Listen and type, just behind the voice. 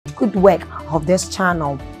good work of this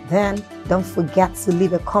channel, then don't forget to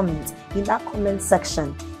leave a comment in that comment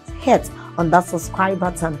section. Hit on that subscribe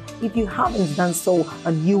button if you haven't done so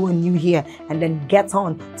and you are new here, and then get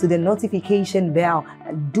on to the notification bell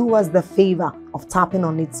and do us the favor of tapping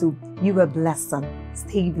on it too. You are blessed.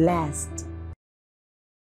 Stay blessed.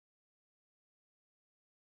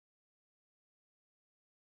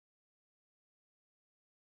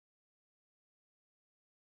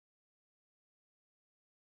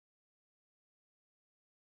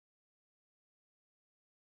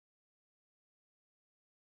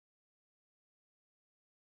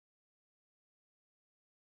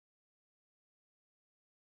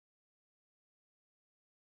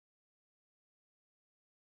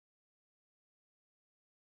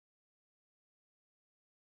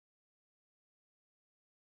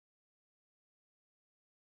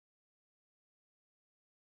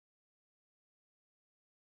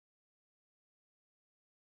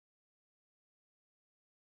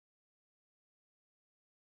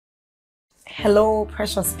 Hello,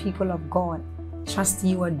 precious people of God. Trust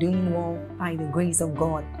you are doing well by the grace of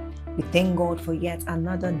God. We thank God for yet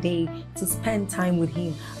another day to spend time with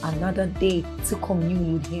Him, another day to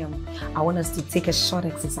commune with Him. I want us to take a short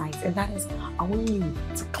exercise, and that is, I want you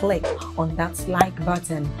to click on that like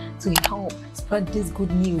button to help spread this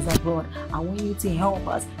good news abroad. I want you to help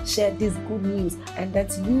us share this good news, and that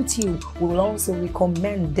YouTube will also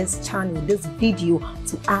recommend this channel, this video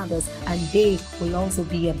to others, and they will also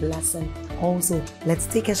be a blessing. Also, let's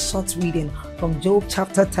take a short reading from Job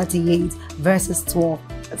chapter 38 verses 12.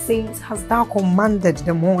 It says, "Hast thou commanded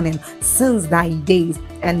the morning since thy days,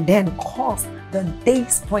 and then caused the day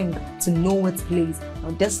spring to know its place?"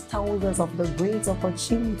 Now this tells us of the great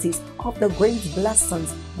opportunities, of the great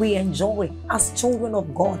blessings we enjoy as children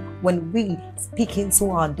of God when we speak into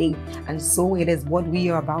our day. And so it is what we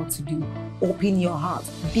are about to do. Open your heart,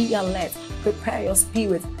 be alert, prepare your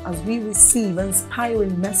spirit as we receive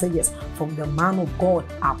inspiring messages from the man of God,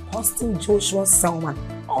 Apostle Joshua Selman.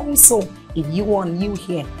 Also, if you are new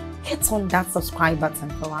here, hit on that subscribe button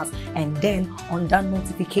for us, and then on that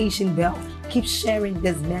notification bell. Keep sharing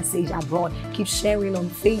this message abroad. Keep sharing on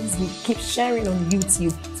Facebook. Keep sharing on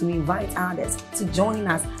YouTube to invite others to join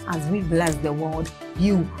us as we bless the world.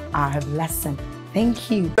 You are a blessing.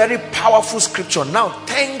 Thank you. Very powerful scripture. Now,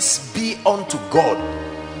 thanks be unto God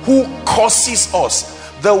who causes us.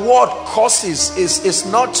 The word causes is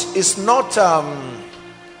not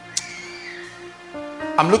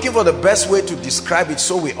I'm looking for the best way to describe it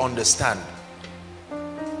so we understand.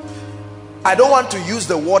 I don't want to use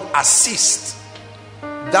the word assist.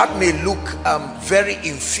 That may look very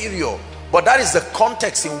inferior, but that is the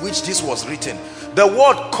context in which this was written. The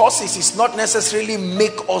word causes is not necessarily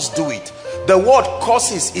make us do it. The word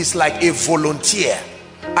causes is like a volunteer.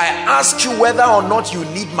 I ask you whether or not you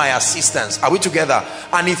need my assistance. Are we together?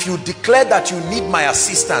 And if you declare that you need my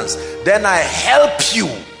assistance, then I help you.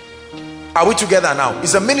 Are we together now?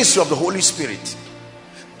 It's a ministry of the Holy Spirit.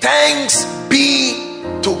 Thanks be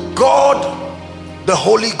to God the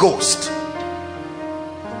Holy Ghost,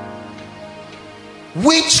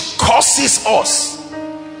 which causes us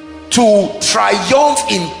to triumph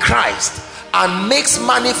in Christ and makes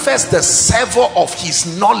manifest the savor of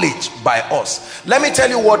his knowledge by us. Let me tell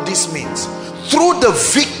you what this means. Through the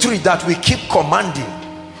victory that we keep commanding,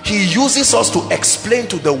 he uses us to explain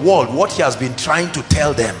to the world what he has been trying to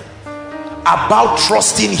tell them about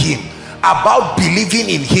trusting him, about believing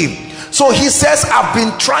in him. So he says, I've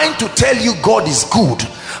been trying to tell you God is good.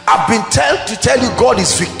 I've been to tell you God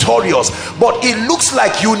is victorious, but it looks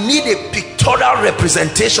like you need a pictorial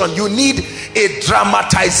representation. You need a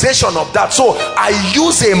dramatization of that. So I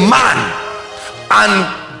use a man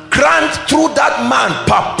and grant through that man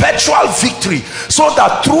perpetual victory, so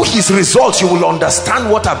that through his results you will understand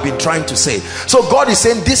what I've been trying to say. So God is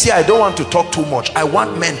saying, this year I don't want to talk too much. I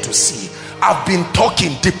want men to see. I've been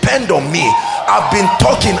talking, depend on me. I've been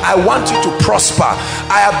talking, I want you to prosper.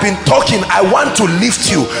 I have been talking, I want to lift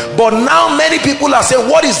you. But now many people are saying,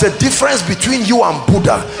 what is the difference between you and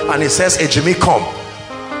Buddha? And he says, hey Jimmy, come.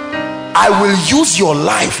 I will use your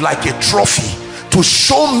life like a trophy to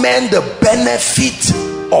show men the benefit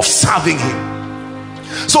of serving him.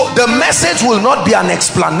 So the message will not be an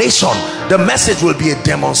explanation. The message will be a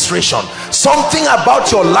demonstration. Something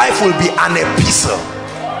about your life will be an epistle.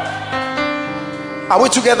 Are we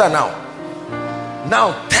together now?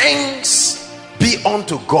 Now, thanks be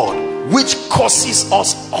unto God, which causes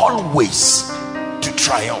us always to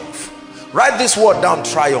triumph. Write this word down,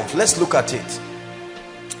 triumph. Let's look at it.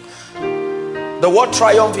 The word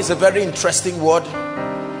triumph is a very interesting word.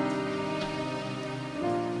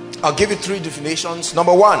 I'll give you three definitions.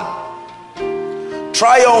 Number one,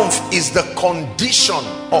 Triumph is the condition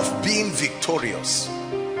of being victorious.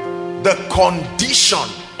 The condition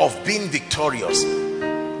of being victorious.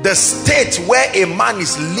 The state where a man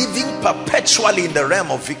is living perpetually in the realm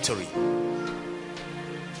of victory.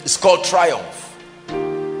 It's called triumph.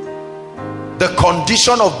 The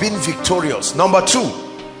condition of being victorious. Number two,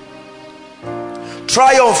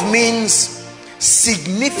 triumph means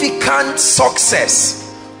significant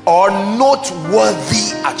success or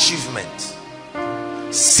noteworthy achievement.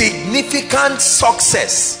 Significant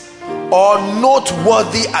success or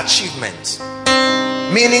noteworthy achievement,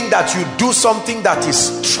 meaning that you do something that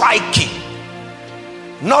is striking,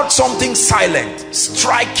 not something silent,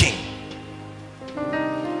 striking.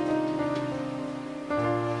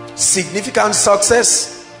 Significant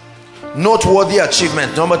success, noteworthy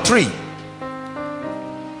achievement. Number three,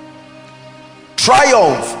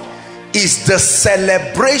 triumph is the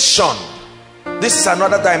celebration. This is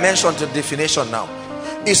another dimension to definition now.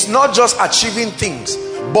 It's not just achieving things,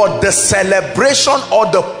 but the celebration or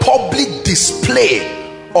the public display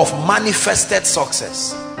of manifested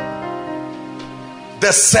success.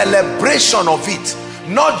 The celebration of it,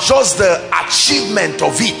 not just the achievement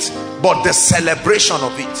of it, but the celebration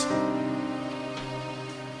of it.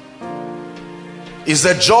 Is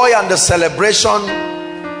the joy and the celebration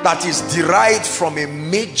that is derived from a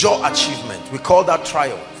major achievement. We call that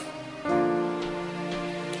triumph.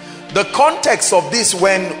 The context of this,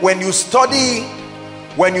 when you study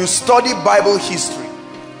Bible history,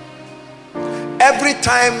 every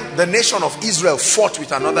time the nation of Israel fought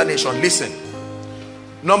with another nation, listen,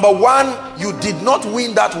 number one, you did not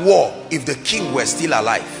win that war if the king were still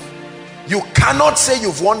alive. You cannot say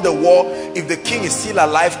you've won the war if the king is still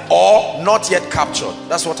alive or not yet captured.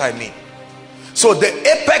 That's what I mean. So the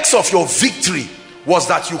apex of your victory was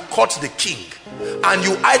that you caught the king, and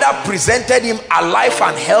you either presented him alive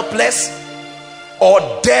and helpless or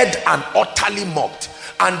dead and utterly mocked.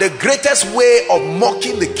 And the greatest way of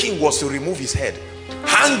mocking the king was to remove his head,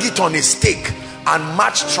 hang it on a stake, and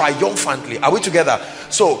march triumphantly. Are we together?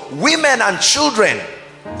 So women and children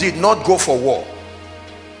did not go for war.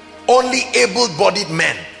 Only able-bodied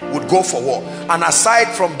men would go for war. And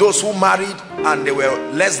aside from those who married and they were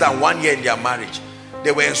less than 1 year in their marriage,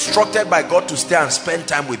 they were instructed by God to stay and spend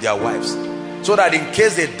time with their wives, so that in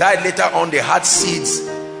case they died later on, they had seeds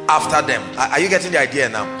after them. Are you getting the idea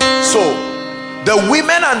now? So the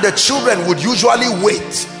women and the children would usually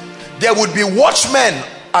wait. There would be watchmen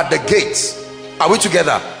at the gates. Are we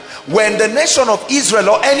together? When the nation of Israel,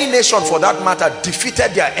 or any nation for that matter,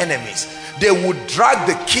 defeated their enemies, they would drag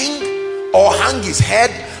the king or hang his head,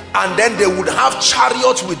 and then they would have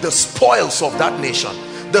chariots with the spoils of that nation.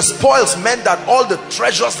 The spoils meant that all the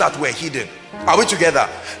treasures that were hidden. Are we together?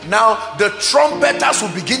 Now the trumpeters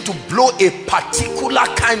will begin to blow a particular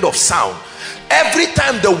kind of sound. Every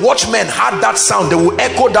time the watchmen had that sound, they will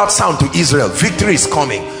echo that sound to Israel. Victory is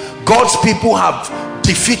coming. God's people have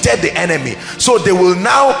defeated the enemy. So they will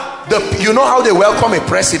now, you know how they welcome a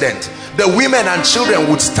president? The women and children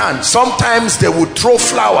would stand. Sometimes they would throw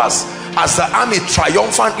flowers as the army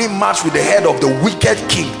triumphantly marched with the head of the wicked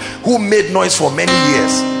king who made noise for many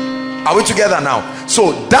years. Are we together now?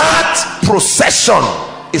 So that procession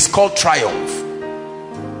is called triumph.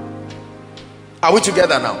 Are we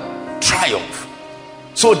together now? Triumph.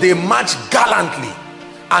 So they march gallantly,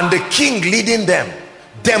 and the king leading them,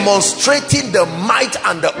 demonstrating the might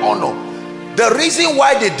and the honor. The reason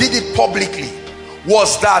why they did it publicly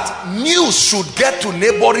was that news should get to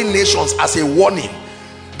neighboring nations as a warning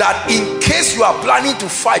that in case you are planning to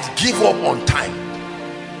fight, give up on time.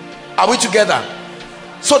 Are we together?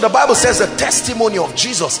 So the Bible says the testimony of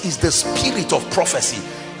Jesus is the spirit of prophecy.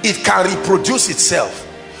 It can reproduce itself.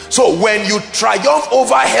 So when you triumph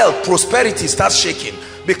over health, prosperity starts shaking,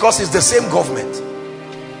 because it's the same government.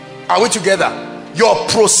 Are we together? Your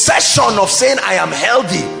procession of saying I am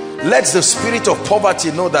healthy lets the spirit of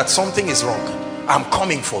poverty know that something is wrong. I'm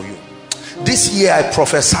coming for you. This year I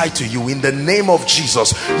prophesy to you, in the name of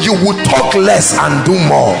Jesus, you will talk less and do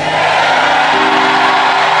more.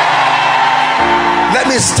 Let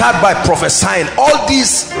me start by prophesying. All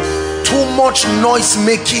this too much noise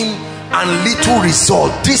making and little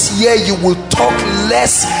result, this year you will talk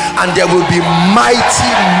less and there will be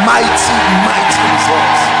mighty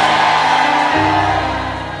results.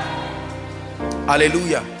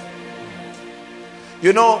 Hallelujah.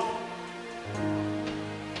 You know,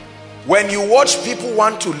 when you watch people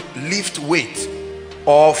want to lift weight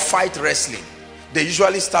or fight wrestling, they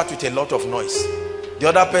usually start with a lot of noise. The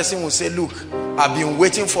other person will say, look, I've been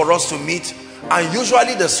waiting for us to meet, and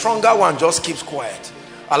usually the stronger one just keeps quiet,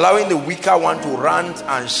 allowing the weaker one to rant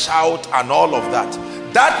and shout and all of that.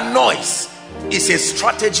 That noise is a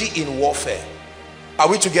strategy in warfare. Are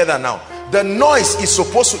we together now? The noise is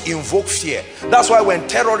supposed to invoke fear. That's why when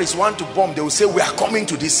terrorists want to bomb, they will say, we are coming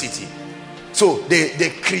to this city. So they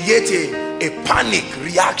create a panic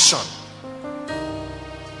reaction.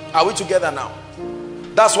 Are we together now?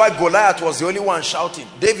 That's why Goliath was the only one shouting.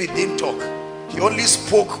 David didn't talk. He only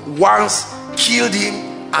spoke once, killed him,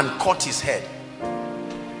 and cut his head.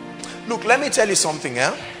 Look, let me tell you something.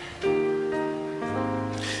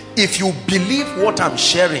 If you believe what I'm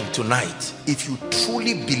sharing tonight, if you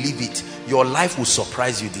truly believe it, your life will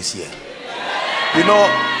surprise you this year. You know,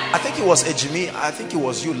 I think it was Ejimi, I think it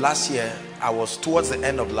was you last year. I was towards the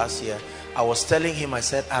end of last year. I was telling him, I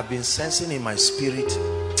said, I've been sensing in my spirit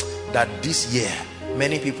that this year,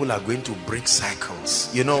 many people are going to break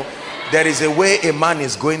cycles. You know, there is a way a man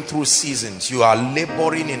is going through seasons. You are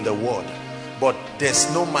laboring in the word, but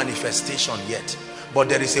there's no manifestation yet. But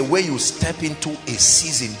there is a way you step into a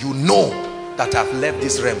season. You know that I've left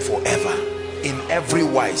this realm forever in every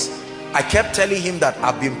wise. I kept telling him that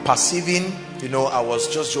I've been perceiving, you know, I was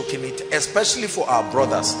just joking it, especially for our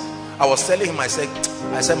brothers. I was telling him, I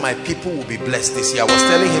said my people will be blessed this year. I was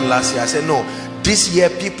telling him last year, I said, no, this year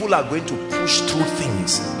people are going to push through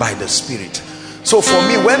things by the Spirit. So for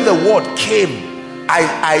me, when the word came,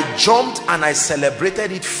 I jumped and I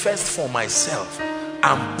celebrated it first for myself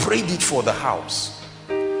and prayed it for the house.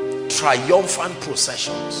 Triumphant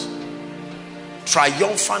processions.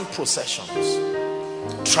 Triumphant processions.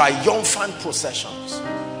 Triumphant processions.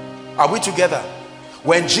 Are we together?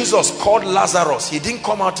 When Jesus called Lazarus, he didn't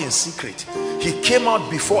come out in secret. He came out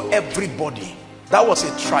before everybody. That was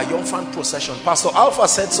a triumphant procession. Pastor Alpha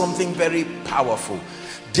said something very powerful.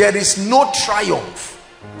 There is no triumph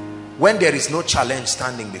when there is no challenge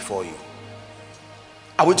standing before you.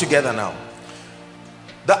 Are we together now?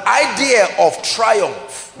 The idea of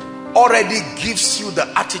triumph already gives you the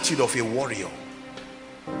attitude of a warrior.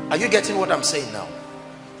 Are you getting what I'm saying now?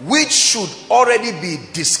 Which should already be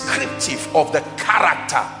descriptive of the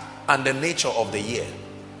character and the nature of the year.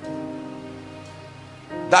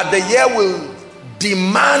 That the year will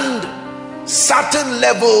demand certain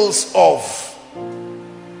levels of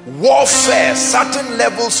warfare, certain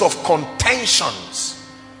levels of contentions.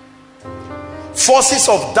 Forces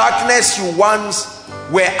of darkness you once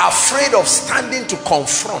were afraid of standing to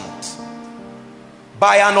confront.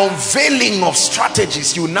 By an unveiling of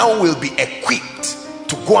strategies, you now will be equipped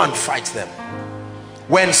to go and fight them.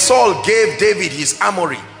 When Saul gave David his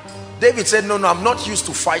armory, David said, no, I'm not used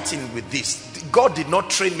to fighting with this. God did not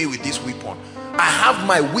train me with this weapon. I have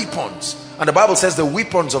my weapons. And the Bible says the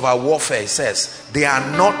weapons of our warfare, it says, they are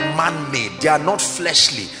not man-made, they are not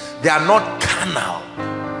fleshly, they are not carnal,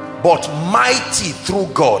 but mighty through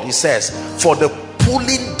God. It says, for the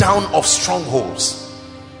pulling down of strongholds,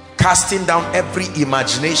 casting down every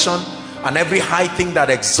imagination and every high thing that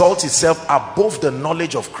exalts itself above the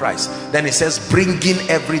knowledge of Christ. Then it says, bringing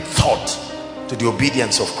every thought to the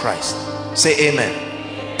obedience of Christ. Say amen.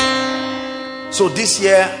 So this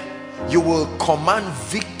year you will command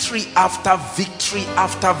victory after victory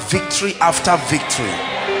after victory after victory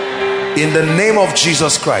in the name of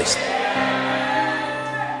Jesus Christ.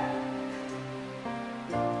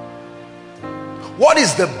 What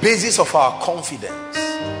is the basis of our confidence?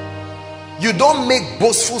 You don't make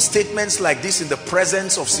boastful statements like this in the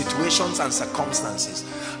presence of situations and circumstances.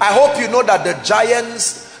 I hope you know that the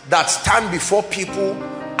giants that stand before people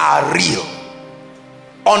are real.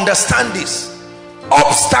 Understand this.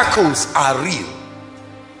 Obstacles are real.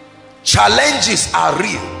 Challenges are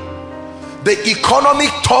real. The economic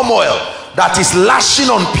turmoil that is lashing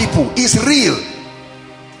on people is real.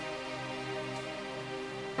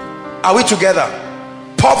 Are we together?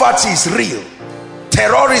 Poverty is real.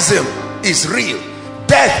 Terrorism is real.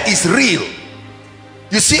 Death is real.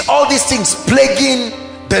 You see all these things plaguing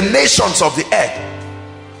the nations of the earth.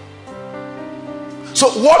 So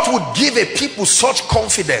what would give a people such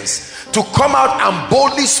confidence to come out and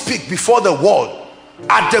boldly speak before the world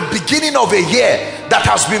at the beginning of a year that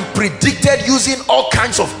has been predicted using all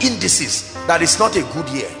kinds of indices that it's not a good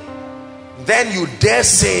year? Then you dare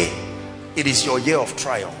say it is your year of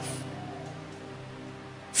triumph.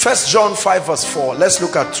 1 John 5 verse 4. Let's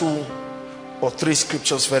look at 2 or 3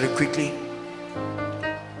 scriptures very quickly.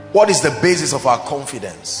 What is the basis of our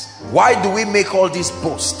confidence? Why do we make all this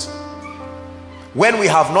boast when we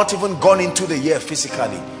have not even gone into the year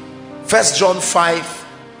physically? 1 John 5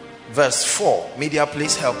 verse 4. Media,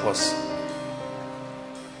 please help us.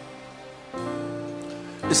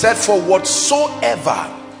 It said, for whatsoever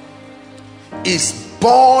is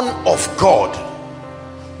born of God,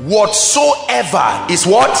 whatsoever is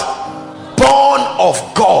what? Born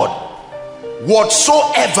of God.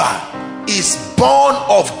 Whatsoever is born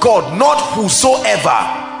of God, not whosoever.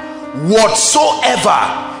 Whatsoever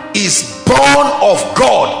is born of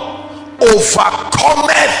God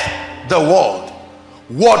overcometh the world.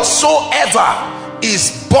 Whatsoever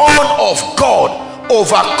is born of God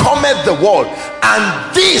overcometh the world,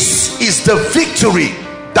 and this is the victory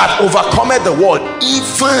that overcometh the world,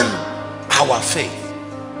 even our faith.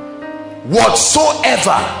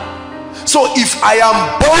 Whatsoever. So if I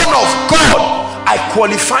am born of God, I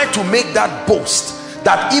qualify to make that boast,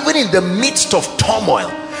 that even in the midst of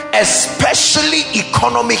turmoil, especially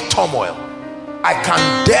economic turmoil, I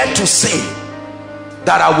can dare to say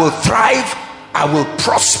that I will thrive, I will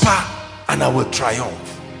prosper, and I will triumph.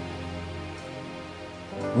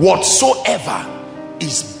 Whatsoever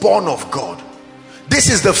is born of God. This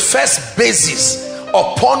is the first basis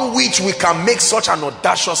upon which we can make such an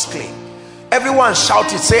audacious claim. Everyone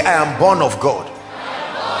shout it, say, I am born of God.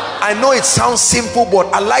 I know it sounds simple, but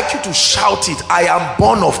I'd like you to shout it. I am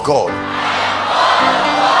born of God.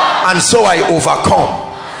 And so I overcome.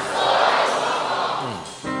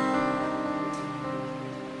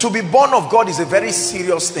 To be born of God is a very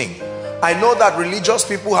serious thing. I know that religious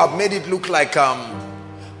people have made it look like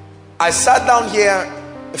I sat down here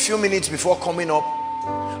a few minutes before coming up,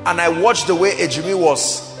 and I watched the way Ejimi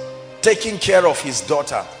was taking care of his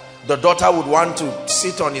daughter. The daughter would want to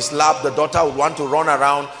sit on his lap, the daughter would want to run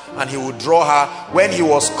around, and he would draw her. When he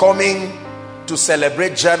was coming to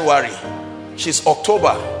celebrate January, she's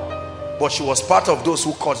October, but she was part of those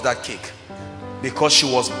who cut that cake because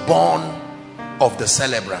she was born of the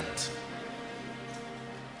celebrant.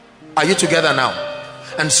 Are you together now?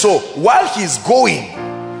 And so while he's going,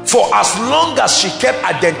 for as long as she kept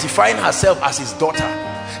identifying herself as his daughter,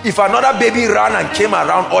 if another baby ran and came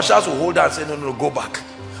around, ushers would hold her and say, no, no, go back.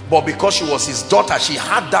 But because she was his daughter, she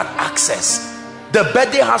had that access. The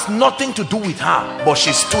birthday has nothing to do with her, but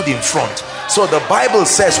she stood in front. So the Bible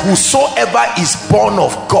says, whosoever is born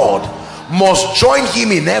of God must join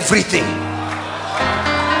him in everything.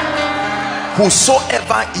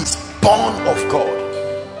 Whosoever is born of God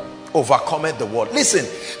overcometh the world. Listen,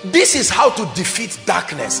 this is how to defeat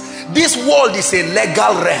darkness. This world is a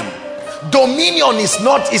legal realm. Dominion is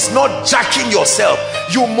not jacking yourself.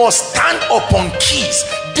 You must stand upon keys.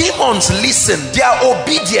 Demons listen, they are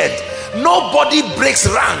obedient. Nobody breaks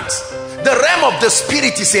ranks. The realm of the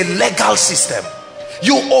spirit is a legal system.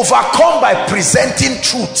 You overcome by presenting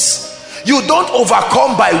truths. You don't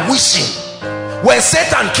overcome by wishing. When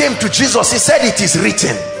Satan came to Jesus, he said, it is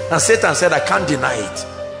written. And Satan said, I can't deny it.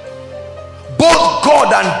 Both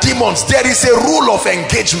God and demons, there is a rule of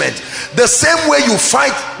engagement. The same way you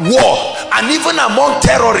fight war, and even among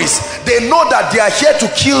terrorists, they know that they are here to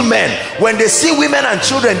kill men. When they see women and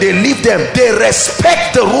children, they leave them. They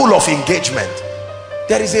respect the rule of engagement.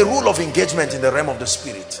 There is a rule of engagement in the realm of the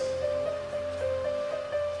spirit.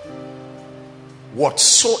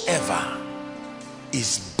 Whatsoever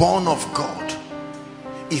is born of God,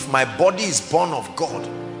 if my body is born of God,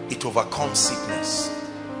 it overcomes sickness.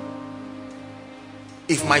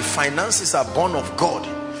 If my finances are born of God,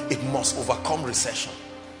 it must overcome recession.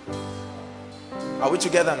 Are we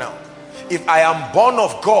together now? If I am born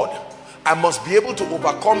of God, I must be able to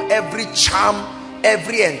overcome every charm,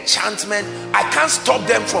 every enchantment. I can't stop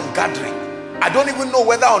them from gathering. I don't even know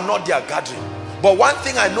whether or not they are gathering. But one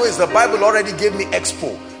thing I know is the Bible already gave me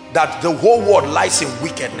expo, that the whole world lies in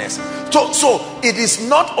wickedness. So it is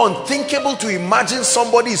not unthinkable to imagine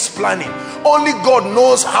somebody is planning. Only God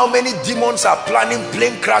knows how many demons are planning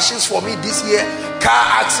plane crashes for me this year,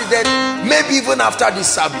 car accident, maybe even after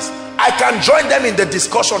this service. I can join them in the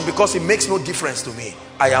discussion because it makes no difference to me.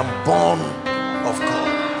 I am born of God.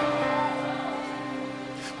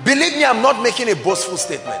 Believe me, I'm not making a boastful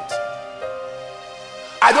statement.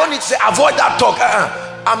 I don't need to say avoid that talk.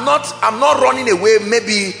 I'm not running away,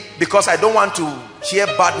 maybe because I don't want to hear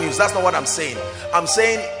bad news. That's not what I'm saying. I'm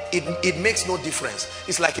saying it makes no difference.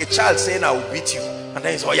 It's like a child saying I will beat you, and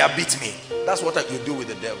then it's, oh yeah, beat me. That's what you do with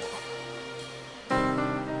the devil.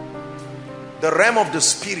 The realm of the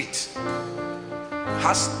spirit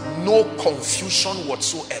has no confusion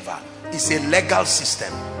whatsoever. It's a legal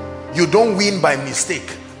system. You don't win by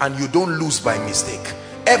mistake, and you don't lose by mistake.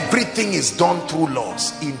 Everything is done through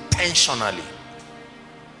laws, intentionally.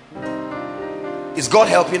 Is God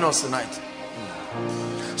helping us tonight?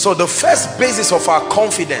 So the first basis of our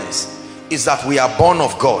confidence is that we are born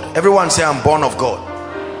of God. Everyone say, I'm born of God.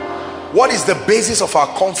 What is the basis of our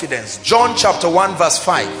confidence? John chapter 1 verse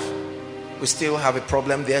 5. We still have a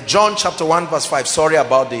problem there. John chapter 1 verse 5. Sorry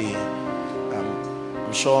about the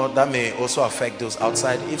I'm sure that may also affect those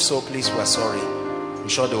outside. If so, please, we're sorry. I'm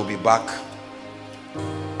sure they will be back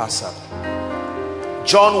ASAP.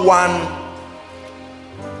 John 1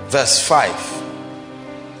 verse 5.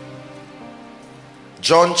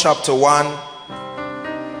 John chapter 1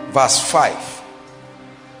 verse 5.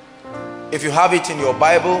 If you have it in your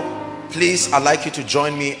Bible, please, I'd like you to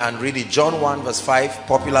join me and read it. John 1 verse 5,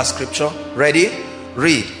 popular scripture. Ready?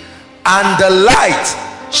 Read. And the light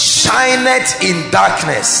shineth in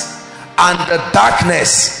darkness, and the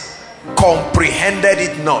darkness comprehended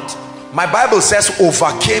it not. My Bible says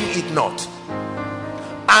overcame it not.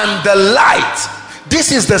 And the light,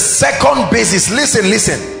 this is the second basis.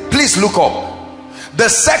 Listen, please look up. The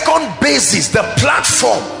second basis, the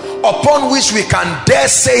platform upon which we can dare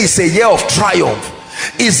say is a year of triumph,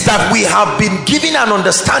 is that we have been given an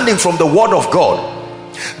understanding from the word of God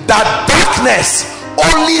that darkness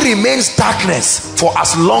only remains darkness for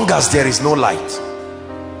as long as there is no light.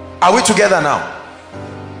 Are we together now?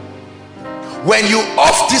 When you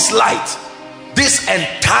off this light, this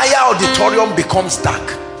entire auditorium becomes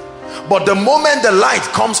dark. But the moment the light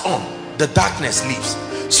comes on, the darkness leaves.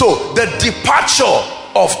 So the departure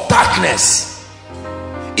of darkness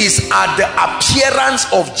is at the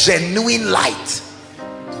appearance of genuine light.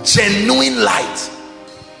 Genuine light.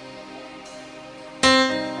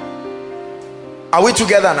 Are we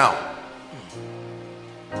together now?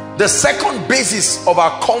 The second basis of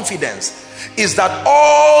our confidence is that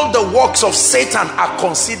all the works of Satan are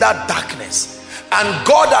considered darkness, and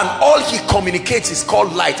God and all he communicates is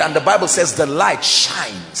called light. And the Bible says the light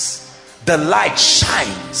shines. The light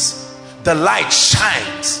shines. The light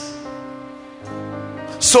shines.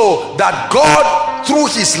 So that God through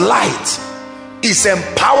his light is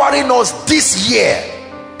empowering us this year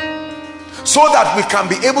so that we can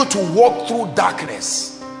be able to walk through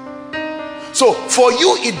darkness. So for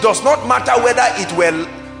you, it does not matter whether it were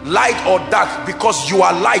light or dark, because you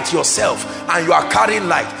are light yourself and you are carrying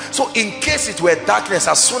light. So in case it were darkness,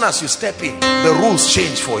 as soon as you step in, the rules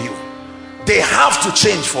change for you. They have to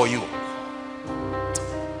change for you.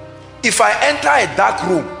 If I enter a dark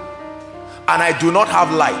room and I do not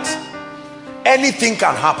have light, anything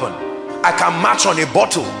can happen. I can march on a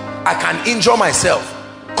bottle, I can injure myself.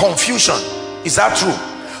 Confusion. Is that true?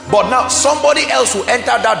 But now somebody else will enter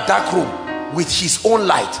that dark room with his own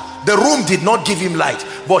light. The room did not give him light,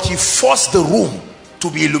 but he forced the room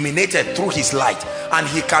to be illuminated through his light, and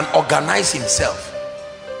he can organize himself.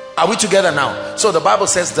 Are we together now? So the Bible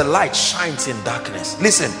says the light shines in darkness.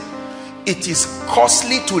 Listen, it is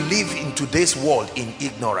costly to live in today's world in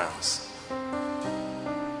ignorance.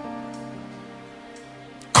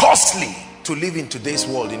 Costly to live in today's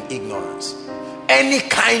world in ignorance. Any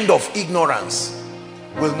kind of ignorance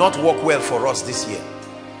will not work well for us this year.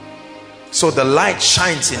 So the light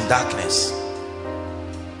shines in darkness.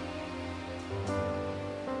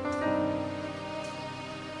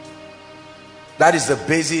 That is the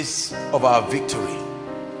basis of our victory.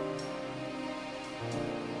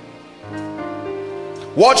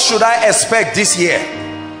 What should I expect this year?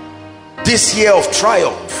 This year of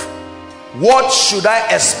triumph. What should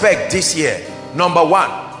I expect this year? Number one,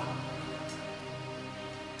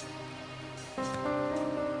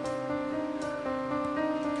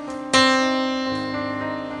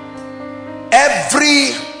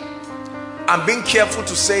 I'm being careful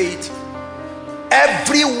to say it,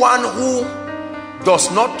 everyone who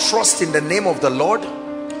does not trust in the name of the Lord,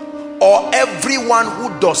 or everyone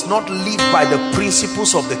who does not live by the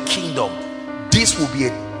principles of the kingdom, this will be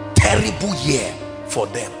a terrible year for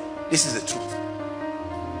them. This is the truth.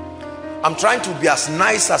 I'm trying to be as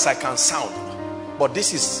nice as I can sound, but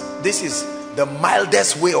this is the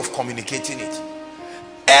mildest way of communicating it.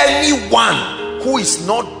 Anyone who is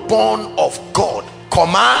not born of God,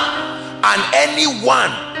 and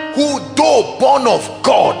anyone who, though born of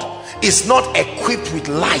God, is not equipped with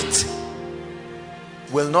light,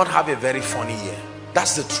 will not have a very funny year.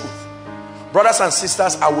 That's the truth. Brothers and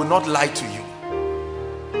sisters, I will not lie to you.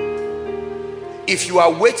 If you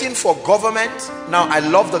are waiting for government, now I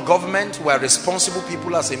love the government, we are responsible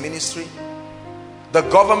people as a ministry, the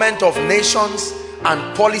government of nations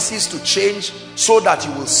and policies to change so that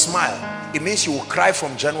you will smile, it means you will cry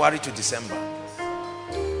from January to December.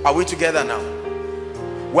 Are we together now?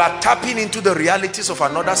 We are tapping into the realities of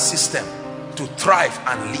another system to thrive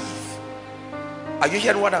and live. Are you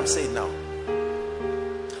hearing what I'm saying now?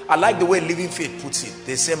 I like the way Living Faith puts it.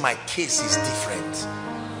 They say my case is different.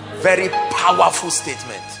 Very powerful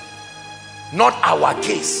statement. Not our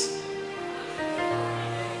case.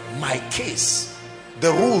 My case.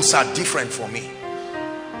 The rules are different for me.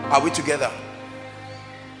 Are we together?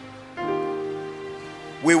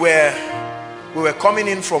 We were coming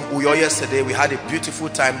in from Uyo yesterday. We had a beautiful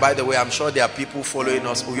time. By the way, I'm sure there are people following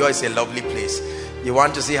us. Uyo is a lovely place. You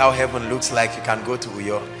want to see how heaven looks like, you can go to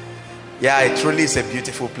Uyo. Yeah, it truly is a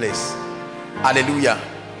beautiful place. Hallelujah.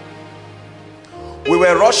 We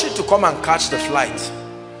were rushing to come and catch the flight,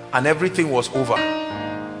 and everything was over.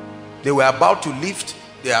 They were about to lift.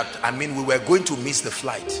 We were going to miss the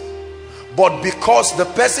flight. But because the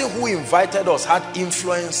person who invited us had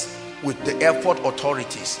influence with the airport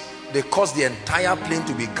authorities, they caused the entire plane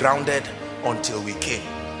to be grounded until we came.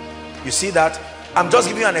 You see that? I'm just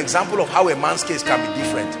giving you an example of how a man's case can be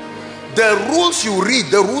different. The rules you read,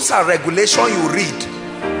 the rules and regulation you read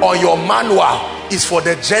on your manual is for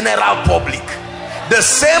the general public. The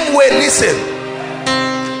same way, listen,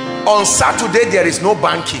 on Saturday there is no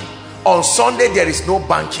banking. On Sunday there is no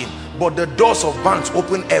banking. But the doors of banks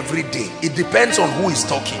open every day. It depends on who is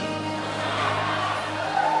talking.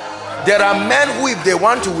 There are men who, if they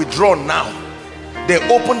want to withdraw now, they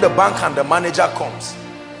open the bank and the manager comes.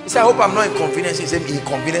 He said, I hope I'm not inconveniencing. He said,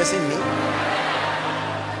 inconveniencing me?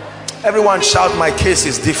 Everyone shout, my case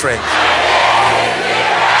is different.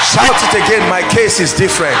 Shout it again, my case is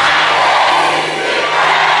different.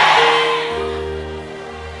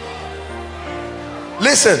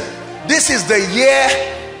 Listen, this is the year,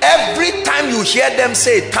 every time you hear them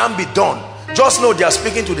say it can't be done, just know they are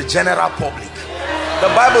speaking to the general public. The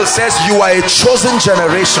Bible says you are a chosen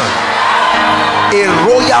generation, a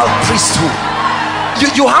royal priesthood.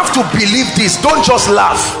 You have to believe this. Don't just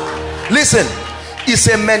laugh. Listen, it's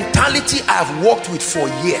a mentality I've worked with for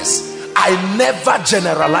years. I never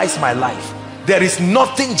generalize my life. There is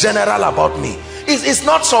nothing general about me. It's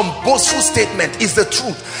not some boastful statement. It's the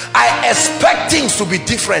truth. I expect things to be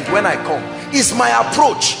different when I come. It's my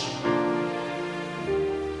approach.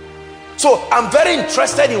 So I'm very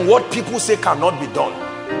interested in what people say cannot be done,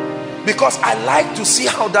 because I like to see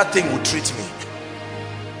how that thing will treat me.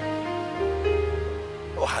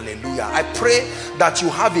 Oh, hallelujah. I pray that you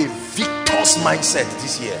have a victorious mindset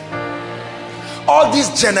this year. All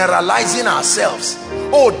this generalizing ourselves,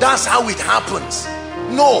 oh, that's how it happens.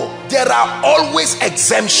 No, there are always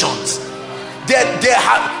exemptions.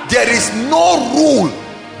 There is no rule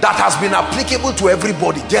that has been applicable to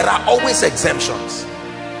everybody. There are always exemptions.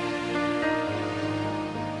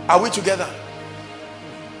 Are we together?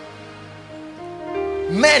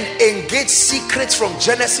 Men engage secrets from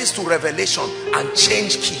Genesis to Revelation and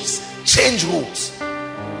change keys, change rules.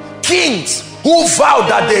 Kings who vowed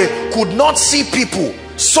that they could not see people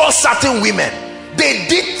saw certain women. They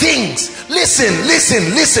did things. Listen,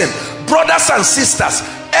 brothers and sisters,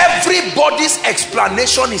 everybody's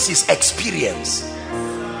explanation is his experience.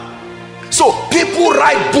 So people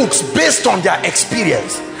write books based on their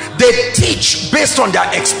experience. They teach based on their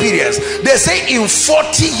experience. They say in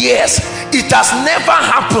 40 years it has never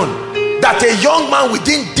happened that a young man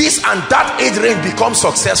within this and that age range becomes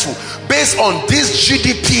successful based on this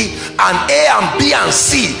GDP and A and B and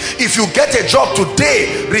C. If you get a job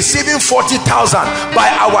today receiving 40,000, by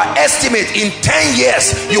our estimate in 10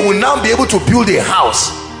 years you will now be able to build a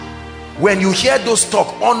house. When you hear those talk,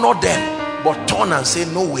 honor them, but turn and say,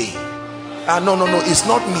 no way. No, it's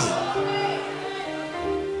not me.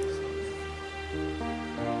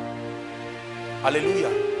 Hallelujah.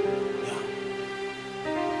 Yeah.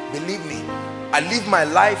 Believe me, I live my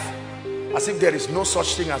life as if there is no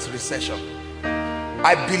such thing as recession.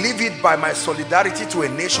 I believe it by my solidarity to a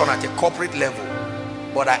nation at a corporate level,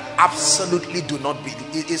 but I absolutely do not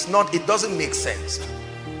believe it. It doesn't make sense.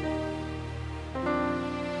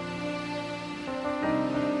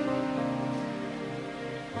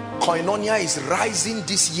 Koinonia is rising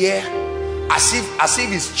this year as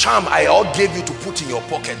if it's charm I all gave you to put in your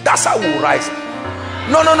pocket. That's how we'll rise.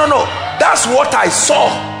 No. That's what I saw.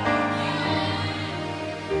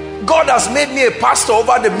 God has made me a pastor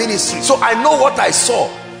over the ministry, so I know what I saw.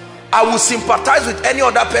 I will sympathize with any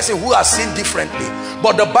other person who has seen differently,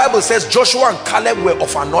 but the Bible says Joshua and Caleb were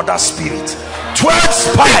of another spirit. 12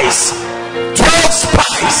 spies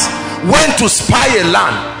went to spy a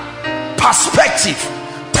land. Perspective.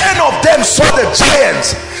 10 of them saw the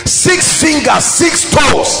giants, 6 fingers, 6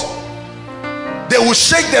 toes. They will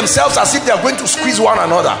shake themselves as if they are going to squeeze one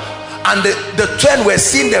another, and the 10 were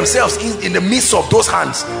seeing themselves in the midst of those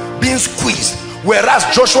hands being squeezed. Whereas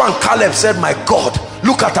Joshua and Caleb said, my God,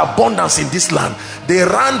 look at abundance in this land. They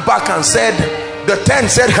ran back and said, the 10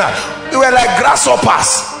 said, we were like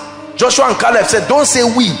grasshoppers. Joshua and Caleb said, don't say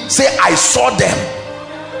we, say I saw them.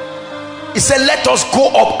 He said, let us go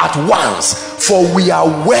up at once, for we are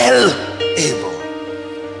well able.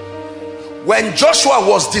 When Joshua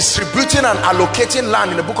was distributing and allocating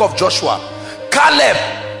land in the book of Joshua, Caleb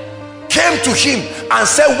came to him and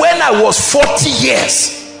said, when I was 40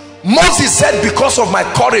 years, Moses said, because of my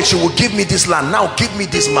courage you will give me this land. Now give me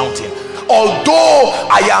this mountain. Although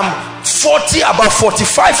I am 40, about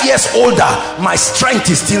 45 years older, my strength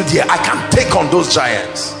is still there. I can take on those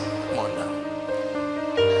giants. Come on now.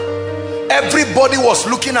 Everybody was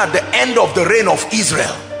looking at the end of the reign of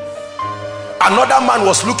Israel. Another man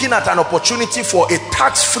was looking at an opportunity for a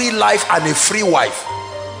tax-free life and a free wife.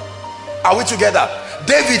 Are we together?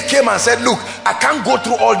 David came and said, look, I can't go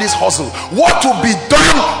through all this hustle. What will be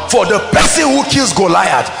done for the person who kills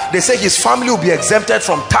Goliath? They say his family will be exempted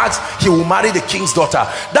from tax. He will marry the king's daughter.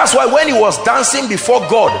 That's why when he was dancing before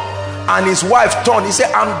God and his wife turned, he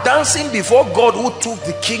said, I'm dancing before God who took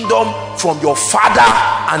the kingdom from your father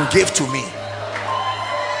and gave to me.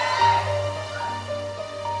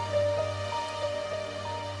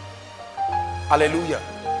 Hallelujah.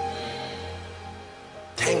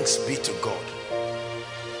 Thanks be to God,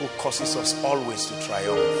 who causes us always to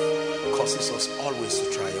triumph. Causes us always to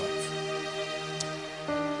triumph.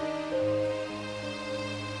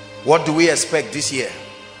 What do we expect this year?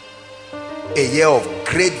 A year of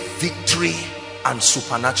great victory and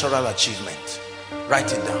supernatural achievement.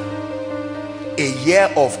 Write it down. A year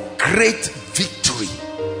of great victory.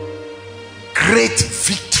 Great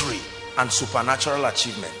victory and supernatural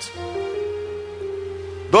achievement.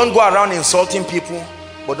 Don't go around insulting people,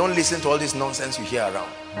 but don't listen to all this nonsense you hear around.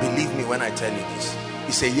 Believe me when I tell you this.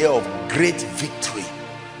 It's a year of great victory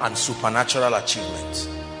and supernatural achievements.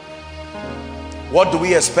 What do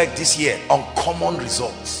we expect this year? Uncommon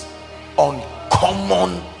results.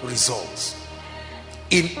 Uncommon results.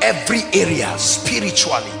 In every area,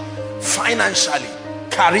 spiritually, financially,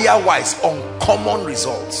 career-wise, uncommon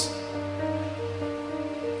results.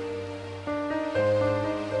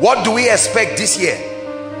 What do we expect this year?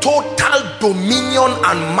 Total dominion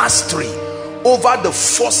and mastery over the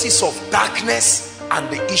forces of darkness and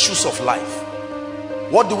the issues of life.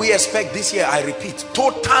 What do we expect this year? I repeat,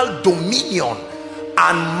 total dominion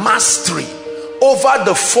and mastery over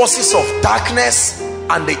the forces of darkness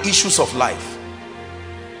and the issues of life.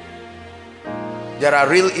 There are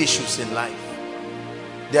real issues in life.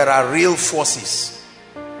 There are real forces,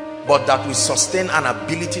 but that will sustain an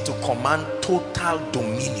ability to command total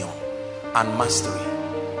dominion and mastery.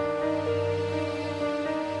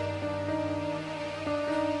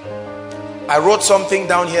 I wrote something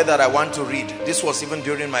down here that I want to read. This was even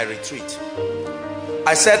during my retreat.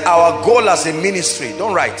 I said our goal as a ministry,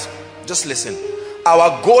 don't write, just listen.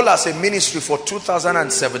 Our goal as a ministry for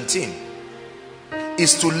 2017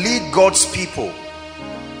 is to lead God's people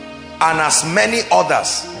and as many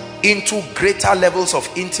others into greater levels of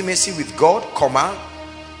intimacy with God,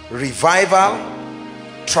 revival,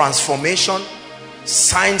 transformation,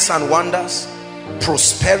 signs and wonders,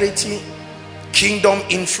 prosperity, kingdom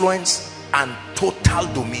influence, and total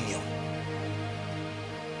dominion.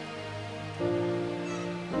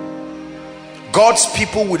 God's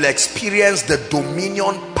people will experience the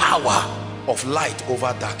dominion power of light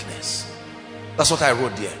over darkness. That's what I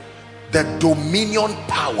wrote there. The dominion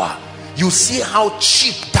power. You see how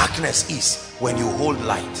cheap darkness is when you hold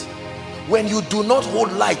light. When you do not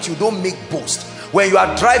hold light, you don't make boast. When you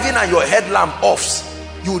are driving and your headlamp offs,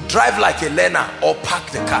 you drive like a learner or park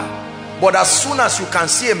the car. But as soon as you can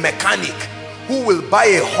see a mechanic who will buy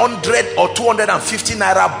 100 or 250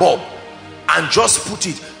 naira bulb and just put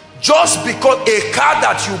it, just because a car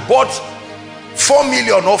that you bought 4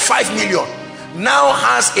 million or 5 million now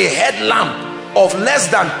has a headlamp of less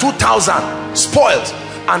than 2,000 spoiled,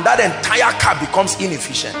 and that entire car becomes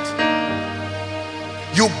inefficient.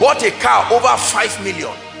 You bought a car over 5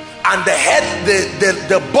 million and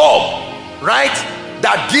the bulb, right,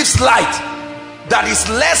 that gives light, that is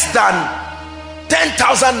less than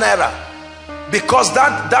 10,000 naira, because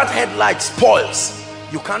that headlight spoils,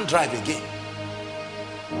 you can't drive again.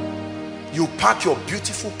 You park your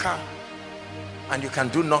beautiful car and you can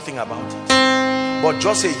do nothing about it. But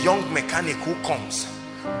just a young mechanic who comes,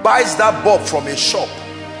 buys that bulb from a shop.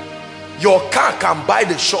 Your car can buy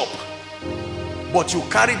the shop, but you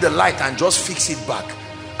carry the light and just fix it back,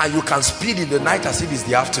 and you can speed in the night as if it's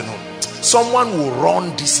the afternoon. Someone will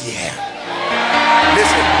run this year.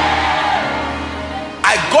 Listen,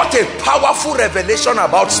 I got a powerful revelation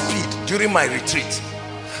about speed during my retreat,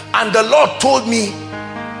 and the Lord told me,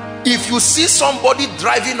 if you see somebody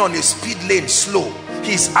driving on a speed lane slow,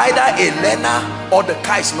 he's either a learner or the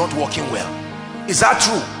car is not working well. Is that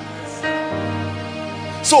true?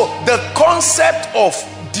 So the concept of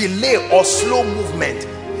delay or slow movement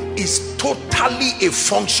is totally a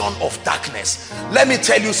function of darkness. Let me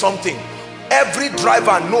tell you something. Every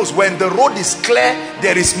driver knows when the road is clear,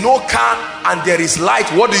 there is no car and there is light,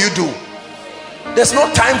 what do? There's no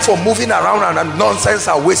time for moving around and nonsense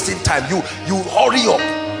and wasting time. You hurry up.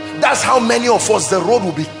 That's how many of us, the road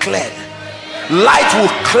will be cleared Light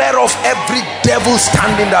will clear off every devil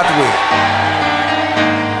standing that way.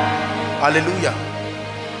 Hallelujah.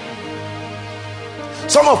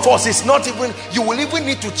 Some of us, it's not even, you will even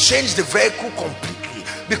need to change the vehicle completely,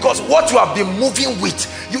 because what you have been moving with,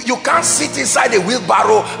 you can't sit inside a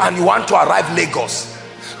wheelbarrow and you want to arrive Lagos.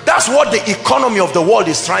 That's what the economy of the world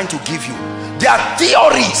is trying to give you. Their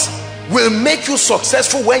theories will make you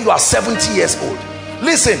successful when you are 70 years old.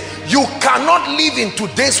 Listen, you cannot live in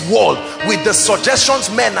today's world with the suggestions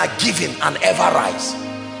men are giving and ever rise.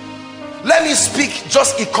 Let me speak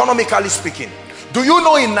just economically speaking. Do you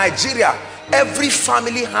know in Nigeria, every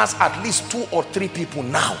family has at least 2 or 3 people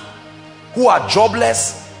now who are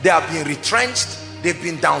jobless, they have been retrenched, they've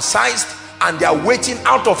been downsized, and they are waiting.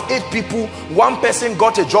 Out of 8 people, 1 person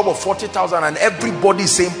got a job of 40,000 and everybody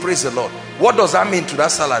is saying praise the Lord. What does that mean to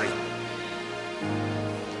that salary?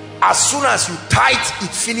 As soon as you tithe,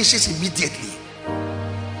 it finishes immediately.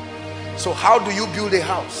 So how do you build a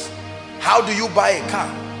house? How do you buy a car?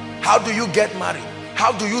 How do you get married?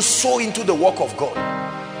 How do you sow into the work of God?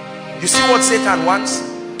 You see what Satan wants?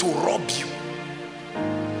 To rob you.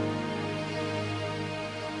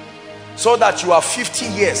 So that you are 50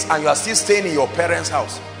 years and you are still staying in your parents'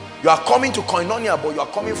 house. You are coming to Koinonia, but you are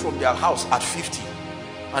coming from their house at 50.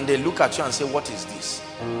 And they look at you and say, what is this?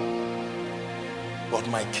 But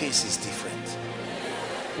my case is different.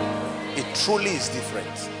 It truly is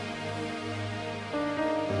different.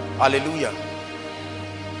 Hallelujah.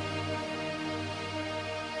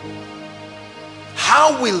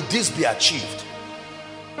 How will this be achieved?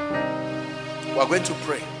 We are going to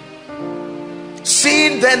pray.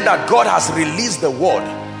 Seeing then that God has released the word,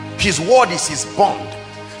 his word is his bond,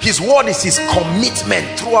 his word is his commitment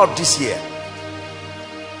throughout this year.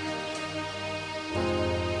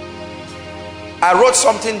 I wrote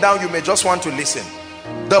something down, you may just want to listen.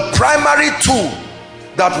 The primary tool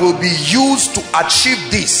that will be used to achieve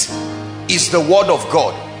this is the word of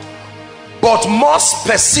God, but more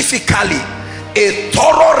specifically a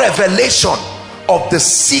thorough revelation of the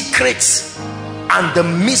secrets and the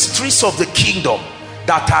mysteries of the kingdom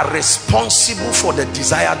that are responsible for the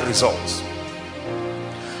desired results.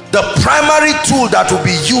 The primary tool that will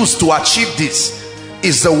be used to achieve this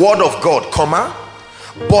is the word of God,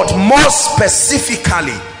 but more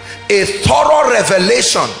specifically a thorough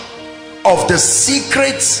revelation of the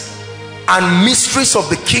secrets and mysteries of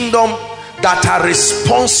the kingdom that are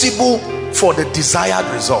responsible for the desired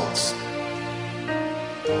results.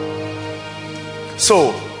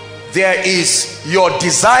 So there is your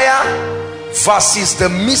desire versus the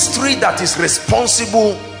mystery that is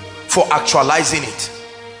responsible for actualizing it.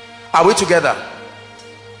 Are we together?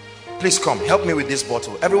 Please come, help me with this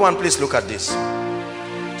bottle. Everyone, please look at this.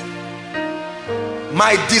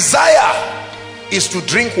 My desire is to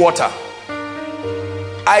drink water.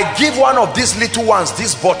 I give one of these little ones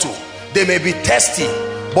this bottle. They may be thirsty,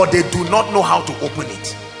 but they do not know how to open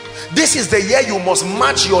it. This is the year you must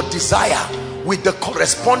match your desire with the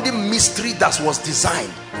corresponding mystery that was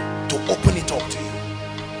designed to open it up to you.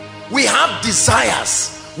 We have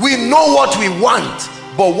desires, we know what we want,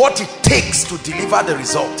 but what it takes to deliver the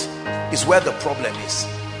result is where the problem is.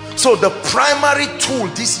 So the primary tool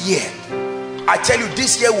this year, I tell you,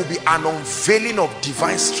 this year will be an unveiling of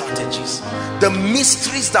divine strategies, the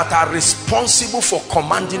mysteries that are responsible for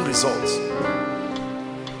commanding results.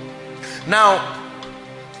 Now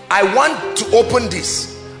I want to open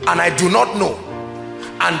this and I do not know,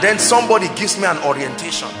 and then somebody gives me an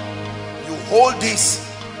orientation. You hold this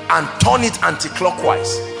and turn it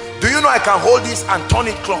anti-clockwise. Do you know I can hold this and turn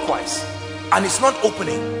it clockwise and it's not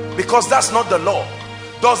opening? Because that's not the law.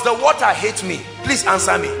 Does the water hate me? Please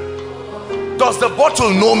answer me. Does the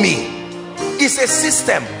bottle know me? It's a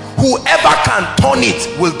system. Whoever can turn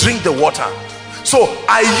it will drink the water. So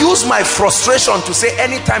I use my frustration to say,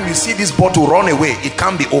 anytime you see this bottle, run away, it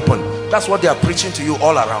can't be opened. That's what they are preaching to you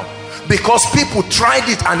all around, because people tried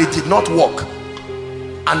it and it did not work.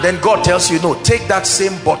 And then God tells you, no, take that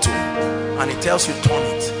same bottle, and he tells you turn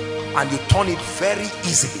it, and you turn it very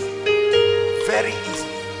easily,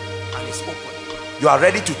 and it's open. You are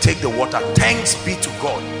ready to take the water. Thanks be to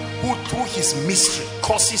God, who through his mystery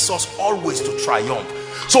causes us always to triumph.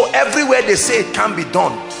 So everywhere they say it can be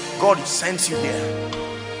done, God sends you there.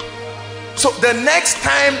 So the next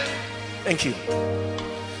time, thank you,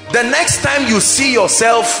 the next time you see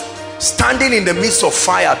yourself standing in the midst of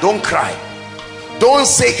fire, don't cry. Don't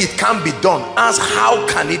say it can't be done. Ask, how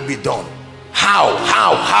can it be done? How?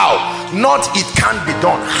 Not it can't be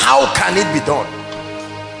done. How can it be done?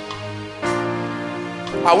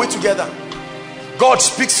 Are we together? God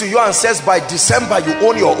speaks to you and says, by December you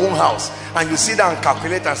own your own house. And you sit down and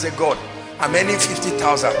calculate and say, God, I'm earning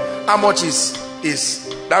 50,000. How much is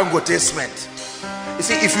Dangote cement? You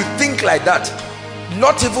see, if you think like that,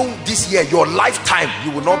 not even this year, your lifetime,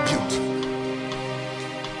 you will not build.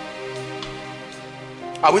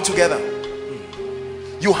 Are we together?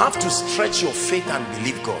 You have to stretch your faith and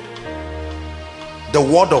believe God. The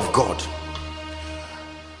word of God.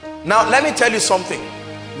 Now let me tell you something.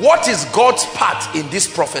 What is God's part in this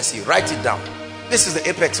prophecy? Write it down. This is the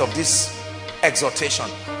apex of this exhortation.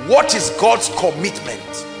 What is God's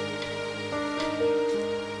commitment?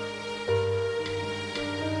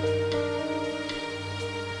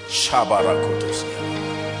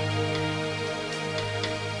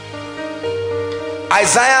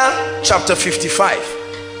 Isaiah chapter 55.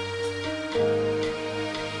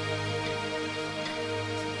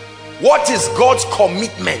 What is God's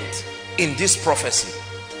commitment in this prophecy?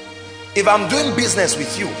 If I'm doing business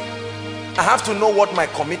with you, I have to know what my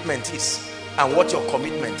commitment is and what your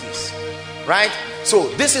commitment is, right? So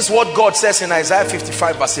this is what God says in Isaiah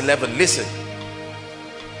 55 verse 11. Listen.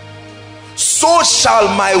 So shall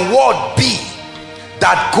my word be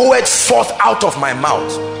that goeth forth out of my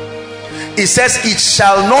mouth. It says, it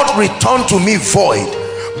shall not return to me void,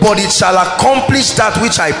 but it shall accomplish that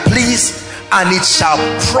which I please, and it shall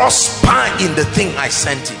prosper in the thing I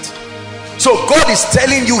sent it. So God is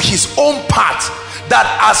telling you his own part, that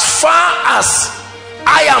as far as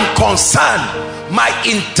I am concerned, my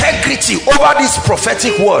integrity over this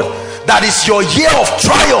prophetic word, that is your year of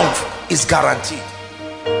triumph, is guaranteed.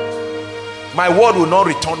 My word will not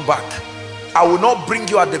return back. I will not bring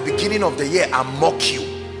you at the beginning of the year and mock you.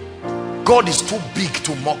 God is too big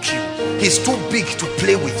to mock you. He's too big to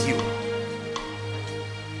play with you.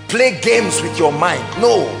 Play games with your mind.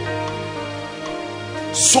 No.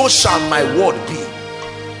 So shall my word be.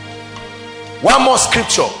 One more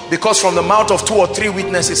scripture, because from the mouth of 2 or 3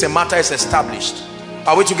 witnesses a matter is established.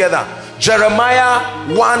 Are we together? Jeremiah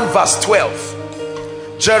 1 verse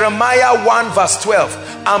 12. Jeremiah 1 verse 12.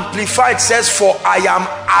 Amplified says, for I am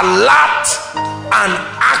alert and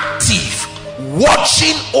active,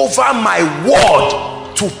 watching over my word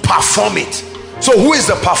to perform it. So who is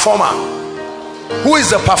the performer? Who is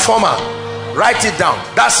the performer? Write it down.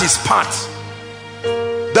 That's his part.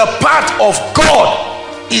 The part of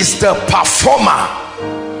God is the performer,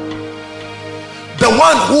 the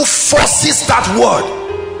one who forces that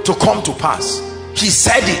word to come to pass. He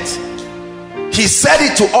said it. He said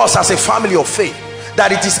it to us as a family of faith,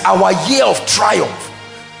 that it is our year of triumph,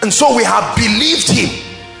 and so we have believed him.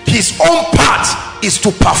 His own part is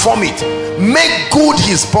to perform it, make good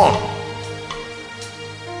his bond.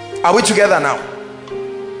 Are we together now?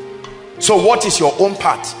 So what is your own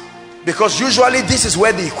part? Because usually this is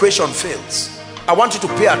where the equation fails. I want you to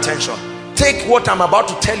pay attention. Take what I'm about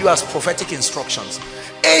to tell you as prophetic instructions.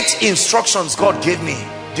 8 instructions God gave me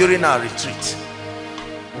during our retreat.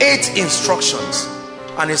 8 instructions.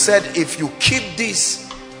 And he said, if you keep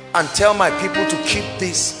this and tell my people to keep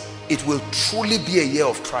this, it will truly be a year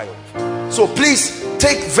of triumph. So please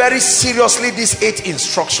take very seriously these 8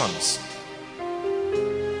 instructions.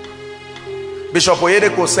 Bishop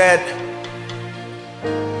Oyedeko said,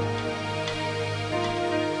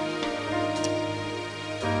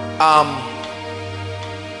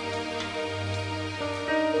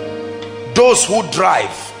 those who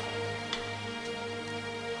drive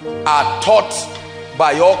are taught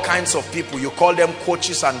by all kinds of people. You call them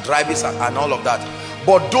coaches and drivers and all of that.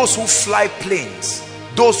 But those who fly planes,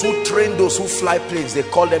 those who train those who fly planes, they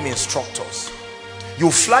call them instructors.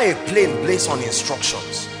 You fly a plane based on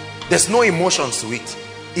instructions. There's no emotions to it.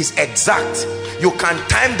 It's exact. You can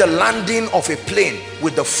time the landing of a plane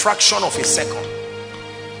with the fraction of a second.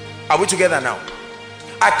 Are we together now?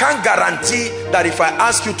 I can't guarantee that if I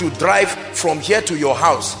ask you to drive from here to your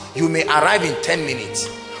house, you may arrive in 10 minutes.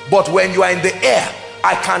 But when you are in the air,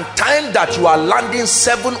 I can time that you are landing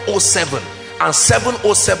 7:07, and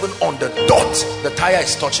 7:07 on the dot, the tire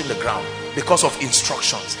is touching the ground because of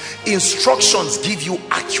instructions. Instructions give you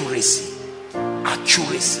accuracy.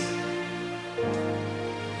 Accuracy.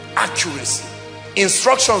 Accuracy.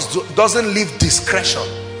 Instructions doesn't leave discretion.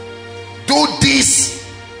 Do this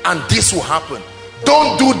and this will happen.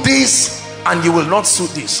 Don't do this and you will not suit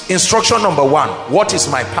this. Instruction number 1, what is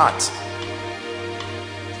my part?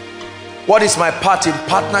 What is my part in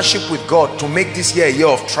partnership with God to make this year a year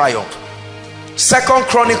of triumph? 2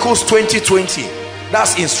 Chronicles 20:20.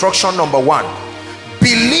 That's instruction number 1.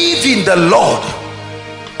 Believe in the Lord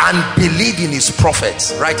and believe in his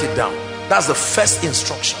prophets. Write it down. That's the first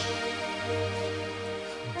instruction.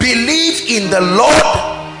 Believe in the Lord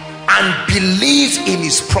and believe in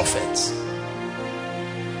his prophets.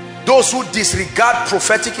 Those who disregard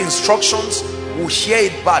prophetic instructions will hear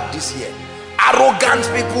it bad this year. arrogant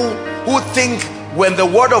people who think when the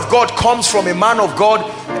word of God comes from a man of God,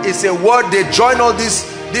 it's a word. They join all these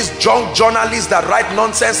junk journalists that write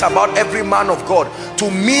nonsense about every man of God to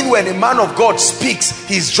mean when a man of God speaks,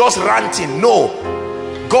 he's just ranting. No,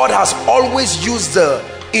 God has always used the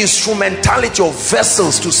instrumentality of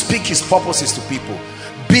vessels to speak his purposes to people.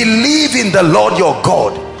 Believe in the Lord your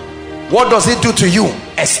God. What does it do to you?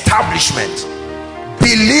 Establishment.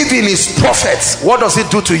 Believe in his prophets. What does it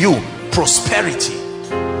do to you? Prosperity.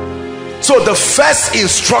 So the first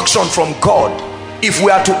instruction from God, if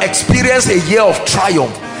we are to experience a year of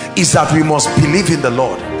triumph, is that we must believe in the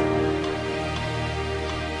Lord.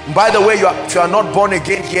 By the way, if you are not born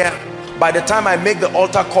again here, by the time I make the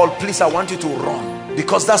altar call, please, I want you to run,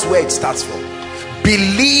 because that's where it starts from.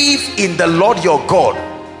 Believe in the Lord your God,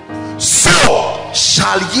 so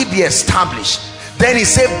shall ye be established. Then he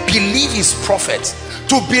said, believe his prophets.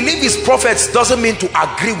 To believe his prophets doesn't mean to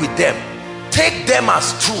agree with them. Take them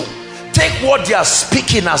as true. Take what they are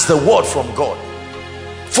speaking as the word from God.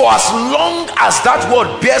 For as long as that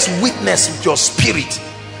word bears witness with your spirit,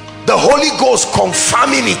 the Holy Ghost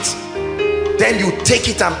confirming it, then you take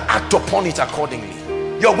it and act upon it accordingly.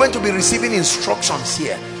 You're going to be receiving instructions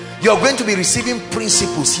here. You're going to be receiving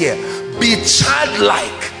principles here. Be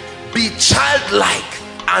childlike. Be childlike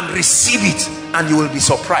and receive it, and you will be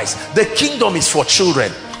surprised. The kingdom is for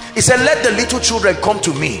children. He said, let the little children come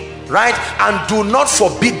to me, right? And do not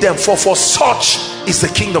forbid them, for such is the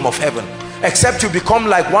kingdom of heaven. Except you become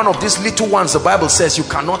like one of these little ones, the Bible says you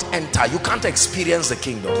cannot enter. You can't experience the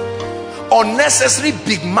kingdom. Unnecessary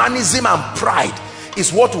big manism and pride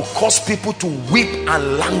is what will cause people to weep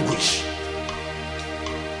and languish.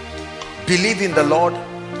 Believe in the Lord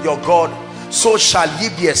your God, so shall ye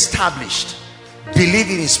be established. Believe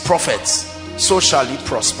in his prophets, so shall ye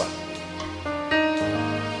prosper.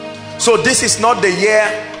 So this is not the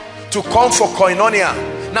year to come for koinonia.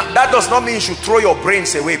 Now that does not mean you should throw your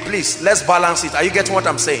brains away. Please, let's balance it. Are you getting what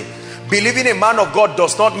I'm saying? Believing a man of God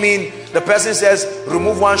does not mean the person says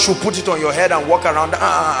remove one shoe, put it on your head and walk around.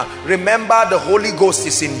 Remember, the Holy Ghost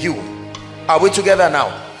is in you. Are we together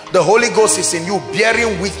now? The Holy Ghost is in you,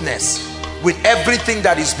 bearing witness with everything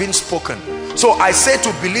that is being spoken. So I say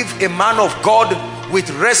to believe a man of God with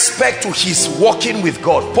respect to his walking with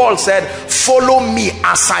God. Paul said, follow me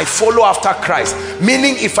as I follow after Christ.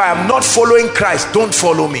 Meaning, if I am not following Christ, don't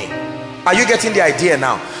follow me. Are you getting the idea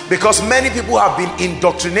now? Because many people have been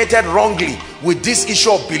indoctrinated wrongly with this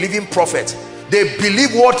issue of believing prophets. They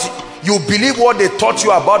believe what they taught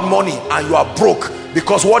you about money, and you are broke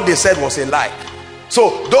because what they said was a lie.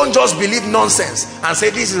 So don't just believe nonsense and say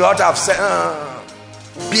this is what I've said.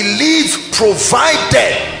 Believe,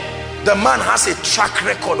 provided the man has a track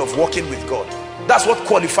record of walking with God. That's what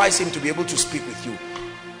qualifies him to be able to speak with you.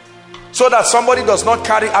 So that somebody does not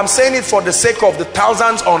carry, I'm saying it for the sake of the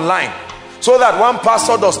thousands online, so that one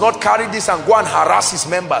pastor does not carry this and go and harass his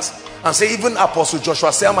members and say, even Apostle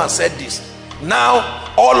Joshua Selman said this.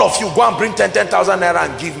 Now all of you go and bring 10,000 naira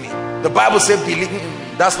and give me. The Bible says believe.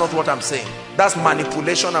 That's not what I'm saying. That's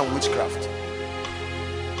manipulation and witchcraft.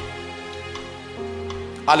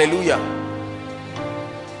 Hallelujah.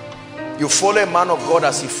 You follow a man of God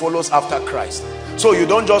as he follows after Christ. So you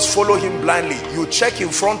don't just follow him blindly. You check in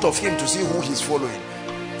front of him to see who he's following.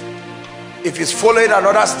 If he's following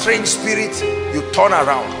another strange spirit, you turn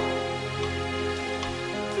around.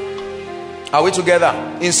 Are we together?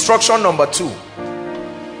 Instruction number 2.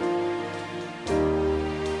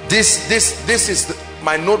 This is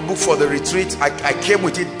my notebook for the retreat. I came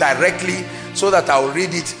with it directly so that I'll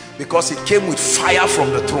read it, because it came with fire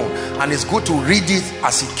from the throne, and it's good to read it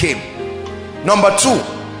as it came. Number 2,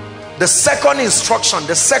 the second instruction,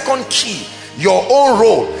 the second key, your own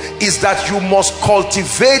role is that you must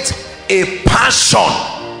cultivate a passion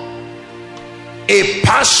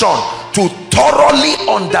to thoroughly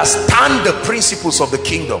understand the principles of the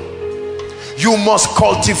kingdom. You must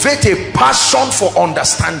cultivate a passion for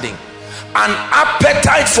understanding, an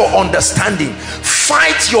appetite for understanding.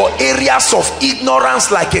 Fight your areas of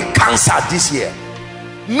ignorance like a cancer this year.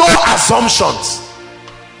 No assumptions.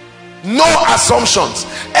 No assumptions.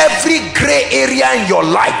 Every gray area in your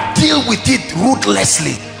life, deal with it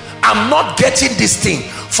ruthlessly. I'm not getting this thing.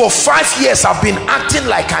 For 5 years I've been acting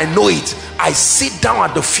like I know it. I sit down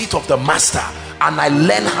at the feet of the master and I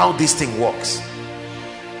learn how this thing works.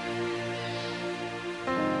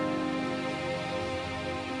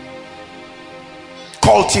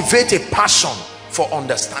 Cultivate a passion for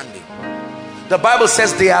understanding. The Bible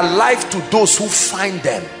says they are life to those who find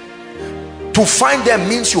them. To find them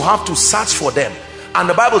means you have to search for them. And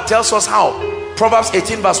the Bible tells us how. Proverbs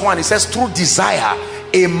 18 verse 1, it says, through desire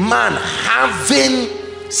a man having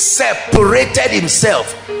separated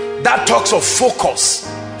himself. That talks of focus,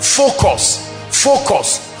 focus,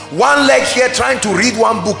 focus. One leg here trying to read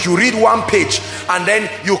one book, you read one page, and then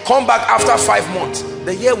you come back after 5 months.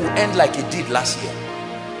 The year will end like it did last year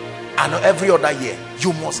and every other year.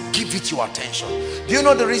 You must give it your attention. Do you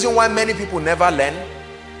know the reason why many people never learn?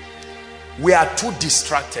 We are too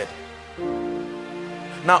distracted.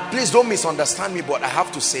 Now please don't misunderstand me, but I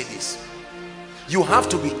have to say this. You have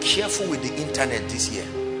to be careful with the internet this year.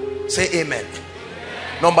 Say amen.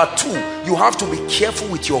 Number 2, you have to be careful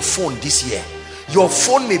with your phone this year. Your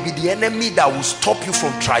phone may be the enemy that will stop you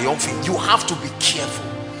from triumphing. You have to be careful.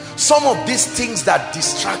 Some of these things that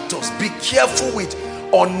distract us, be careful with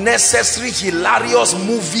unnecessary hilarious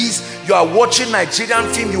movies. You are watching Nigerian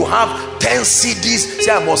film, you have 10 CDs,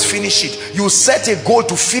 say I must finish it. You set a goal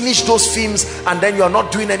to finish those films, and then you are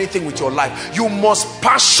not doing anything with your life. You must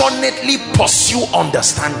passionately pursue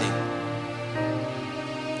understanding.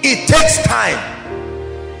 It takes time.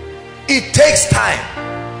 It takes time.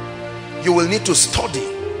 You will need to study.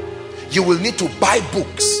 You will need to buy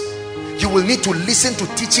books. You will need to listen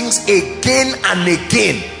to teachings again and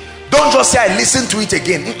again. Don't just say I listen to it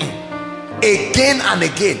again. Again and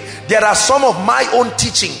again. There are some of my own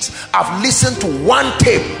teachings I've listened to one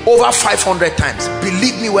tape over 500 times.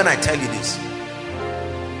 Believe me when I tell you this.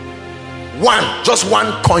 Just one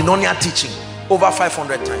Koinonia teaching over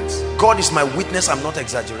 500 times. God is my witness, I'm not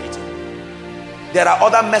exaggerating. There are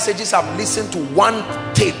other messages I've listened to one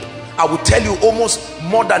tape, I will tell you, almost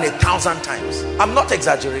more than 1,000 times. I'm not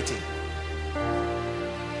exaggerating.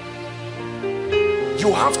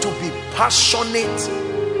 You have to be passionate,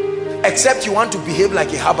 except you want to behave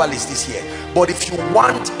like a herbalist this year. But if you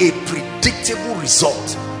want a predictable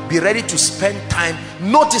result, be ready to spend time.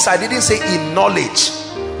 Notice I didn't say in knowledge.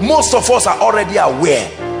 Most of us are already aware.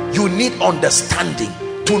 You need understanding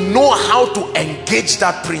to know how to engage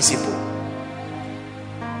that principle.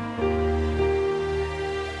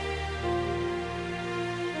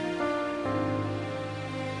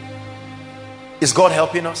 Is God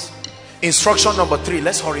helping us? Instruction number 3,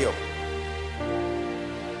 let's hurry up.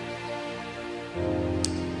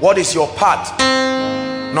 What is your part?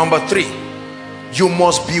 Number 3, you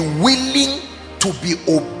must be willing to be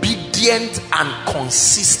obedient and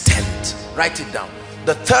consistent. Write it down.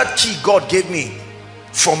 The third key God gave me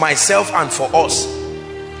for myself and for us.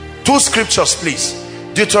 2 scriptures please.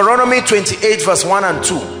 Deuteronomy 28 verse 1 and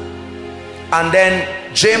 2. And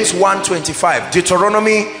then James 1:25.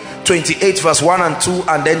 Deuteronomy 28 verse 1 and 2,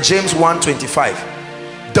 and then James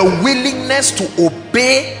 1:25. The willingness to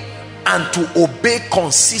obey, and to obey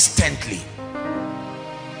consistently.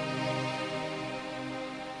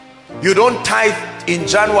 You don't tithe in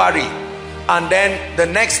January and then the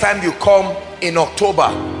next time you come in October,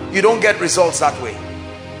 you don't get results that way.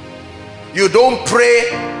 You don't pray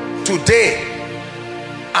today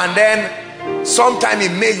and then sometime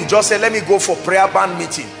in May you just say, let me go for prayer band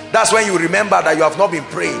meeting. That's when you remember that you have not been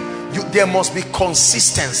praying. There must be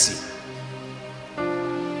consistency.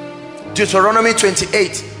 Deuteronomy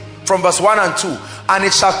 28 from verse 1 and 2. And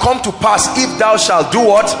it shall come to pass, if thou shalt do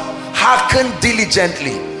what? Hearken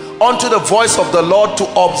diligently unto the voice of the Lord, to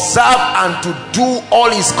observe and to do all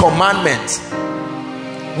his commandments,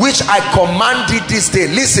 which I command thee this day.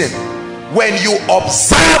 Listen, when you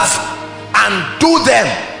observe and do them,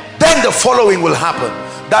 then the following will happen.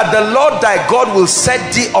 That the Lord thy God will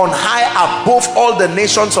set thee on high above all the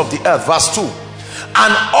nations of the earth. Verse 2.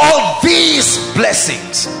 And all these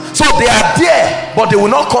blessings, so they are there, but they will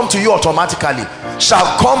not come to you automatically,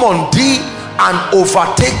 shall come on thee and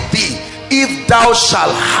overtake thee, if thou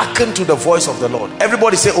shalt hearken to the voice of the Lord.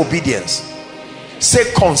 Everybody say obedience.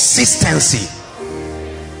 Say consistency.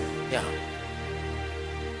 Yeah.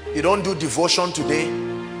 You don't do devotion today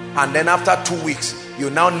and then after 2 weeks you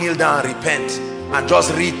now kneel down and repent and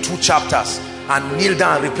just read 2 chapters and kneel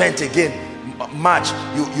down and repent again. March,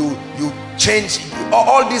 you change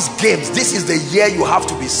all these games. This is the year you have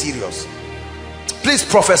to be serious. Please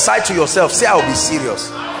prophesy to yourself. Say, I'll be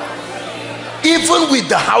serious. Even with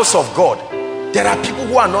the house of God, there are people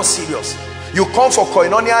who are not serious. You come for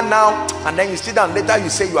Koinonia now and then you sit down later, you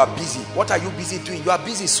say you are busy. What are you busy doing? You are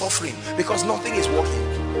busy suffering because nothing is working.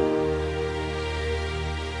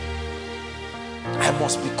 I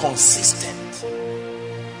must be consistent.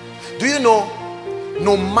 Do you know,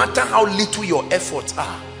 no matter how little your efforts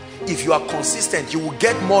are, if you are consistent, you will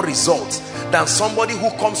get more results than somebody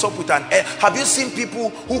who comes up with an... Have you seen people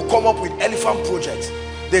who come up with elephant projects?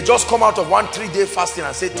 They just come out of 1 3-day fasting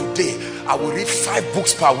and say, today I will read 5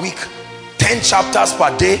 books per week, 10 chapters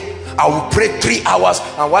per day, I will pray 3 hours,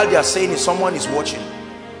 and while they are saying it, someone is watching.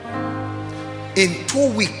 In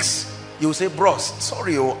 2 weeks You say, bros,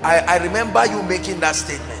 sorry, I remember you making that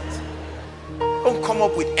statement. Don't come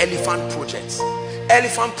up with elephant projects.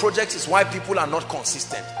 Elephant projects is why people are not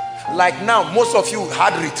consistent. Like now, most of you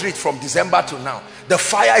had retreat from December to now. The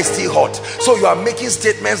fire is still hot. So you are making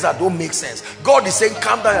statements that don't make sense. God is saying,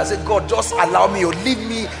 calm down. I say, God, just allow me or leave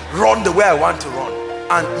me run the way I want to run.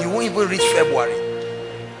 And you won't even reach February.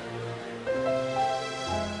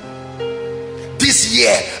 This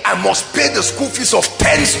year, I must pay the school fees of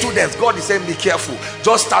 10 students. God is saying, be careful.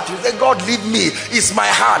 Just start. You say, God, leave me. It's my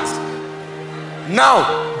heart.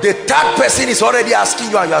 Now, the third person is already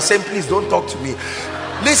asking you and you are saying, please don't talk to me.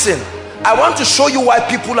 Listen, I want to show you why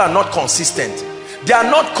people are not consistent. They are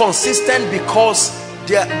not consistent because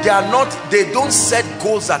they don't set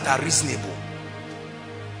goals that are reasonable.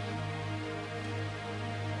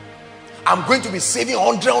 I'm going to be saving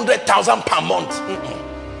 100,000 per month.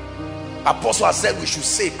 Apostle has said we should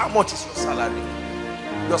save. How much is your salary?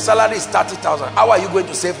 Your salary is 30,000. How are you going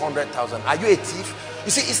to save 100,000? Are you a thief?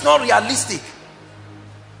 You see, it's not realistic.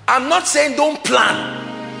 I'm not saying don't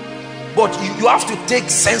plan, but you have to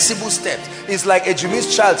take sensible steps. It's like a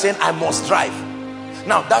Jimmy's child saying, I must drive.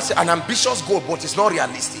 Now, that's an ambitious goal, but it's not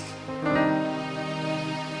realistic.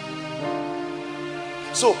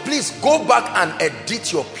 So please go back and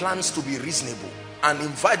edit your plans to be reasonable and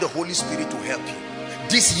invite the Holy Spirit to help you.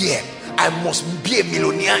 This year, I must be a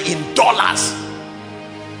millionaire in dollars.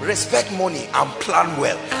 Respect money and plan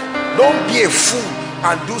well. Don't be a fool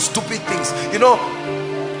and do stupid things. You know,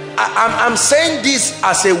 I'm saying this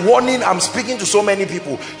as a warning. I'm speaking to so many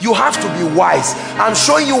people. You have to be wise. I'm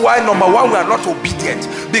showing you why, number one, we are not obedient.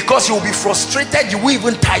 Because you will be frustrated. You will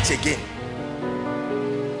even tithe again.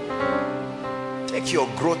 Take your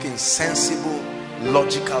growth in sensible,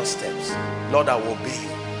 logical steps. Lord, I will obey you.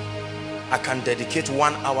 I can dedicate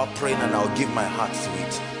 1 hour praying and I'll give my heart to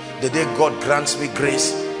it. The day God grants me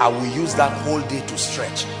grace, I will use that whole day to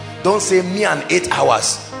stretch. Don't say me and 8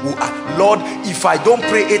 hours. Lord, if I don't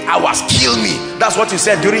pray 8 hours, kill me. That's what you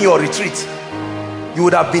said during your retreat. You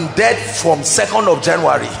would have been dead from 2nd of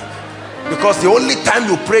January. Because the only time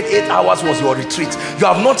you prayed 8 hours was your retreat. You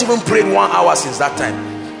have not even prayed 1 hour since that time.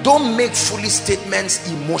 Don't make foolish statements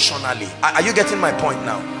emotionally. Are you getting my point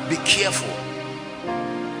now? Be careful.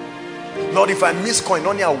 Lord, if I miss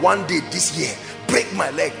Koinonia one day this year, break my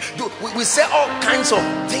leg. We say all kinds of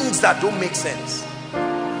things that don't make sense.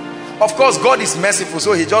 Of course, God is merciful,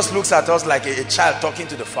 so he just looks at us like a child talking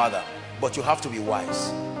to the father. But you have to be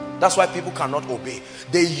wise. That's why people cannot obey.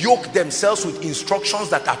 They yoke themselves with instructions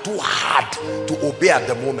that are too hard to obey at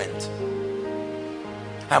the moment.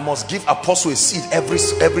 I must give Apostle a seed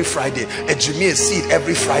every Friday, a Jimmy a seed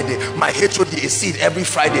every Friday, my HOD a seed every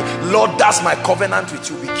Friday. Lord, that's my covenant with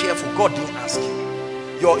you. Be careful. God didn't ask you.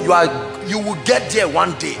 You will get there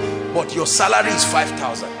one day, but your salary is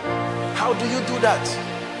 5,000. How do you do that?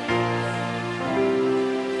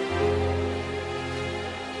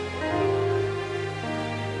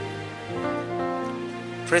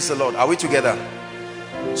 Praise the Lord. Are we together?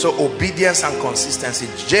 So obedience and consistency.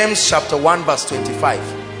 James chapter 1 verse 25.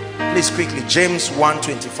 Please quickly. James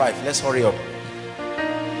 1:25. Let's hurry up.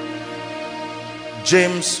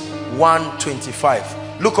 James 1:25.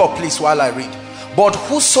 Look up please while I read. But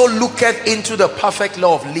whoso looketh into the perfect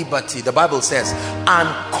law of liberty, the Bible says, and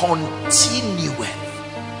continueth.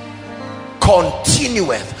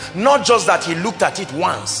 Not just that he looked at it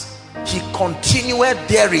once, he continued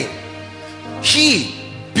therein. He,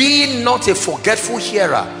 being not a forgetful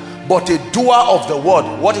hearer, but a doer of the word,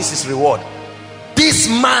 what is his reward? This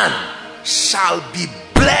man shall be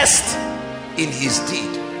blessed in his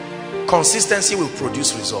deed. Consistency will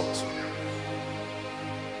produce results.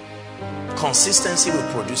 Consistency will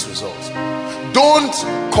produce results. Don't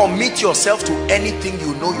commit yourself to anything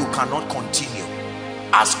you know you cannot continue.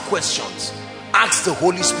 Ask questions. Ask the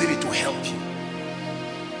Holy Spirit to help you.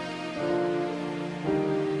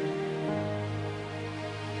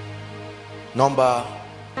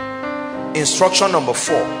 Instruction number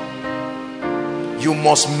 4. You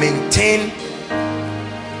must maintain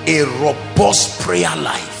a robust prayer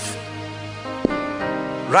life.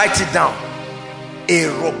 Write it down. A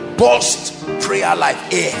robust prayer life.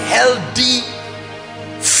 A healthy,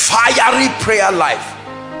 fiery prayer life.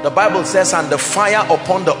 The Bible says, and the fire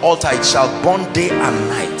upon the altar, it shall burn day and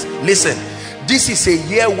night. Listen, this is a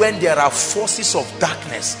year when there are forces of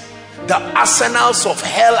darkness. The arsenals of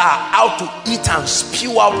hell are out to eat and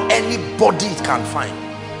spew out anybody it can find.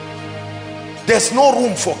 There's no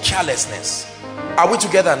room for carelessness. Are we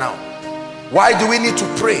together now? Why do we need to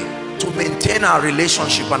pray? To maintain our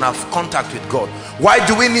relationship and have contact with God. Why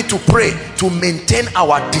do we need to pray? To maintain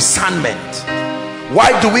our discernment.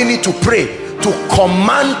 Why do we need to pray? to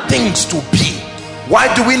command things to be.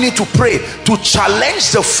 Why do we need to pray? To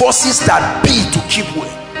challenge the forces that be to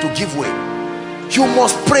give way. You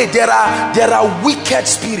must pray. There are wicked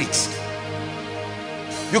spirits.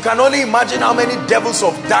 You can only imagine how many devils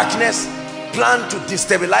of darkness plan to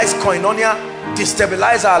destabilize Koinonia,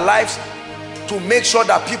 destabilize our lives, to make sure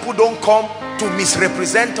that people don't come, to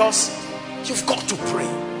misrepresent us. You've got to pray.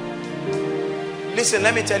 Listen,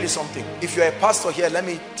 let me tell you something. If you're a pastor here, let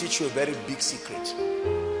me teach you a very big secret.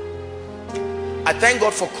 I thank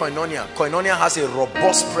God for Koinonia. Koinonia has a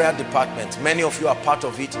robust prayer department. Many of you are part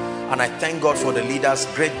of it, and I thank God for the leaders,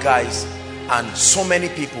 great guys, and so many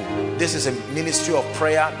people. This is a ministry of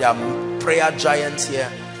prayer. There are prayer giants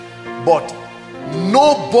here, but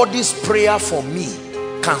nobody's prayer for me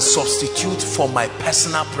can substitute for my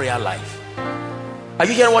personal prayer life. Are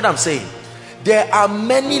you hearing what I'm saying? There are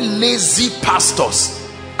many lazy pastors.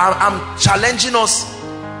 I'm challenging us.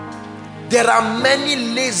 There are many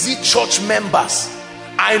lazy church members.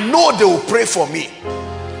 I know they will pray for me.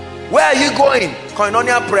 Where are you going?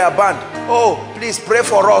 Koinonia prayer band. Oh, please pray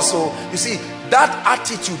for us. So you see, that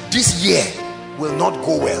attitude this year will not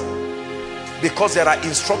go well, because there are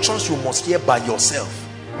instructions you must hear by yourself.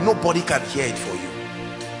 Nobody can hear it for you.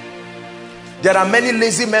 There are many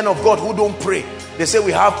lazy men of God who don't pray. They say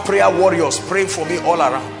we have prayer warriors praying for me all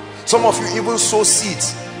around. Some of you even sow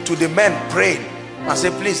seeds to the men praying and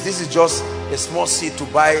say, please, this is just a small seed to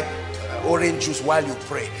buy orange juice while you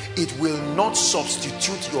pray. It will not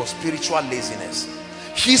substitute your spiritual laziness.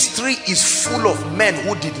 History is full of men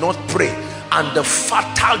who did not pray and the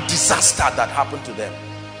fatal disaster that happened to them.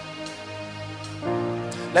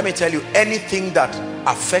 Let me tell you, anything that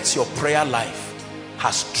affects your prayer life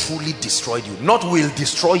has truly destroyed you. Not will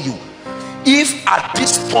destroy you. If at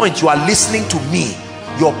this point you are listening to me,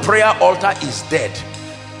 your prayer altar is dead,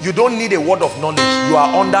 you don't need a word of knowledge. You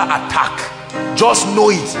are under attack. Just know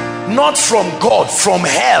it. Not from God, from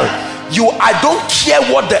hell. I don't care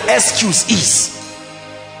what the excuse is.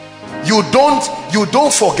 You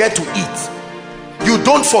don't forget to eat. You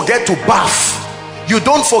don't forget to bath. You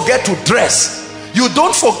don't forget to dress.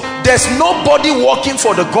 There's nobody working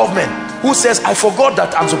for the government who says, I forgot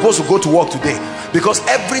that I'm supposed to go to work today. Because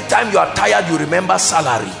every time you are tired, you remember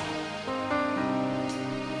salary.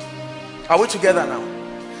 Are we together now?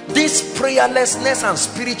 This prayerlessness and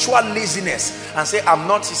spiritual laziness, and say, I'm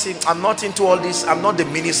not into all this, I'm not the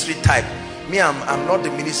ministry type. Me, I'm not the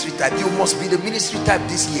ministry type. You must be the ministry type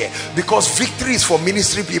this year, because victory is for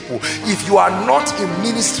ministry people. If you are not in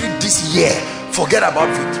ministry this year, forget about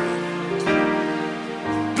victory.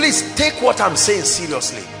 Please take what I'm saying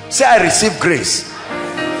seriously. Say, I receive grace.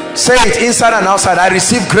 Say it inside and outside. I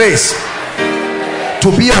receive grace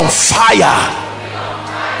to be on fire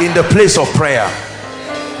in the place of prayer.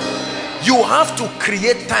 You have to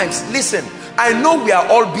create times. Listen, I know we are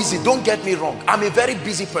all busy, don't get me wrong. I'm a very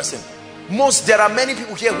busy person. There are many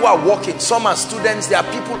people here who are working. Some are students. There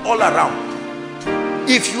are people all around.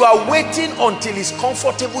 If you are waiting until it's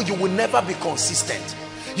comfortable, you will never be consistent.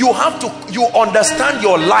 You understand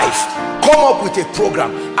your life. Come up with a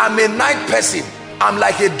program. I'm a night person. I'm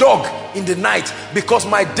like a dog in the night, because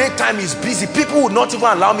my daytime is busy. People will not even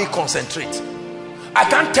allow me concentrate. I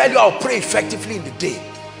can't tell you I'll pray effectively in the day.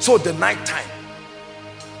 So the night time,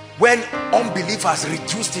 when unbelief has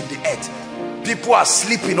reduced in the earth, people are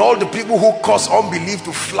sleeping. All the people who cause unbelief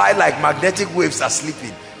to fly like magnetic waves are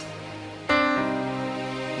sleeping.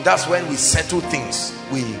 That's when we settle things.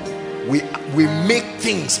 We make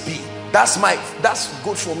things be. That's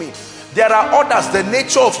good for me. There are others, the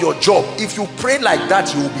nature of your job, if you pray like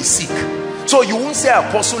that, you will be sick. So you won't say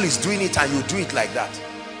apostle is doing it and you do it like that.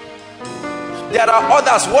 There are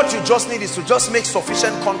others, what you just need is to just make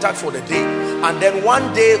sufficient contact for the day, and then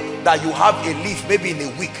one day that you have a leave, maybe in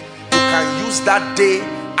a week, you can use that day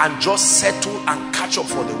and just settle and catch up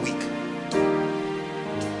for the week.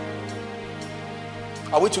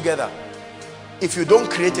 Are we together? If you don't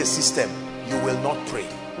create a system, you will not pray.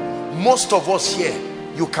 Most of us here,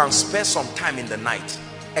 you can spare some time in the night,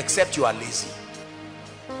 except you are lazy.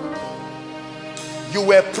 You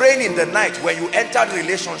were praying in the night when you entered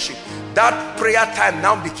relationship. That prayer time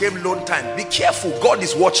now became lone time. Be careful, God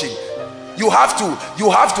is watching. You have to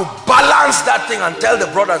balance that thing and tell the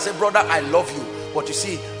brother and say, brother, I love you. But you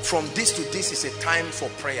see, from this to this is a time for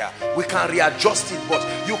prayer. We can readjust it, but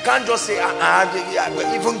you can't just say,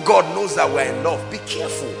 even God knows that we're in love. Be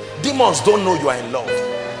careful. Demons don't know you are in love.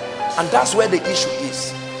 And that's where the issue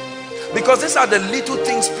is. Because these are the little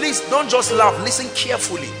things. Please don't just laugh. Listen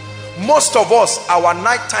carefully. Most of us, our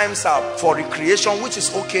night times are for recreation, which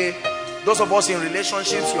is okay. Those of us in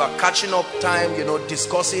relationships, you are catching up time,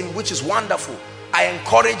 discussing, which is wonderful. I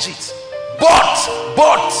encourage it.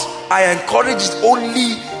 But I encourage it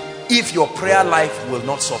only if your prayer life will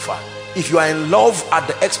not suffer. If you are in love at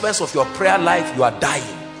the expense of your prayer life, you are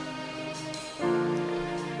dying.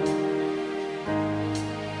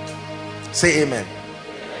 Say amen.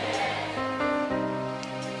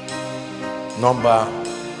 Number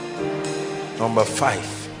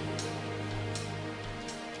 5.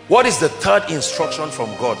 What is the third instruction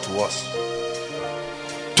from God to us?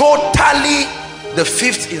 Totally, the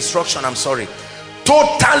 5th instruction, I'm sorry.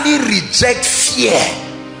 Totally reject fear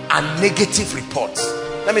and negative reports.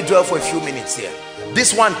 Let me dwell for a few minutes here.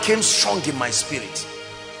 This one came strong in my spirit.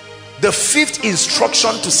 The 5th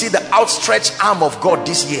instruction to see the outstretched arm of God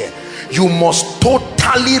this year: you must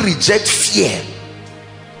totally reject fear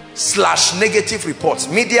 / negative reports.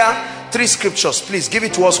 Media, 3 scriptures, please give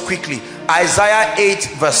it to us quickly. Isaiah 8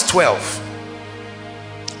 verse 12.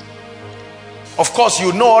 Of course,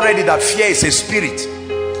 you know already that fear is a spirit.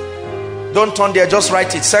 Don't turn there, just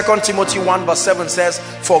write it. 2 Timothy 1 verse 7 says,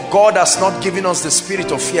 for God has not given us the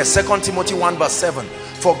spirit of fear. 2 Timothy 1 verse 7.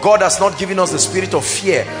 For God has not given us the spirit of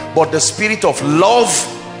fear, but the spirit of love,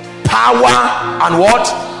 power, and what?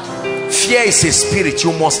 Fear is a spirit.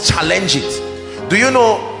 You must challenge it. Do you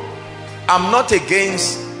know, I'm not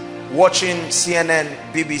against watching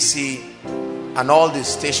CNN, BBC, and all the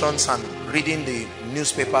stations and reading the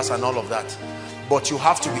newspapers and all of that. But you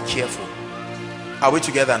have to be careful. Are we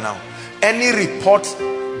together now? Any report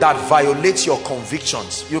that violates your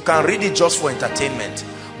convictions, you can read it just for entertainment,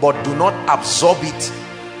 but do not absorb it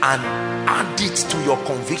and add it to your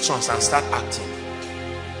convictions and start acting.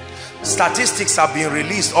 Statistics have been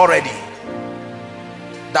released already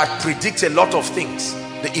that predict a lot of things.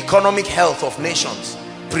 The economic health of nations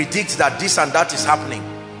predicts that this and that is happening.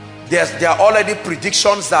 There are already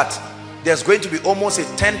predictions that there's going to be almost a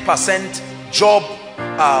 10% job,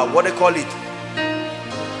 what they call it,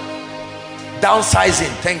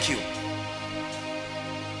 downsizing. Thank you.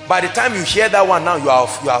 By the time you hear that one now, you are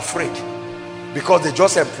afraid, because they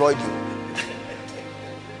just employed you.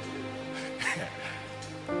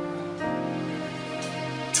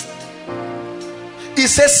 He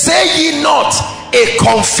says, say ye not a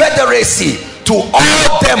confederacy to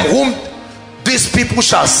all them whom these people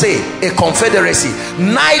shall say, a confederacy,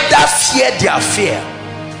 neither fear their fear.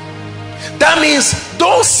 That means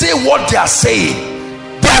don't say what they are saying.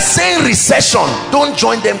 They are saying recession. Don't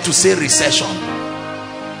join them to say recession.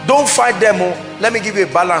 Don't fight them. Let me give you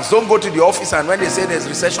a balance. Don't go to the office and when they say there's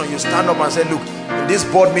recession, you stand up and say, look, in this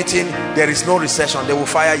board meeting there is no recession. They will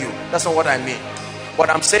fire you. That's not what I mean. But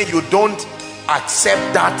I'm saying you don't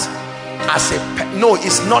accept that as a, no,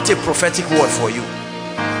 it's not a prophetic word for you.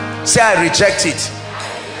 Say, I reject it.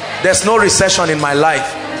 There's no recession in my life.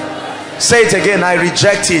 Say it again, I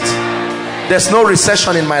reject it. There's no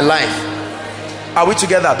recession in my life. Are we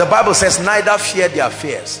together? The Bible says, neither fear their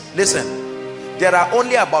fears. Listen, there are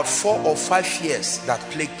only about 4 or 5 fears that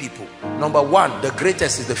plague people. Number 1, the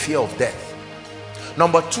greatest, is the fear of death.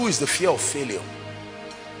 Number 2 is the fear of failure.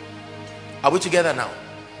 Are we together now?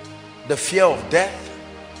 The fear of death,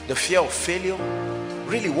 the fear of failure.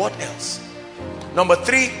 Really, what else? Number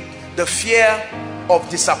 3, the fear of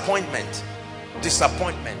disappointment.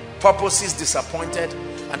 Disappointment, purposes disappointed,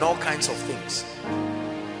 and all kinds of things.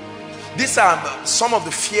 These are some of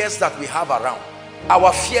the fears that we have around.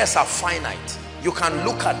 Our fears are finite. You can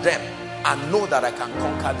look at them and know that I can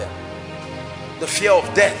conquer them. The fear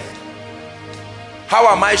of death. How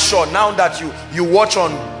am I sure? Now that you watch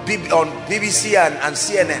on BBC and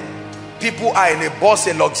CNN, people are in a bus,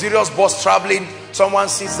 a luxurious bus traveling. Someone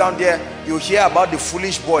sits down there, you hear about the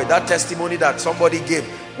foolish boy, that testimony that somebody gave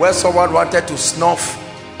where someone wanted to snuff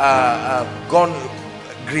gun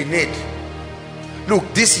grenade.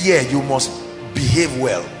 Look, this year you must behave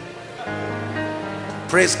well.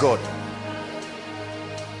 Praise God.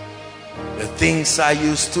 The things I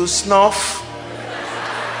used to snuff,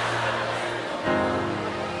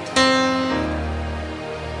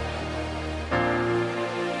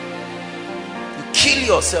 you kill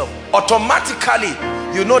yourself. Automatically,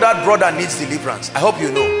 you know that brother needs deliverance. I hope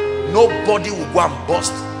you know. Nobody will go and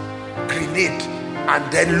bust grenade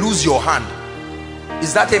and then lose your hand.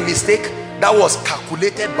 Is that a mistake? That was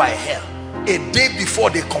calculated by hell. A day before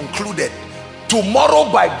they concluded,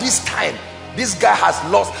 tomorrow by this time, this guy has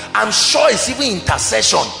lost. I'm sure it's even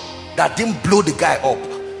intercession that didn't blow the guy up.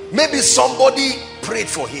 Maybe somebody prayed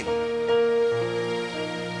for him.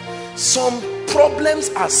 Some problems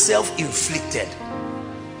are self-inflicted.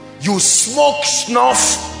 You smoke,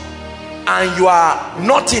 snuff, and you are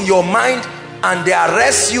not in your mind, and they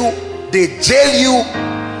arrest you, they jail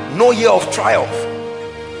you. No year of triumph.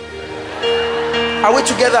 Are we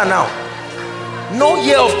together now? No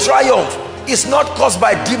year of triumph. is not caused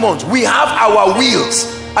by demons. We have our wills.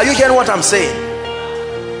 Are you hearing what I'm saying?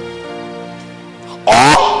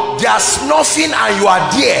 Or they are snuffing and you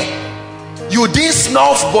are there. You didn't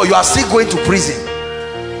snuff, but you are still going to prison.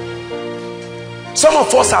 Some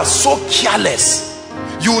of us are so careless.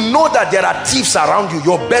 You know that there are thieves around you.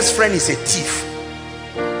 Your best friend is a thief.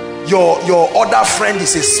 Your other friend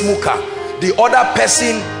is a smoker. The other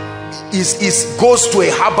person goes to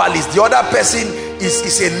a herbalist. The other person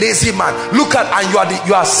is a lazy man. Look at, and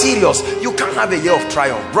you are serious. You can't have a year of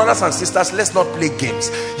triumph. Brothers and sisters, let's not play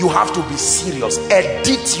games. You have to be serious.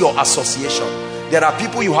 Edit your association. There are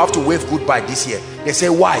people you have to wave goodbye this year. They say,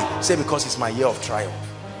 why? Say, because it's my year of triumph.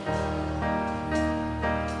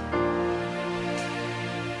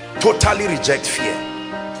 Totally reject fear.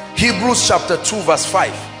 Hebrews chapter 2 verse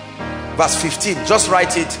 5, verse 15. Just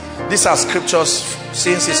write it. These are scriptures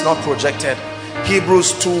since it's not projected.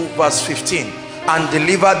 Hebrews 2 verse 15. And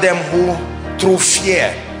deliver them who through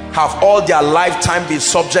fear have all their lifetime been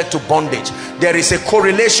subject to bondage. There is a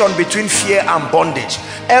correlation between fear and bondage.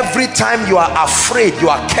 Every time you are afraid, you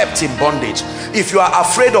are kept in bondage. If you are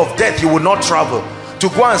afraid of death, you will not travel. To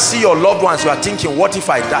go and see your loved ones, you are thinking, what if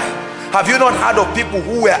I die? Have you not heard of people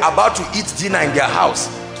who were about to eat dinner in their house?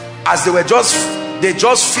 As they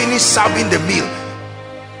just finished serving the meal,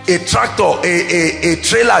 a tractor, a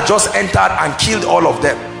trailer just entered and killed all of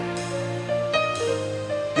them.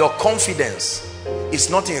 Your confidence is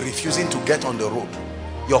not in refusing to get on the road.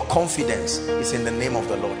 Your confidence is in the name of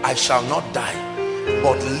the Lord. I shall not die,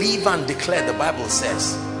 but live and declare, the Bible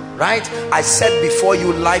says, right? I set before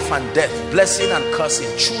you life and death, blessing and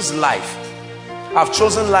cursing. Choose life. I've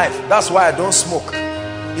chosen life. That's why I don't smoke.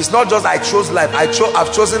 It's not just I chose life. I've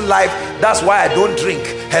chosen life. That's why I don't drink.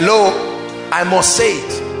 Hello, I must say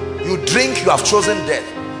it. You drink, you have chosen death.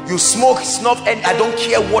 You smoke, snuff, and I don't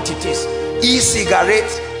care what it is.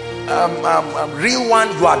 E-cigarette, real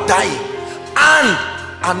one, you are dying. And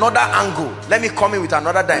another angle, let me come in with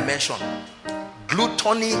another dimension.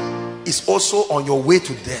 Gluttony is also on your way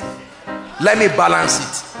to death. Let me balance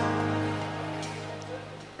it.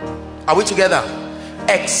 Are we together?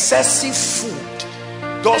 Excessive food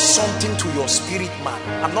does something to your spirit, man.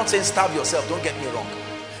 I'm not saying starve yourself, don't get me wrong.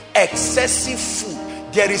 Excessive food,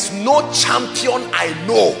 there is no champion I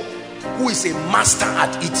know who is a master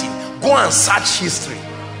at eating. Go and search history.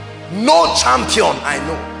 No champion I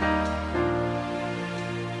know.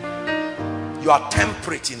 You are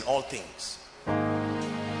temperate in all things.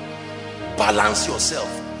 Balance yourself.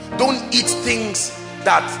 Don't eat things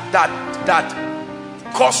that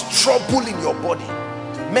cause trouble in your body.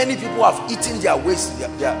 Many people have eaten their ways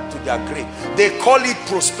to their grave. They call it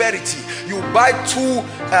prosperity. You buy two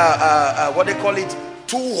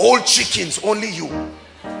whole chickens, only you.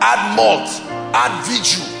 Add malt, add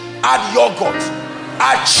vigil, add yogurt,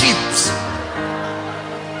 add chips,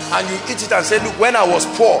 and you eat it and say, look, when I was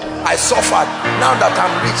poor, I suffered. Now that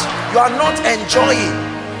I'm rich, you are not enjoying.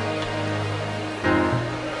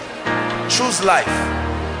 Choose life.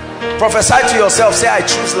 Prophesy to yourself, say, I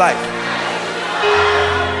choose life.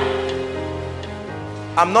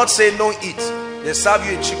 I'm not saying don't eat. They serve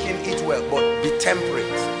you a chicken, eat well, but be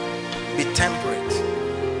temperate. Be temperate.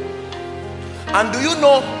 And do you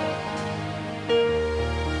know,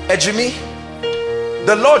 Ejimi,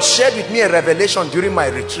 the Lord shared with me a revelation during my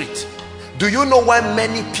retreat. Do you know why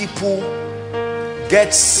many people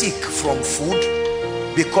get sick from food?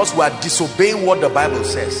 Because we are disobeying what the Bible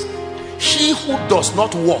says. He who does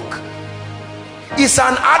not walk is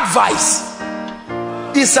an advice.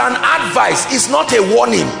 It's an advice. It's not a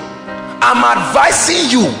warning. I'm advising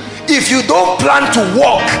you, if you don't plan to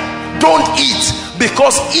walk, don't eat,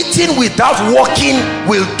 because eating without walking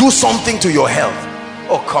will do something to your health.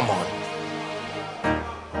 Oh, come on.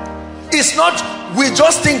 It's not, we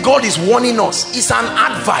just think God is warning us. It's an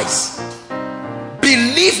advice.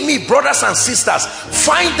 Believe me, brothers and sisters,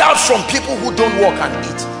 find out from people who don't walk and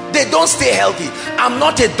eat. They don't stay healthy. I'm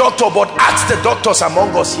not a doctor, but ask the doctors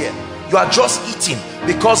among us here. You are just eating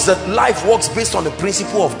because the life works based on the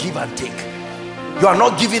principle of give and take. You are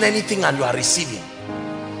not giving anything and you are receiving.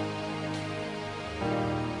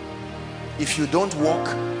 If you don't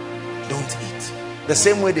walk, don't eat. The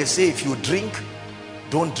same way they say, if you drink,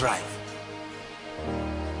 don't drive.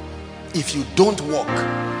 If you don't walk,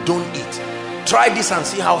 don't eat. Try this and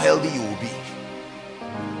see how healthy you will be.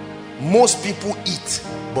 Most people eat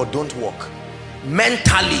but don't walk.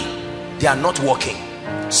 Mentally, they are not walking.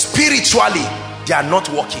 Spiritually, they are not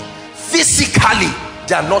walking. Physically,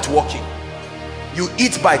 they are not walking. You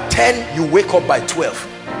eat by 10, you wake up by 12.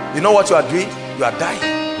 You know what you are doing? You are dying.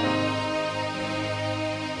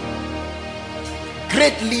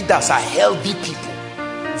 Great leaders are healthy people.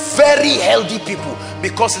 Very healthy people,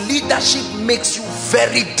 because leadership makes you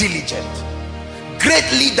very diligent. Great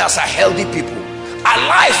leaders are healthy people,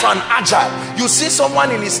 alive and agile. You see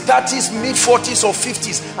someone in his 30s, mid 40s or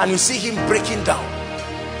 50s, and you see him breaking down.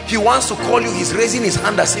 He wants to call you, he's raising his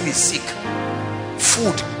hand as if he's sick.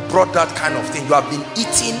 Food brought that kind of thing. You have been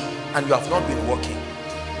eating and you have not been working.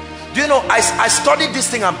 Do you know, I studied this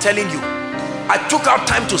thing I'm telling you. I took out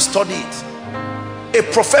time to study it. A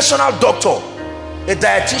professional doctor, a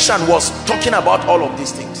dietitian, was talking about all of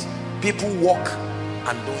these things. People walk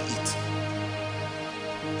and don't eat.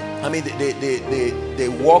 I mean, they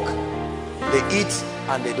walk, they eat,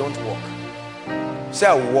 and they don't walk. Say,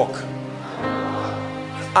 I will walk.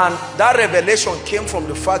 And that revelation came from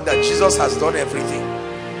the fact that Jesus has done everything.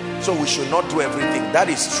 So we should not do everything. That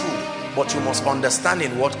is true. But you must understand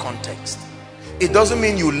in what context. It doesn't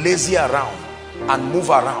mean you lazy around and move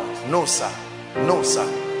around. No, sir. No, sir.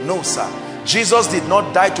 No, sir. Jesus did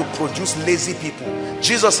not die to produce lazy people.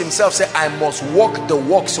 Jesus himself said, I must walk the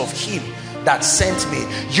works of him that sent me.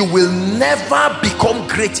 You will never become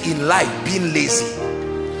great in life being lazy.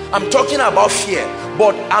 I'm talking about fear,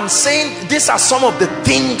 but I'm saying these are some of the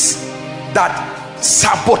things that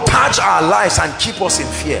sabotage our lives and keep us in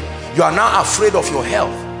fear. You are now afraid of your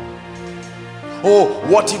health. Oh,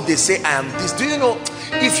 what if they say I am this? Do you know,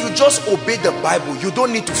 if you just obey the Bible, you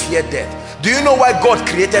don't need to fear death. Do you know why God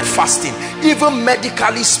created fasting? Even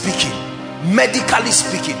medically speaking,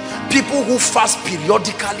 people who fast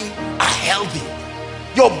periodically are healthy.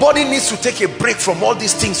 Your body needs to take a break from all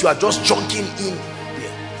these things you are just junking in.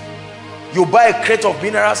 You buy a crate of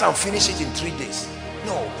minerals and finish it in 3 days.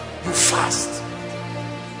 No, you fast.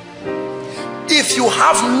 If you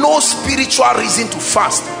have no spiritual reason to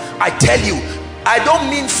fast, I tell you, I don't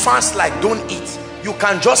mean fast like don't eat. You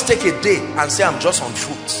can just take a day and say, I'm just on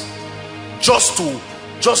fruits, just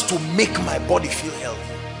to make my body feel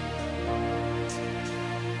healthy.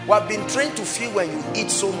 We have been trained to feel when you eat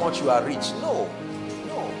so much you are rich. No.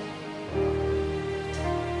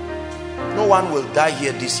 No one will die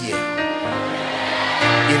here this year.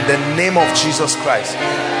 In the name of Jesus Christ.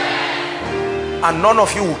 And none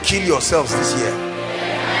of you will kill yourselves this year.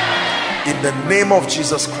 In the name of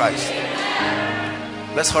Jesus Christ.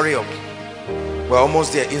 Let's hurry up. We're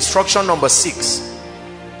almost there. Instruction number 6.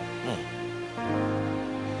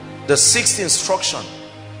 The 6th instruction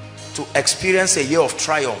to experience a year of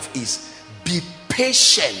triumph is be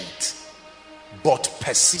patient but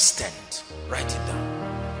persistent. Write it down.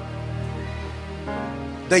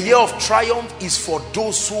 The year of triumph is for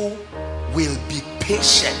those who will be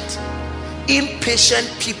patient. Impatient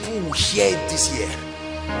people will hear it this year.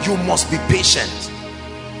 You must be patient.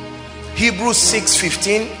 Hebrews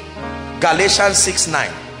 6:15, Galatians 6:9.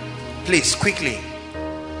 Please, quickly.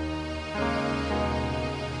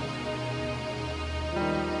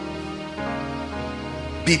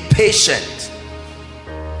 Be patient.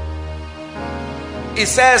 It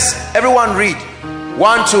says, everyone read.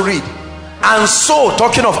 1 to read. And so,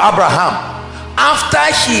 talking of Abraham, after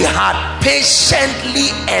he had patiently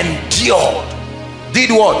endured, did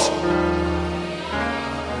what?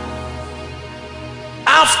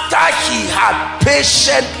 After he had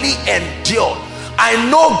patiently endured. I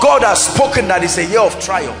know God has spoken that it's a year of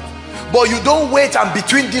triumph, but you don't wait and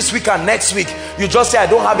between this week and next week you just say, I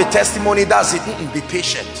don't have a testimony, that's it. Be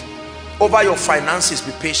patient. Over your finances,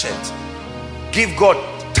 be patient. Give God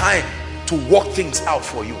time to work things out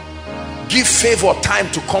for you. Give favor time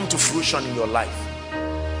to come to fruition in your life.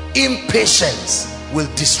 Impatience will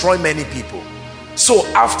destroy many people. So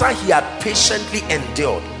after he had patiently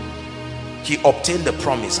endured, he obtained the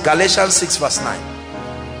promise. Galatians 6 verse 9.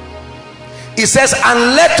 It says, and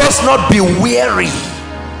let us not be weary.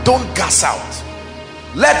 Don't gas out.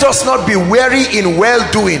 Let us not be weary in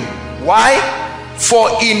well-doing. Why? For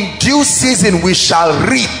in due season we shall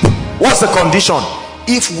reap. What's the condition?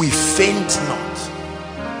 If we faint not.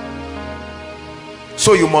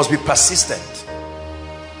 So you must be persistent.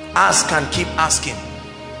 Ask and keep asking.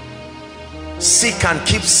 Seek and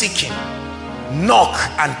keep seeking. Knock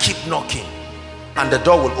and keep knocking. And the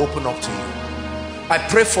door will open up to you. I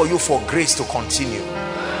pray for you for grace to continue.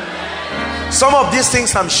 Some of these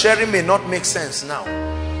things I'm sharing may not make sense now.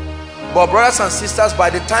 But brothers and sisters, by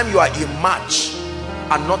the time you are in March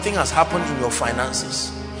and nothing has happened in your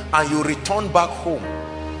finances, and you return back home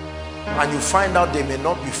and you find out there may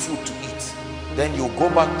not be food to eat, then you go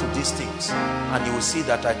back to these things and you will see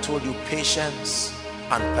that I told you patience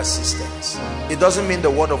and persistence. It doesn't mean the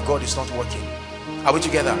word of God is not working. Are we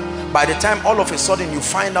together? By the time all of a sudden you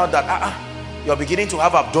find out that you're beginning to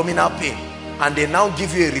have abdominal pain, and they now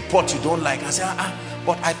give you a report you don't like, and say,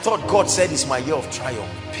 but I thought God said it's my year of triumph.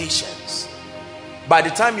 Patience. By the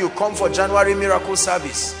time you come for January miracle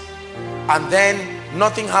service and then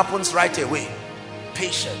nothing happens right away.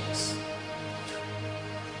 Patience.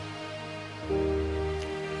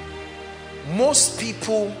 Most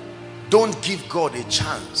people don't give God a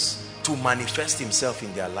chance to manifest himself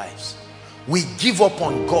in their lives. We give up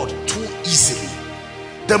on God too easily.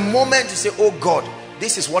 The moment you say, oh God,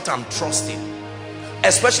 this is what I'm trusting,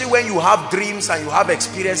 especially when you have dreams and you have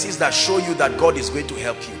experiences that show you that God is going to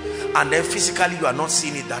help you, and then physically you are not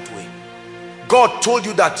seeing it that way. God told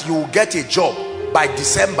you that you will get a job by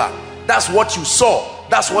December. That's what you saw,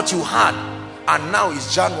 that's what you had, and now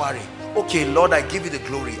it's January. Okay, Lord, I give you the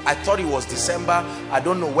glory. I thought it was December. I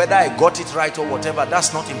don't know whether I got it right or whatever.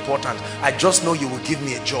 That's not important. I just know you will give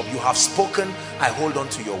me a job. You have spoken. I hold on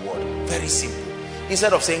to your word. Very simple.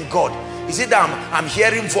 Instead of saying, God, is it that I'm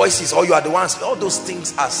hearing voices, or you are the ones? All those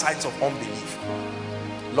things are signs of unbelief.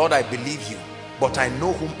 Lord, I believe you, but I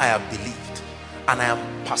know whom I have believed, and I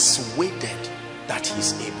am persuaded that he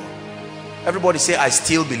is able. Everybody say, I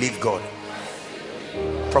still believe God.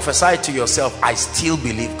 Prophesy to yourself, I still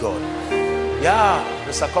believe God. Yeah,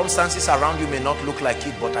 the circumstances around you may not look like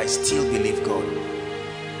it, but I still believe God.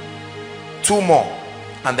 2 more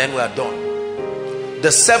and then we are done. The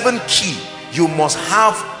 7th key, you must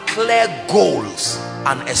have clear goals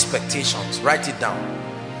and expectations. Write it down.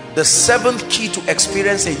 The 7th key to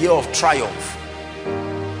experience a year of triumph,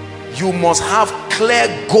 you must have clear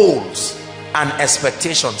goals and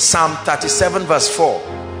expectations. Psalm 37 verse 4,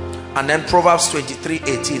 and then Proverbs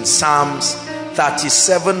 23:18. Psalms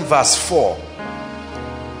 37 verse 4.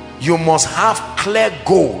 You must have clear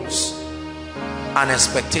goals and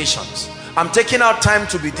expectations. I'm taking out time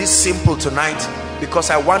to be this simple tonight because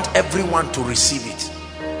I want everyone to receive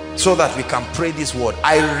it, so that we can pray this word.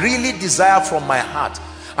 I really desire from my heart,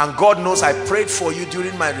 and God knows I prayed for you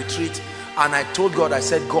during my retreat, and I told God, I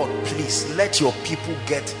said, God, please let your people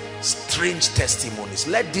get strange testimonies.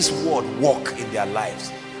 Let this word work in their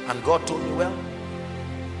lives. And God told me, well,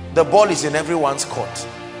 the ball is in everyone's court.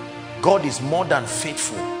 God is more than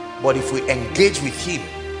faithful, but if we engage with him,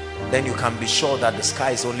 then you can be sure that the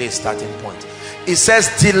sky is only a starting point. It says,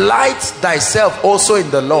 delight thyself also in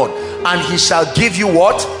the Lord, and he shall give you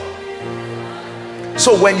what?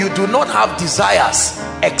 So when you do not have desires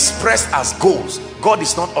expressed as goals, God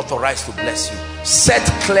is not authorized to bless you. Set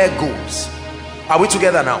clear goals. Are we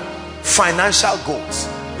together now? Financial goals,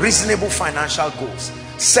 reasonable financial goals.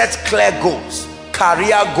 Set clear goals,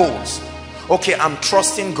 career goals. Okay, I'm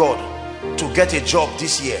trusting God to get a job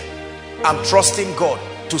this year. I'm trusting God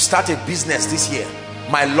to start a business this year.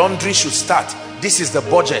 My laundry should start. This is the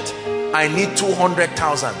budget. I need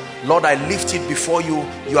 200,000. Lord, I lift it before you.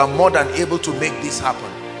 You are more than able to make this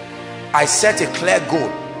happen. I set a clear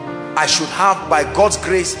goal. I should have, by God's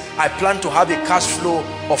grace, I plan to have a cash flow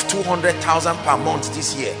of 200,000 per month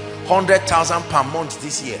this year, 100,000 per month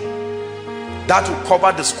this year. That will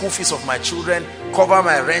cover the school fees of my children, cover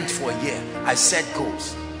my rent for a year. I set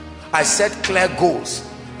goals. I set clear goals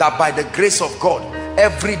that by the grace of God,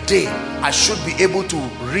 every day I should be able to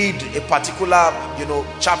read a particular,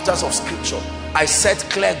 chapters of scripture. I set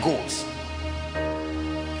clear goals.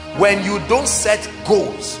 When you don't set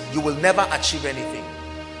goals, you will never achieve anything.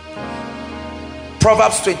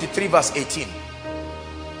 Proverbs 23 verse 18.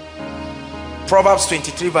 Proverbs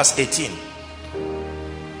 23 verse 18.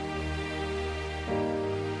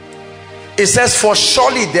 It says, for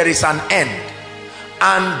surely there is an end,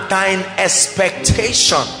 and thine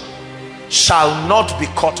expectation shall not be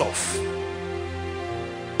cut off.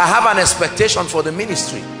 I have an expectation for the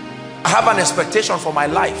ministry. I have an expectation for my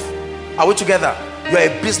life. Are we together? You're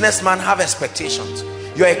a businessman, have expectations.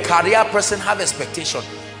 You're a career person, have expectation.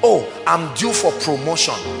 Oh, I'm due for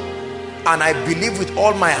promotion, and I believe with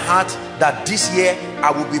all my heart that this year I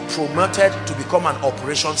will be promoted to become an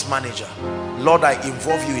operations manager. Lord, I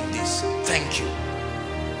involve you in this. Thank you.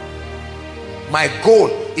 My goal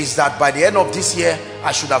is that by the end of this year,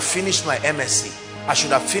 I should have finished my MSc. I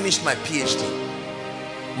should have finished my PhD.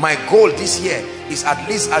 My goal this year is at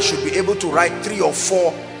least I should be able to write 3 or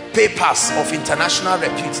 4 papers of international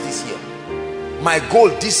repute this year. My goal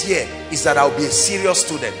this year is that I'll be a serious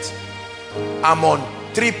student. I'm on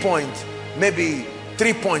maybe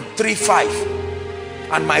 3.35.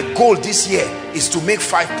 And my goal this year is to make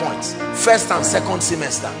 5 points, first and second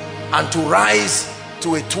semester, and to rise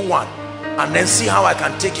to a 2-1, and then see how I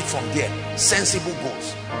can take it from there. Sensible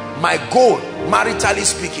goals. My goal, maritally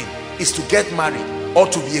speaking, is to get married or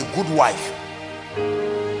to be a good wife.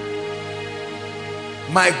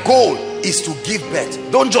 My goal is to give birth.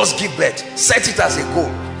 Don't just give birth, set it as a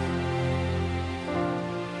goal,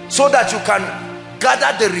 so that you can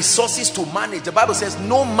gather the resources to manage. The Bible says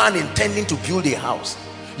no man intending to build a house.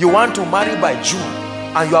 You want to marry by June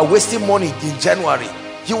and you are wasting money in January,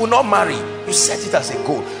 you will not marry. You set it as a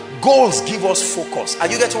goal. Goals give us focus. Are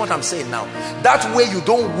you getting what I'm saying now? That way you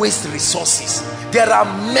don't waste resources. There are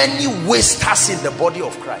many wasters in the body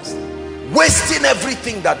of Christ, wasting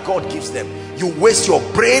everything that God gives them. You waste your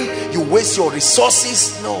brain, you waste your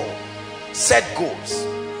resources. No. Set goals.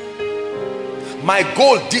 My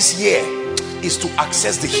goal this year is to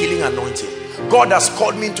access the healing anointing. God has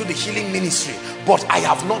called me into the healing ministry, but I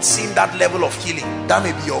have not seen that level of healing. That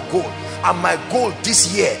may be your goal. And my goal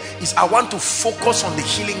this year is I want to focus on the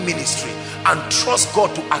healing ministry and trust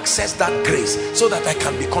God to access that grace so that I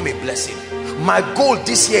can become a blessing. My goal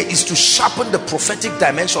this year is to sharpen the prophetic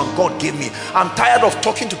dimension God gave me. I'm tired of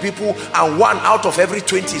talking to people and 1 out of every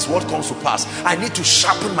 20 is what comes to pass. I need to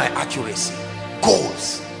sharpen my accuracy.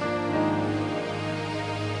 Goals.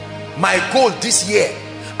 My goal this year,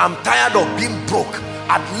 I'm tired of being broke.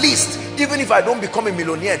 At least, even if I don't become a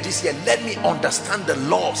millionaire this year, let me understand the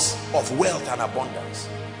laws of wealth and abundance.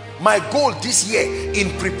 My goal this year in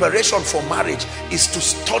preparation for marriage is to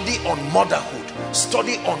study on motherhood,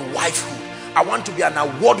 study on wifehood. I want to be an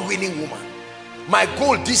award-winning woman. My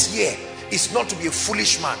goal this year is not to be a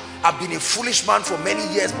foolish man. I've been a foolish man for many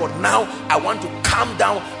years, but now I want to calm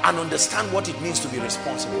down and understand what it means to be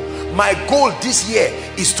responsible. My goal this year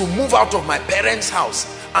is to move out of my parents'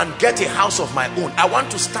 house and get a house of my own. I want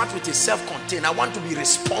to start with a self-contained. I want to be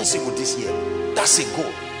responsible this year. That's a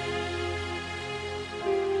goal.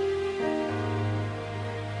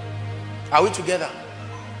 Are we together?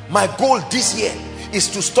 My goal this year is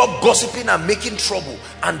to stop gossiping and making trouble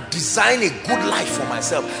and design a good life for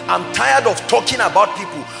myself. I'm tired of talking about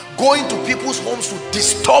people, going to people's homes to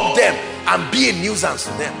disturb them and be a nuisance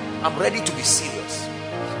to them. I'm ready to be serious.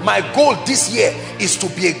 My goal this year is to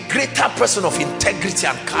be a greater person of integrity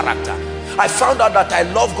and character. I found out that I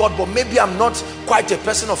love God, but maybe I'm not quite a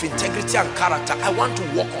person of integrity and character. I want to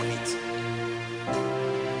work on it.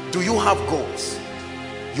 Do you have goals?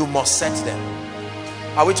 You must set them.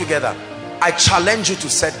 Are we together? I challenge you to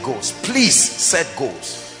set goals. Please set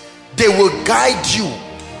goals. They will guide you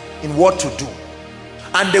in what to do,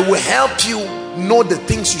 and they will help you know the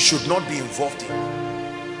things you should not be involved in.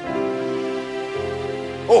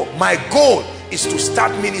 Oh, my goal is to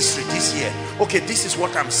start ministry this year. Okay, this is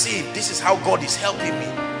what I'm seeing. This is how God is helping me.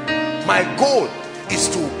 My goal is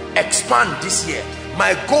to expand this year.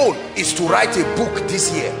 My goal is to write a book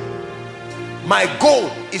this year. My goal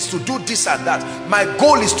is to do this and that. My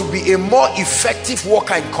goal is to be a more effective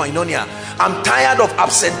worker in Koinonia. I'm tired of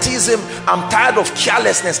absenteeism. I'm tired of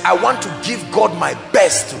carelessness. I want to give God my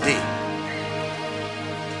best today.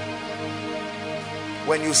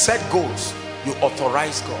 When you set goals, you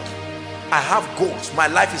authorize God. I have goals. My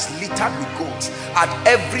life is littered with goals. At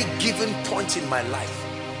every given point in my life,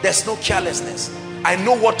 there's no carelessness. I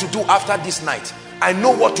know what to do after this night. I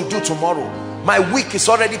know what to do tomorrow. My week is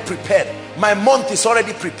already prepared. My month is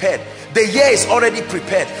already prepared. The year is already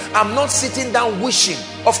prepared. I'm not sitting down wishing.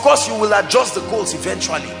 Of course, you will adjust the goals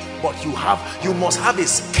eventually, but you must have a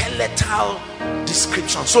skeletal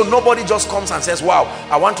description. So nobody just comes and says, wow,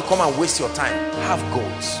 I want to come and waste your time. Have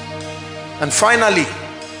goals. And finally,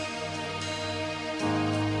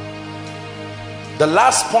 the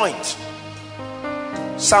last point,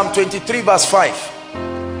 Psalm 23 verse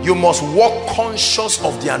 5. You must walk conscious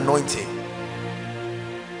of the anointing.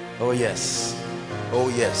 Oh yes. Oh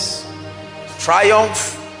yes.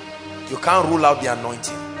 Triumph. You can't rule out the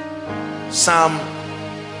anointing. Psalm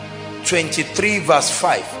 23 verse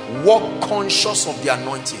 5. Walk conscious of the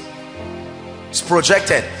anointing. It's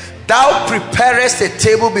projected. Thou preparest a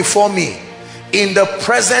table before me in the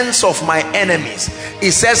presence of my enemies.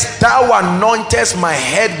 It says, thou anointest my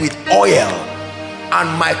head with oil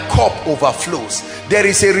and my cup overflows. There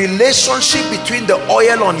is a relationship between the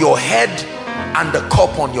oil on your head and the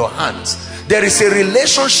cup on your hands. There is a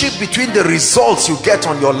relationship between the results you get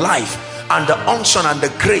on your life and the unction and the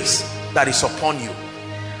grace that is upon you.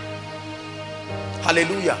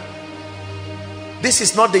 Hallelujah. This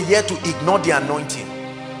is not the year to ignore the anointing.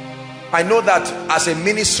 I know that as a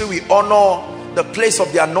ministry we honor the place of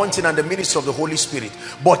the anointing and the ministry of the Holy Spirit,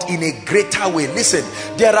 but in a greater way. Listen,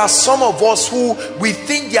 there are some of us who we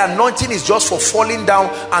think the anointing is just for falling down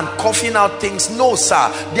and coughing out things. No, sir.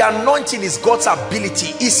 The anointing is God's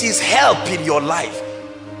ability. It's his help in your life.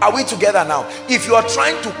 Are we together now? If you are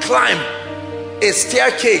trying to climb a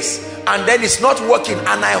staircase and then it's not working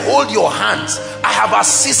and I hold your hands, I have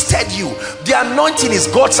assisted you. The anointing is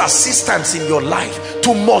God's assistance in your life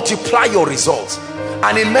to multiply your results,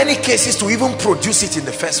 and in many cases to even produce it in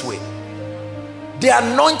the first way. The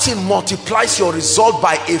anointing multiplies your result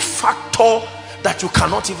by a factor that you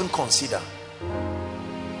cannot even consider.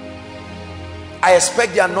 I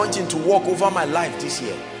expect the anointing to work over my life this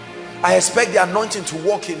year. I expect the anointing to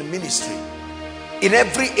work in the ministry, in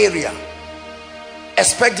every area.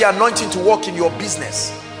 Expect the anointing to work in your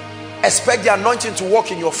business. Expect the anointing to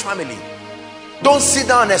work in your family. Don't sit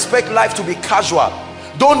down and expect life to be casual.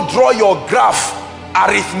 Don't draw your graph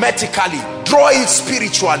arithmetically. Draw it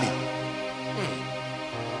spiritually.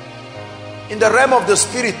 In the realm of the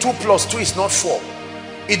spirit, 2 plus 2 is not 4.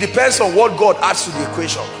 It depends on what God adds to the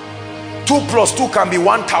equation. 2 plus 2 can be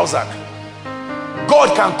 1,000.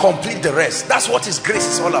 God can complete the rest. That's what his grace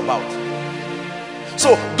is all about.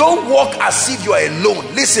 So don't walk as if you are alone.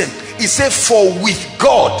 Listen, he said, for with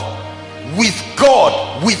God,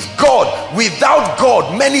 without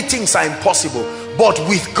God, many things are impossible. But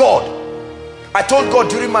with God, I told God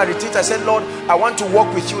during my retreat, I said, Lord, I want to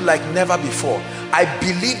walk with you like never before. I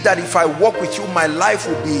believe that if I walk with you, my life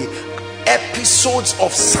will be episodes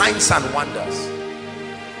of signs and wonders.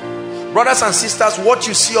 Brothers and sisters, what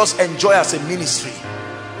you see us enjoy as a ministry,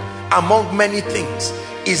 among many things,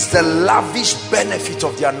 is the lavish benefit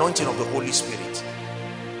of the anointing of the Holy Spirit.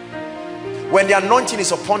 When the anointing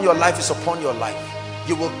is upon your life,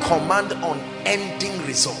 you will command unending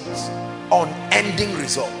results. Unending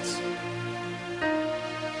results.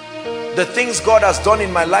 The things God has done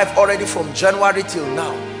in my life already from January till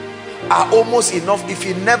now are almost enough. If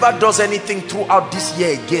he never does anything throughout this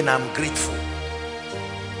year again, I'm grateful.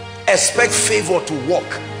 Expect favor to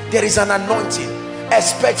walk. There is an anointing.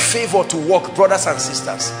 Expect favor to walk, brothers and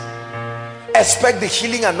sisters. Expect the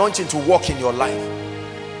healing anointing to walk in your life.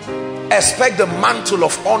 Expect the mantle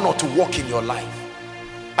of honor to walk in your life.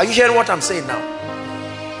 Are you hearing what I'm saying now?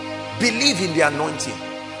 Believe in the anointing.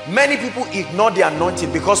 Many people ignore the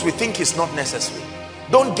anointing because we think it's not necessary.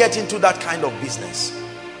 Don't get into that kind of business.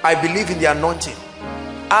 I believe in the anointing.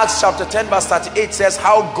 Acts chapter 10 verse 38 says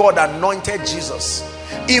how God anointed Jesus.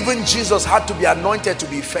 Even Jesus had to be anointed to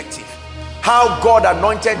be effective. How God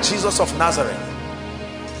anointed Jesus of Nazareth.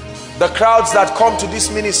 The crowds that come to this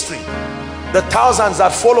ministry, the thousands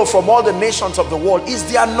that follow from all the nations of the world, is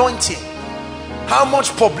the anointing. How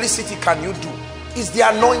much publicity can you do? Is the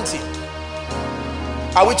anointing.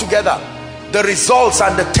 Are we together? The results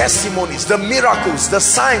and the testimonies, the miracles, the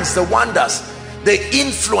signs, the wonders, the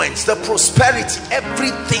influence, the prosperity,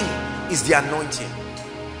 everything is the anointing.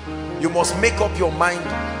 You must make up your mind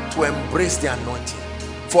to embrace the anointing.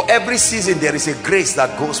 For every season there is a grace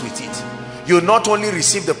that goes with it. You not only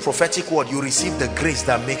receive the prophetic word, you receive the grace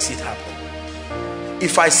that makes it happen.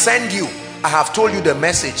 If I send you, I have told you the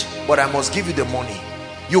message, but I must give you the money.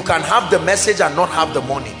 You can have the message and not have the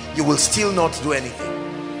money. You will still not do anything.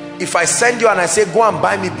 If I send you and I say, go and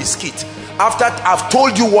buy me biscuit, after I've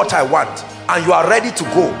told you what I want and you are ready to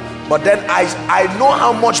go, but then I know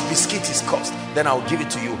how much biscuit is cost, then I'll give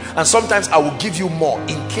it to you. And sometimes I will give you more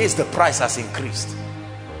in case the price has increased.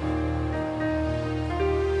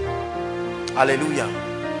 Hallelujah.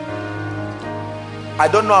 I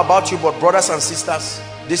don't know about you, but brothers and sisters,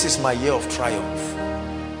 this is my year of triumph.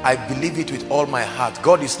 I believe it with all my heart.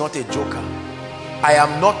 God is not a joker. I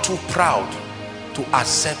am not too proud to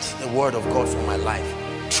accept the word of God for my life.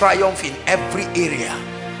 Triumph in every area.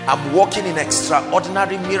 I'm walking in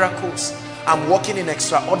extraordinary miracles. I'm walking in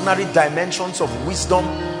extraordinary dimensions of wisdom,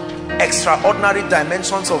 extraordinary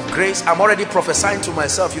dimensions of grace. I'm already prophesying to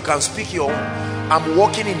myself. You can speak your own. I'm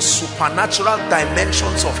walking in supernatural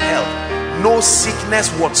dimensions of health. No sickness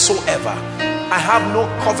whatsoever. I have no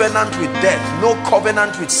covenant with death, no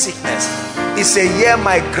covenant with sickness. It's a year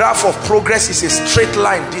my graph of progress is a straight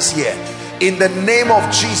line this year. In the name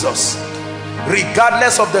of Jesus,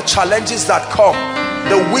 regardless of the challenges that come,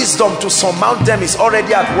 the wisdom to surmount them is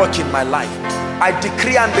already at work in my life. I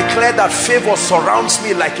decree and declare that favor surrounds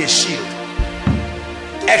me like a shield.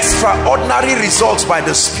 Extraordinary results by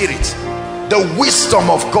the Spirit. The wisdom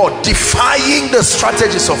of God defying the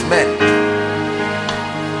strategies of men.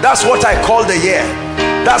 That's what I call the year.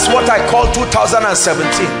 That's what I call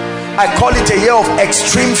 2017. I call it a year of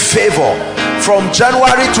extreme favor. From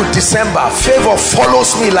January to December, favor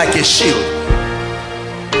follows me like a shield.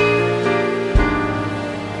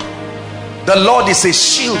 The Lord is a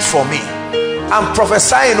shield for me. I'm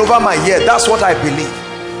prophesying over my year. That's what I believe.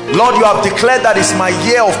 Lord, you have declared that it's my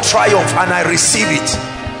year of triumph, and I receive it.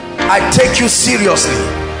 I take you seriously.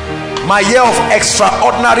 My year of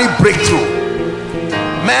extraordinary breakthrough.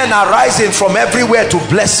 Men are rising from everywhere to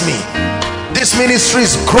bless me. This ministry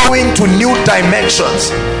is growing to new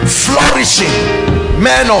dimensions, flourishing.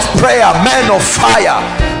 Men of prayer, men of fire,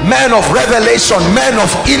 men of revelation, men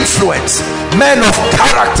of influence, men of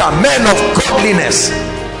character, men of godliness.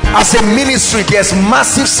 As a ministry, there's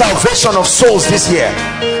massive salvation of souls this year.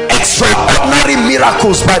 Extraordinary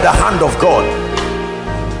miracles by the hand of God.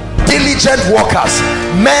 Diligent workers,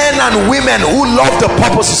 men and women who love the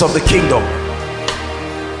purposes of the kingdom.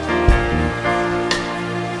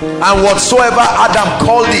 And whatsoever Adam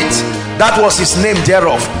called it, that was his name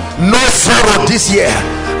thereof. No sorrow this year,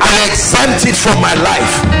 I exempt it from my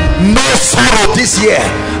life. No sorrow this year,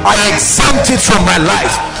 I exempt it from my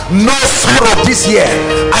life. No sorrow this year,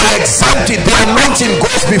 I exempt it. The anointing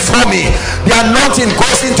goes before me. The anointing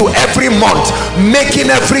goes into every month,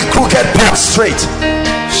 making every crooked path straight.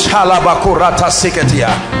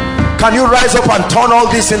 Can you rise up and turn all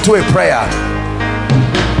this into a prayer?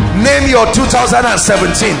 Name your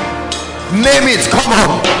 2017. Name it. Come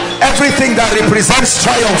on. Everything that represents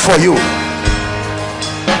triumph for you.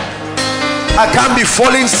 I can't be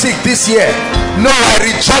falling sick this year. No, I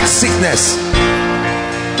reject sickness.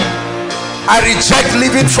 I reject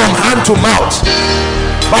living from hand to mouth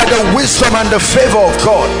by the wisdom and the favor of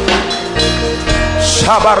God.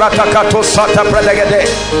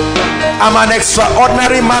 I'm an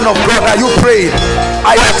extraordinary man of God. Are you praying?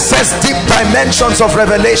 I access deep dimensions of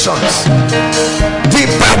revelations, deep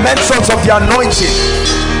dimensions of the anointing.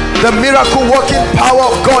 The miracle working power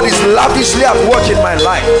of God is lavishly at work in my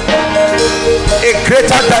life. A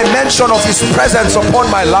greater dimension of his presence upon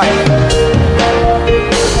my life.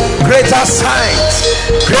 Greater signs,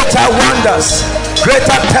 greater wonders,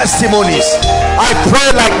 greater testimonies. I pray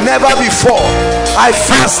like never before. I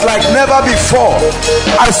fast like never before.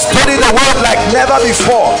 I study the word like never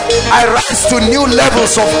before. I rise to new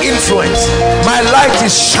levels of influence. My light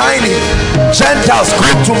is shining. Gentiles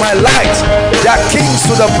come to my light. They are kings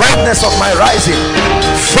to the brightness of my rising.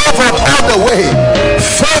 Favored all the way.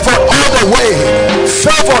 Favored all the way.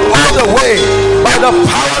 Favored all the way by the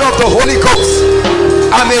power of the Holy Ghost.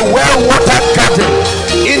 I'm a well-watered garden.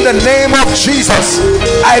 In the name of Jesus,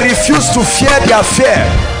 I refuse to fear their fear.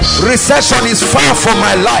 Recession is far from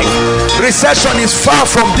my life. Recession is far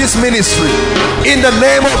from this ministry. In the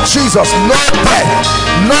name of Jesus, no death,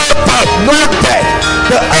 no death, no death.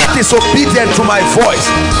 The earth is obedient to my voice.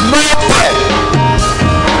 No death.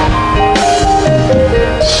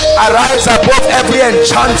 I rise above every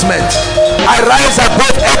enchantment. I rise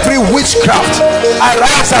above every witchcraft. I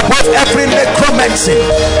rise above every necromancy,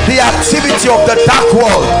 the activity of the dark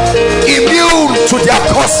world. Immune to their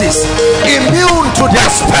curses, immune to their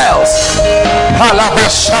spells.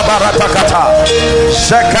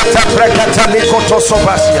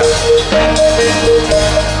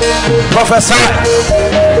 Prophesy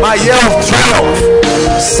my year of triumph,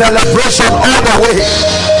 celebration all the way.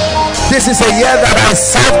 This is a year that I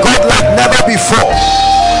serve God like never before.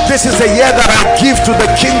 This is a year that I give to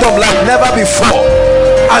the kingdom like never before.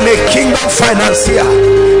 I'm a kingdom financier.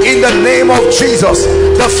 In the name of Jesus,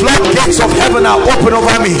 the floodgates of heaven are open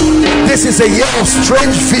over me. This is a year of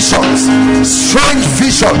strange visions,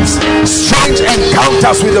 strange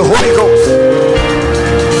encounters with the Holy Ghost.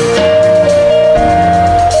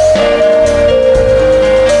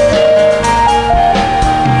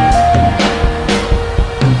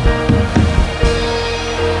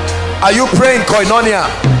 Are you praying, Koinonia?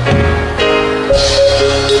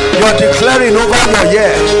 You're declaring over your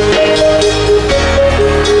year.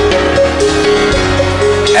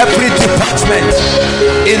 Every department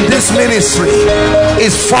in this ministry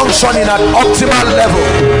is functioning at optimal level.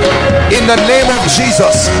 In the name of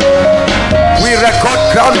Jesus, we record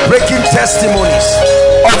groundbreaking testimonies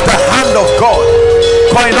of the hand of God.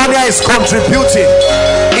 Koinonia is contributing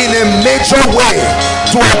in a major way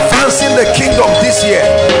to advancing the kingdom this year.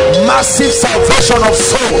 Massive salvation of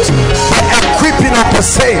souls, the equipping of the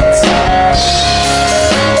saints.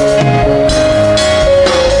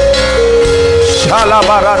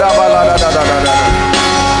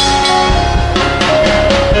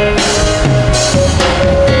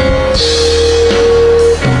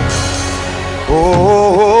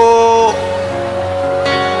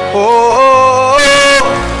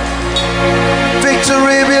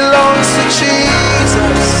 Victory belongs to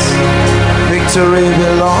Jesus. Victory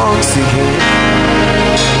belongs to him.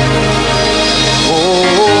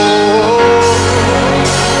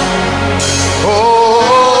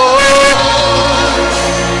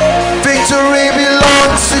 Victory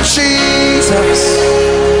belongs to Jesus.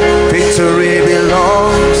 Victory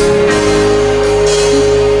belongs.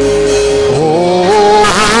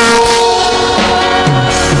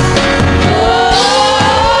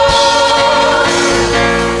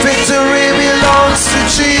 Victory belongs to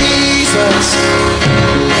Jesus.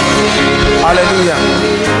 Hallelujah.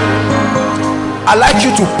 I'd like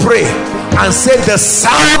you to pray and say, the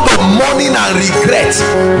sound of mourning and regret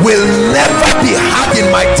will never be heard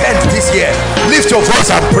in my tent this year. Lift your voice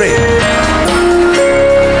and pray.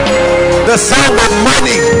 The sound of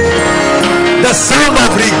mourning, the sound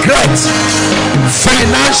of regret,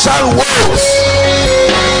 financial woes,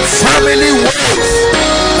 family woes,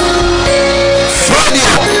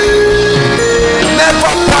 failure,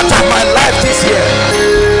 never part of my life this year.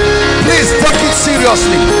 Please take it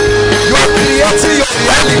seriously. You are creating your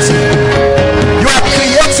reality. You are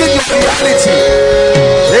creating your reality.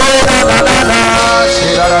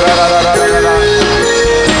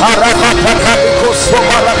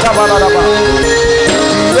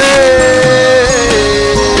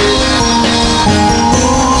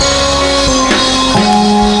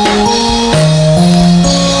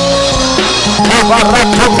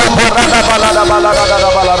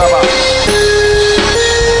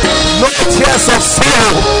 No tears of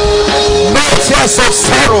sorrow, no tears of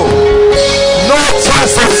sorrow, no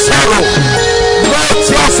tears of sorrow, no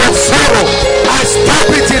tears of sorrow. I stop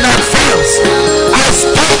it in advance. I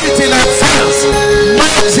stop it in advance. No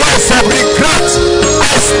tears of regret.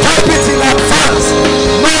 I stop it in advance.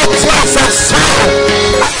 No tears of sorrow.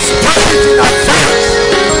 I stop it in advance.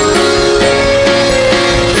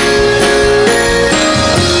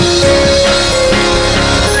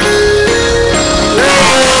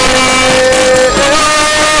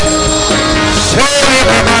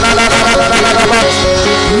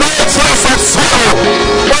 No tears of sorrow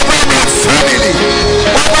over my family,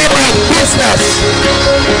 over my business,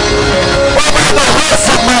 over the rest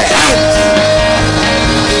of my hand.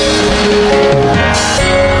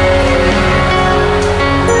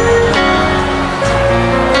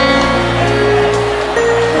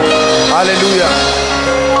 Hallelujah.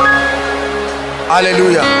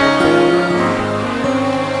 Hallelujah.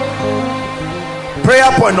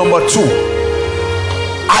 Prayer point number 2.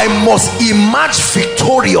 I must emerge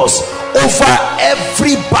victorious over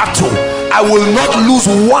every battle. I will not lose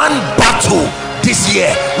one battle this year.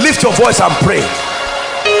 Lift your voice and pray.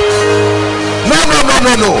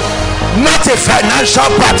 No. Not a financial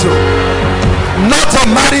battle, not a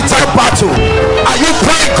marital battle. Are you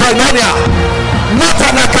praying, Koinonia? Not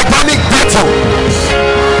an academic battle.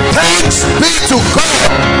 Thanks be to God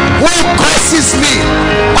who causes me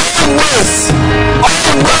always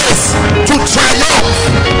to triumph.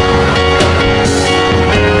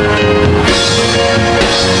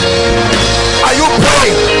 Are you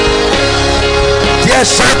praying? There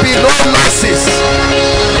shall be no losses.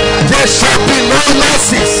 There shall be no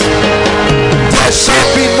losses. There shall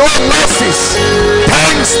be no losses.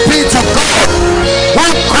 Thanks be to God who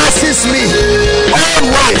causes me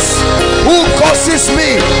always, who causes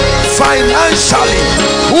me financially,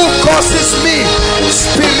 who causes me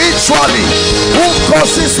spiritually, who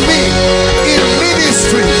causes me in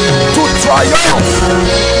ministry to triumph.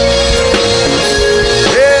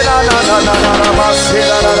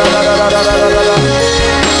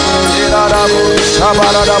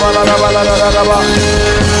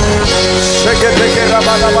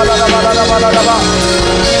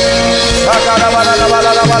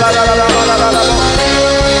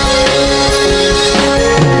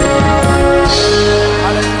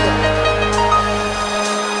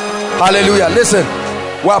 Hallelujah. Listen,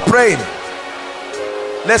 we are praying.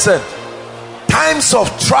 Listen, times of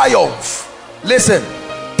triumph. Listen,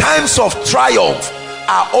 times of triumph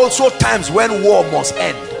are also times when war must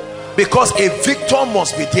end, because a victor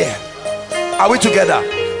must be there. Are we together?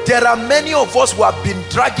 There are many of us who have been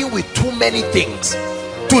dragging with too many things.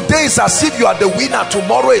 Today is as if you are the winner,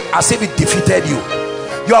 tomorrow as if it defeated you.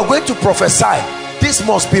 You are going to prophesy, this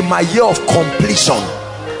must be my year of completion.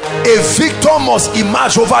 A victor must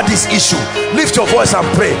emerge over this issue. Lift your voice and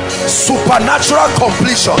pray. Supernatural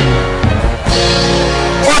completion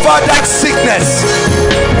over that sickness.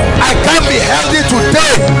 I can't be healthy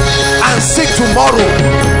today and sick tomorrow.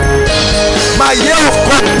 My year of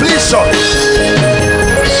completion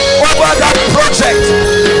over that project.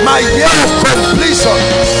 My year of completion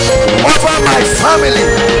over my family.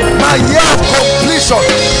 My year of completion.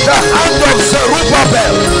 The hand of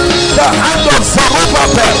Zerubbabel, the hand of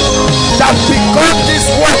Zerubbabel that began this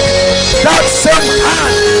work, that same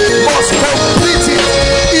hand must complete it.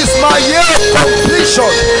 Is my year of completion.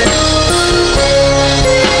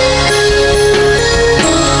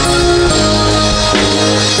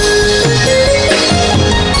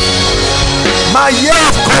 My year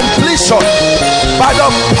of completion by the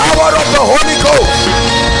power of the Holy Ghost.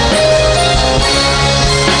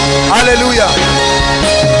 Hallelujah.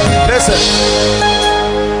 Listen,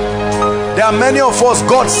 there are many of us,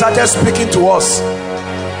 God started speaking to us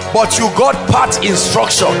but you got part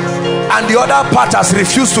instruction and the other part has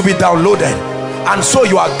refused to be downloaded, and so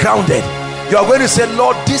you are grounded. You are going to say,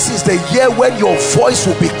 Lord, this is the year when your voice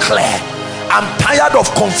will be clear. I'm tired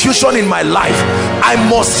of confusion in my life. I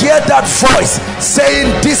must hear that voice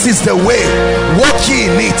saying, this is the way, walk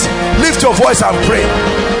ye in it. Lift your voice and pray.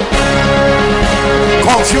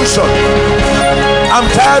 Confusion. I'm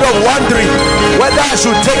tired of wondering whether I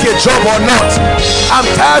should take a job or not. I'm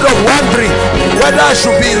tired of wondering whether I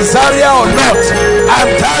should be in Zaria or not.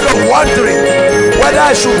 I'm tired of wondering whether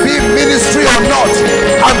I should be in ministry or not.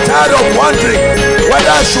 I'm tired of wondering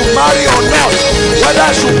whether I should marry or not, whether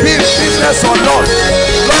I should be in business or not.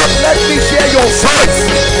 Lord, let me hear your voice,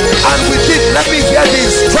 and with it let me hear the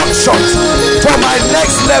instructions for my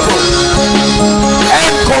next level.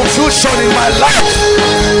 End confusion in my life.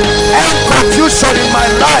 End confusion in my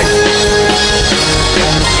life.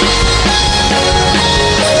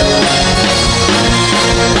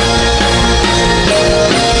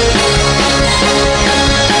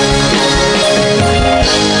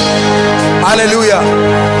 Hallelujah.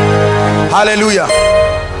 Hallelujah.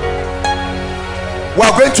 We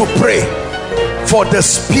are going to pray for the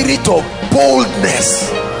spirit of boldness.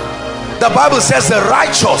 The Bible says the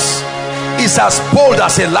righteous is as bold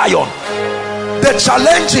as a lion. The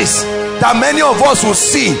challenges that many of us will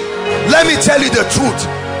see, let me tell you the truth,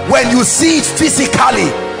 when you see it physically,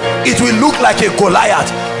 it will look like a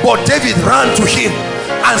Goliath. But David ran to him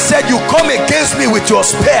and said, you come against me with your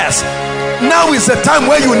spears. Now is the time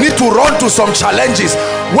where you need to run to some challenges,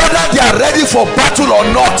 whether they are ready for battle or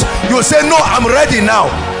not. You say, no, I'm ready now.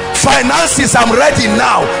 Finances, I'm ready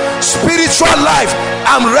now. Spiritual life,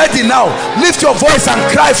 I'm ready now. Lift your voice and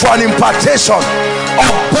cry for an impartation of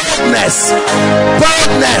boldness.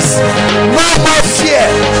 Boldness. No more fear.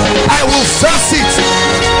 I will face it.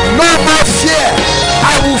 No more fear.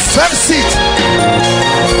 I will face it.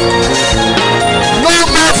 No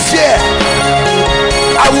more fear.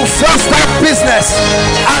 I will face that business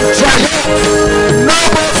and triumph. No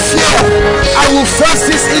more fear. I will face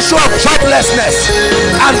this issue of joblessness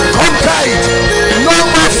and conquer it. No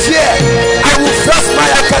more fear. I will face my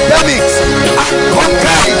academics and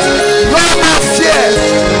conquer it. No more fear.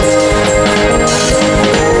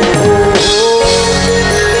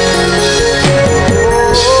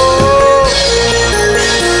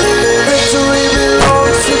 Victory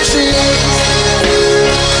belongs to Jesus.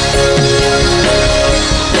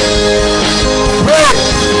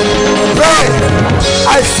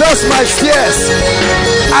 I face my fears.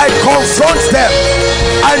 I confront them.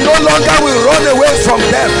 I no longer will run away from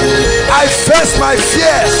them. I face my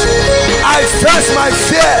fears. I face my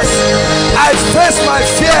fears. I face my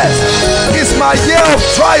fears. It's my year of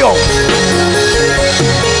triumph.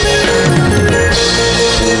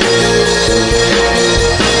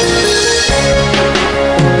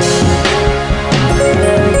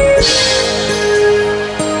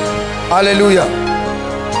 Hallelujah.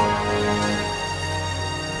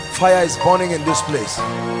 Fire is burning in this place.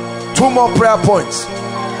 2 more prayer points.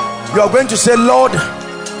 You are going to say, Lord,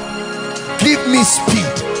 give me speed.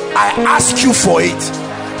 I ask you for it.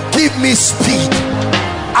 Give me speed.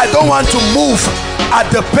 I don't want to move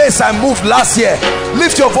at the pace I moved last year.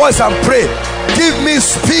 Lift your voice and pray. Give me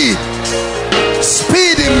speed.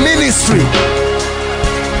 Speed in ministry.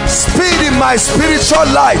 Speed in my spiritual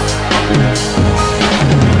life.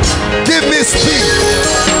 Give me speed.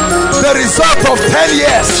 The result of 10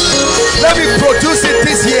 years, let me produce it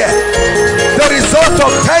this year. The result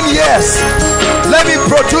of 10 years, let me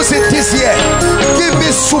produce it this year. Give me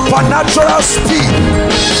supernatural speed.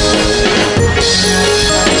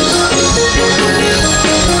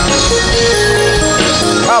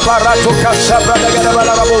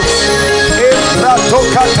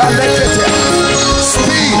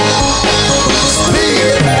 Speed.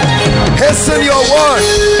 Speed. Hasten your word.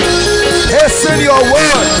 Hasten your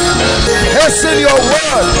word. Hasten your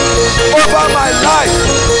word over my life.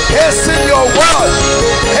 Hasten your word.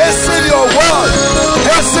 Hasten your word.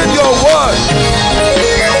 Hasten your word.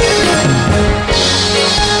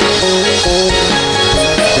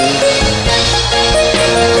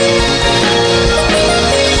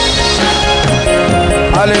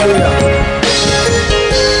 Hallelujah.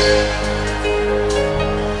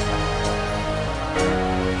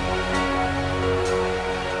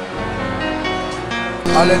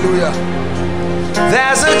 Hallelujah.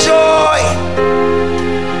 There's a joy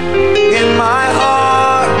in my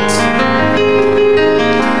heart,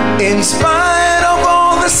 in spite of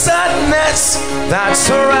all the sadness that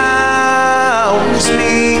surrounds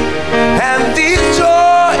me, and the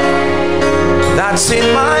joy that's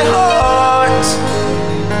in my heart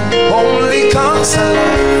only comes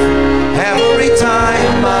alive every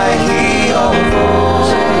time I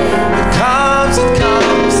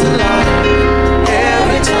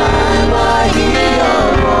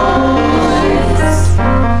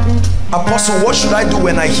Apostle, what should I do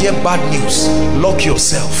when I hear bad news? Lock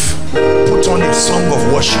yourself. Put on a song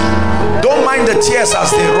of worship. Don't mind the tears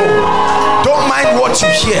as they roll. Don't mind what you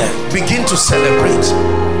hear. Begin to celebrate.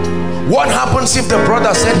 What happens if the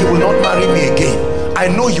brother said he will not marry me again? I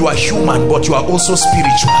know you are human, but you are also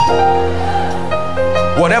spiritual.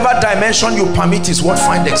 Whatever dimension you permit is what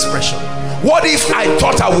finds expression. What if I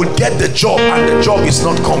thought I would get the job and the job is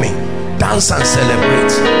not coming? Dance and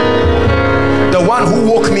celebrate. The one who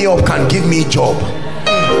woke me up can give me a job.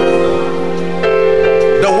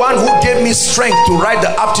 The one who gave me strength to write the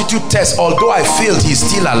aptitude test, although I failed, he's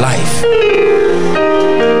still alive.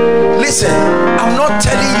 Listen, I'm not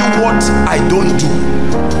telling you what I don't do.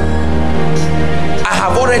 I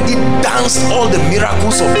have already danced all the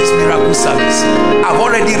miracles of this miracle service. I've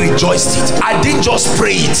already rejoiced it. I didn't just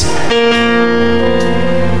pray it.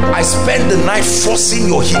 I spent the night forcing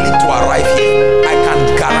your healing to arrive here. I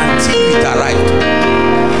can guarantee you it arrived.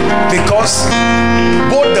 Because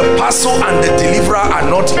both the pastor and the deliverer are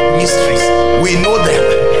not mysteries. We know them.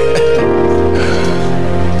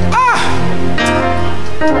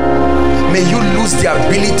 May you lose the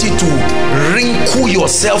ability to wrinkle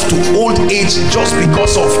yourself to old age just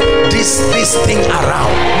because of this thing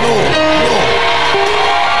around. No.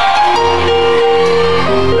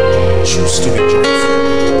 Choose to be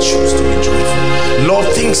joyful. Choose to be joyful. Lord,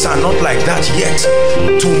 things are not like that yet.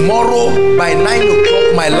 Tomorrow by 9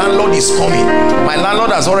 o'clock my landlord is coming. My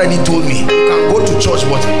landlord has already told me you can go to church,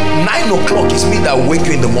 but 9 o'clock is me that will wake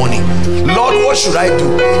you in the morning. Lord, what should I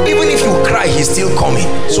do? Even if you cry, he's still coming.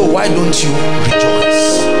 So why don't you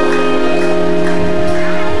rejoice?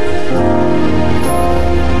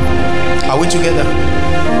 Are we together?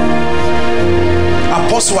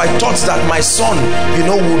 Apostle, I thought that my son, you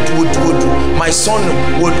know, would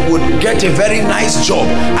get a very nice job.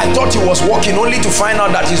 I thought he was working, only to find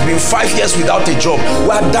out that he's been 5 years without a job.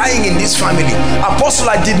 We are dying in this family. Apostle,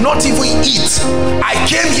 I did not even eat. I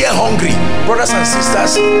came here hungry. Brothers and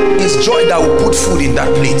sisters, it's joy that will put food in that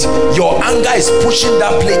plate. Your anger is pushing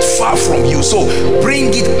that plate far from you. So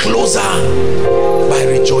bring it closer by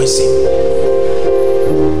rejoicing.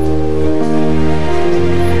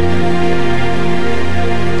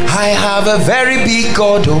 I have a very big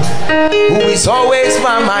God who is always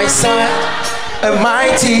by my side, a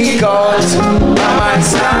mighty God by my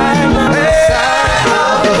side. I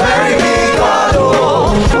have a very big God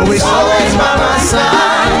who is always by my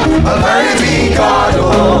side, a very big God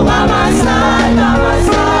by my side, by my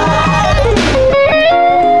side.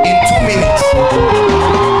 In 2 minutes.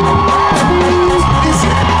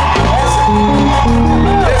 Listen.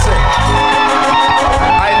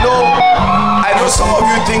 I know some of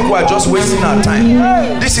you think we're just wasting our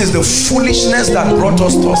time. This is the foolishness that brought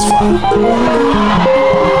us thus far.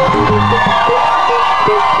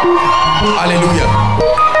 Hallelujah.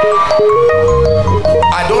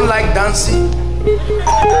 I don't like dancing.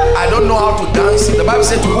 I don't know how to dance. The Bible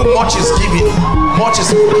said to whom much is given, much is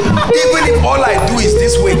given. Even if all I do is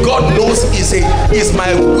this way, God knows is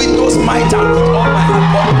my widow's might and with all my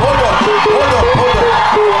heart. But hold on.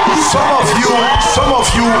 Some of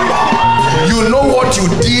you, you know what you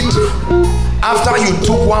did after you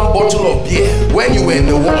took 1 bottle of beer when you were in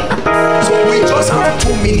the war. So we just have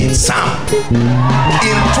 2 minutes, Sam. In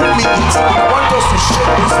 2 minutes, I want us to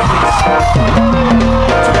share this place.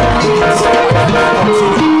 2 minutes.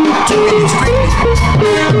 2 minutes, quickly.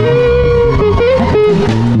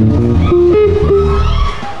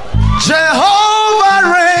 Jehovah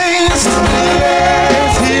reigns.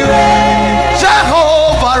 He reigns.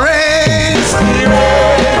 Jehovah reigns. He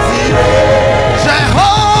reigns.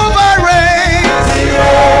 Jehovah reigns.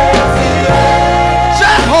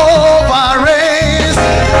 Jehovah reigns.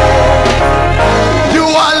 You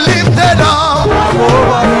are lifted up.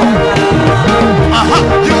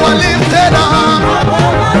 You are lifted up.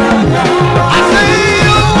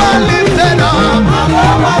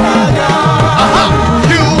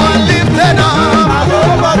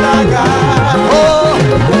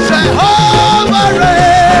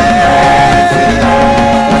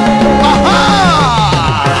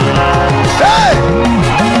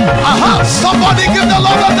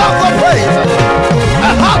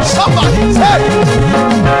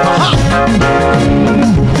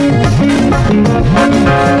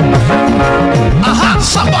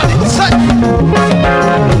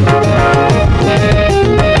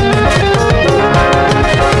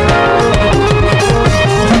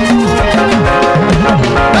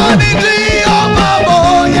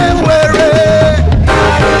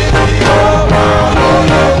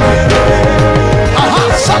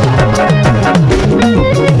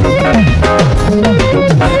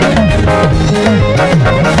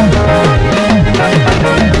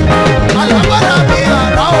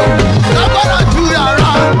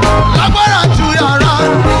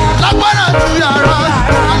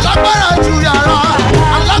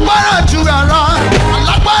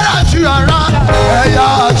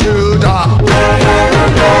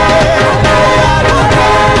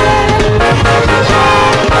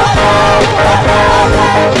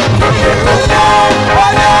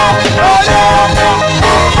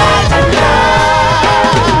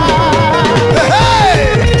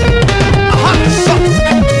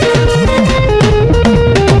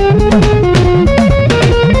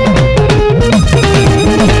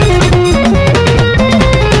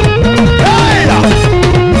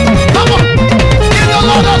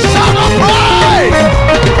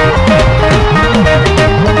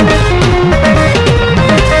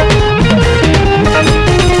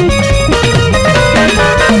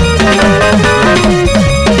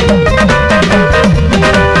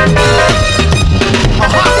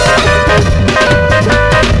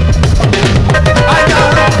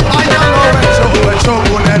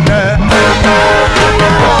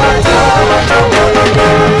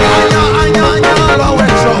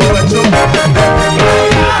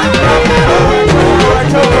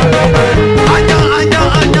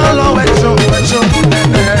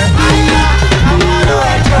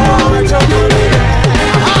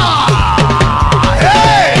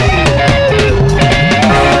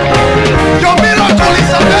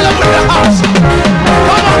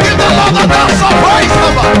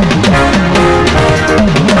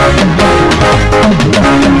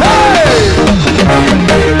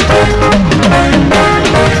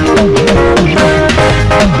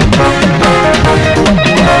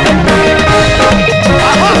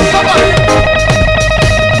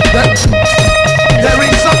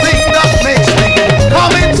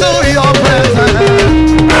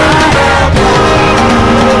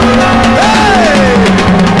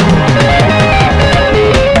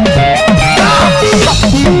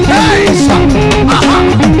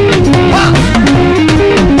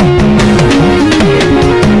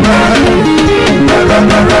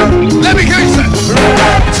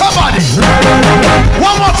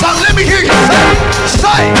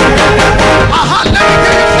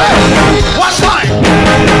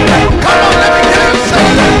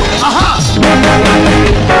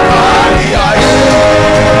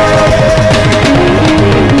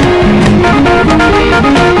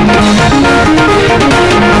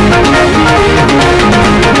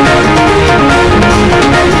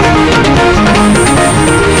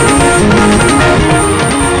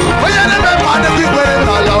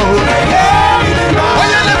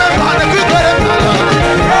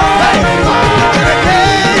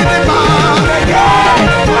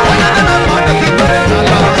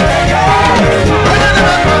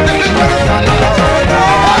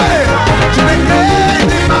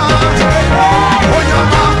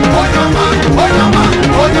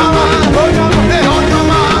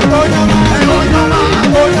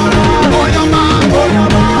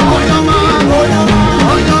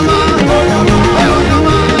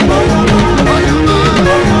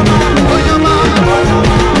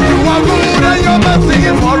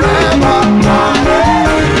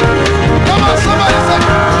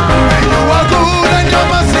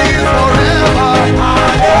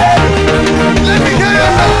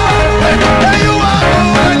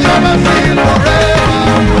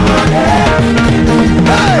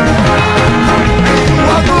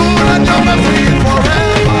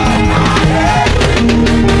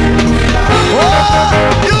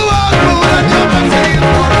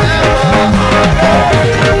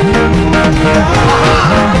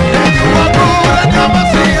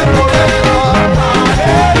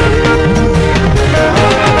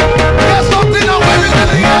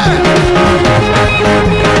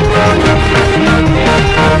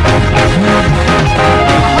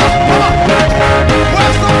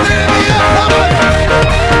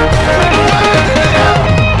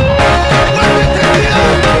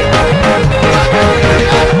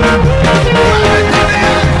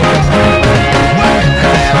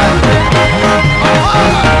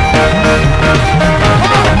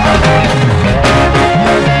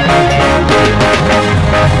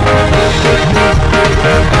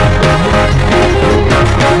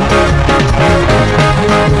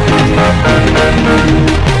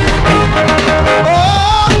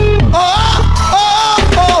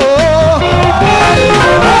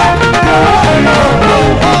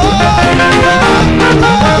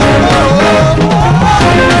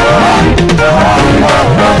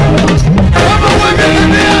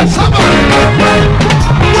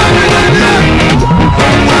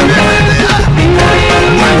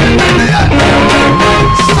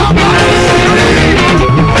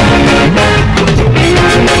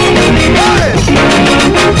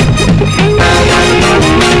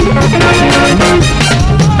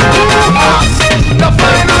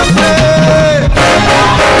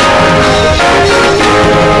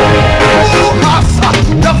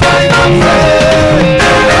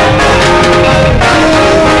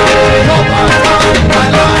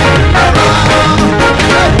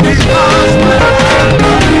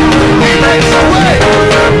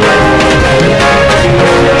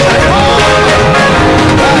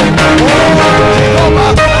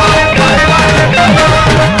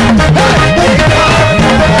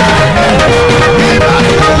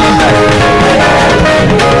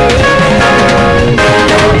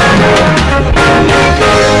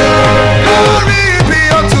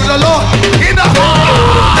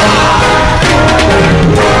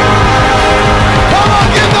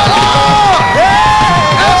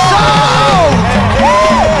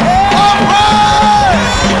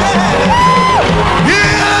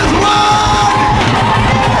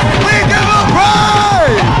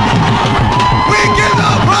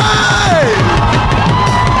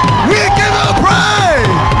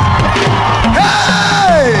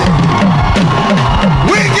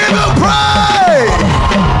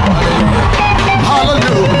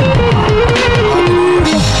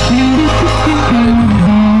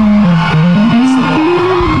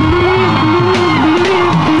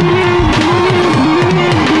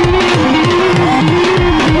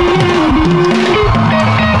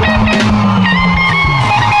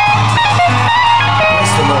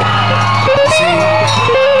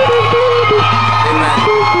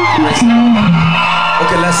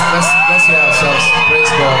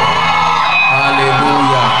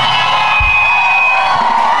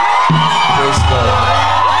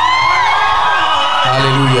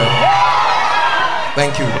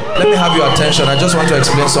 have your attention. I just want to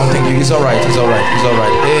explain something. It's all right. It's all right. It's all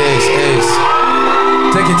right. Yes.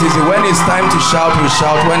 Take it easy. When it's time to shout, we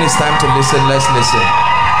shout. When it's time to listen, let's listen.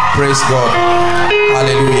 Praise God.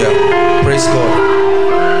 Hallelujah. Praise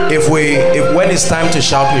God. If when it's time to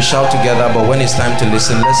shout, we shout together. But when it's time to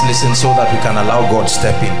listen, let's listen so that we can allow God to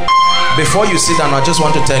step in. Before you sit down, I just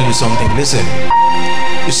want to tell you something. Listen.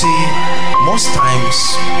 You see, most times,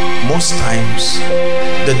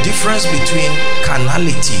 the difference between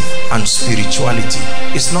carnality and spirituality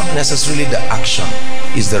is not necessarily the action,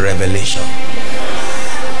 it's the revelation.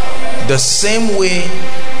 The same way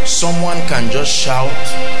someone can just shout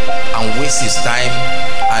and waste his time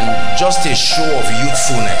and just a show of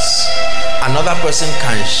youthfulness, another person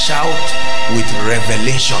can shout with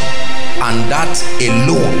revelation, and that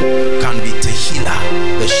alone can be Tehillah,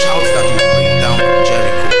 the shout that will bring down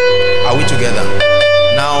Jericho. Are we together?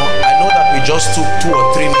 Now, I know that we just took 2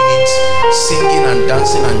 or 3 minutes singing and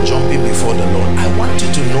dancing and jumping before the Lord. I want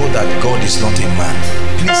you to know that God is not a man.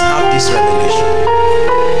 Please have this revelation.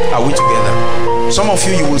 Are we together? Some of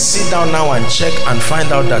you will sit down now and check and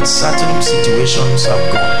find out that certain situations have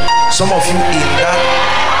gone. Some of you in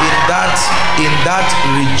that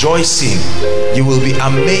rejoicing, you will be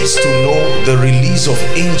amazed to know the release of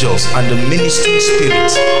angels and the ministering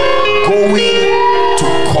spirits going to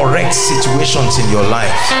correct situations in your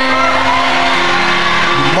life.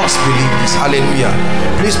 You must believe this. Hallelujah.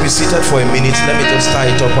 Please be seated for a minute. Let me just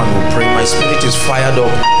tie it up and we'll pray. My spirit is fired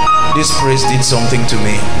up. This praise did something to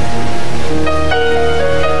me.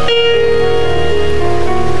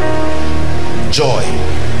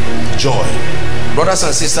 Joy. Brothers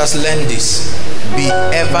and sisters, learn this. Be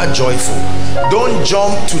ever joyful. Don't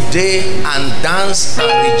jump today and dance and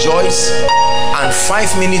rejoice, and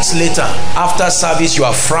 5 minutes later after service you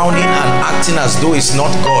are frowning and acting as though it's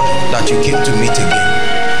not God that you came to meet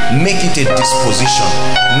again. Make it a disposition,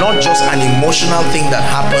 not just an emotional thing that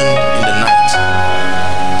happened in the night.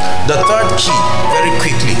 The third key, very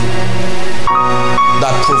quickly,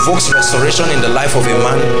 that provokes restoration in the life of a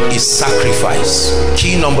man is sacrifice.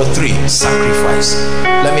 Key number 3, sacrifice.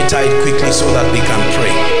 Let me tie it quickly so that we can pray.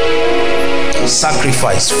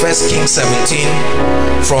 Sacrifice. 1 Kings 17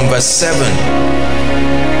 from verse 7.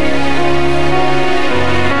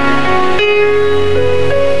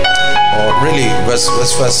 Or really verse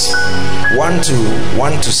 1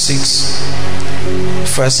 to 6.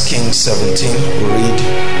 1 Kings 17, we'll read.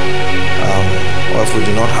 Or if we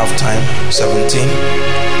do not have time, 17.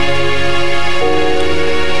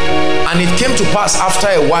 And it came to pass after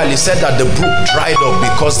a while, he said that the brook dried up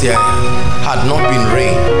because there had not been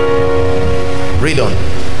rain. Read on.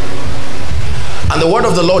 And the word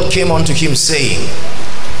of the Lord came unto him, saying,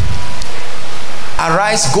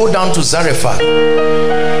 Arise, go down to Zarephath,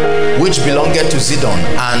 which belongeth to Zidon,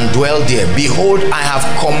 and dwell there. Behold, I have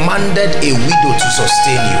commanded a widow to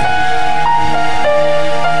sustain you.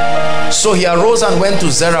 So he arose and went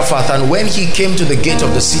to Zarephath, and when he came to the gate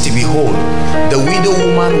of the city, behold, the widow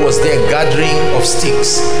woman was there gathering of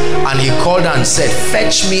sticks. And he called her and said,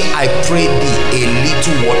 Fetch me, I pray thee, a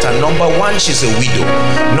little water. Number 1, she's a widow.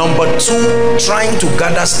 Number 2, trying to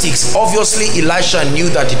gather sticks. Obviously, Elisha knew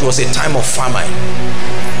that it was a time of famine.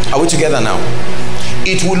 Are we together now?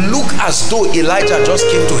 It will look as though Elijah just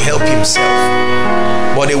came to help himself.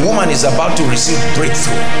 But a woman is about to receive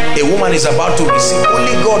breakthrough. A woman is about to receive,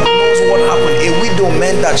 only God knows what happened. A widow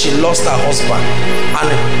meant that she lost her husband,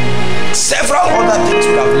 and several other things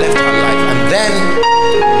would have left her life. And then,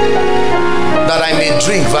 that I may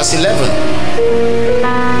drink, verse 11.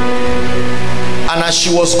 And as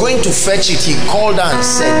she was going to fetch it, he called her and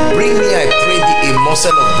said, Bring me, I pray thee, a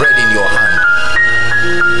morsel of bread in your hand.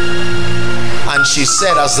 And she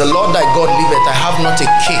said, As the Lord thy God liveth, I have not a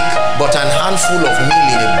cake, but an handful of meal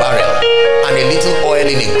in a barrel, and a little oil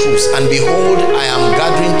in a cruse. And behold, I am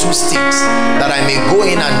gathering 2 sticks, that I may go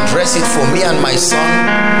in and dress it for me and my son,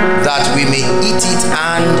 that we may eat it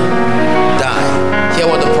and die. Hear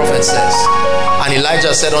what the prophet says. And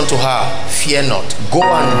Elijah said unto her, Fear not, go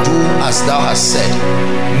and do as thou hast said.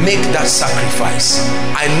 Make that sacrifice.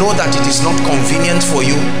 I know that it is not convenient for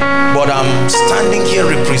you, but I'm standing here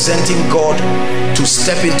representing God to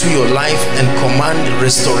step into your life and command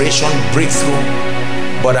restoration, breakthrough.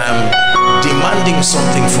 But I'm demanding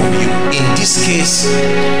something from you. In this case,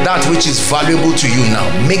 that which is valuable to you now.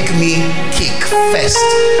 Make me cake first.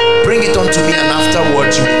 Bring it unto me, and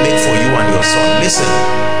afterwards you will make for you and your son. Listen.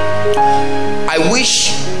 I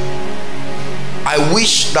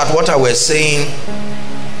wish that what I was saying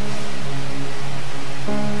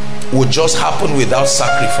would just happen without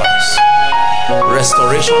sacrifice.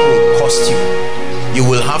 Restoration will cost you. You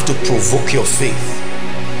will have to provoke your faith.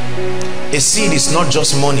 A seed is not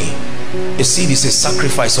just money. A seed is a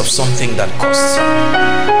sacrifice of something that costs you.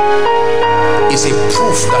 It's a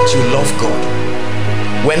proof that you love God.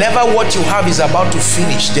 Whenever what you have is about to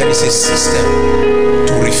finish, there is a system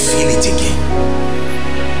to refill it again.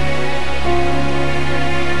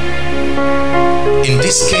 In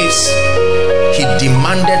this case, he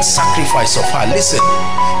demanded sacrifice of her. Listen,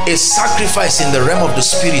 a sacrifice in the realm of the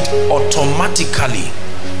spirit automatically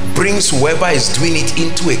brings whoever is doing it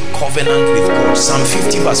into a covenant with God. Psalm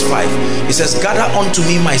 50 verse 5, it says, gather unto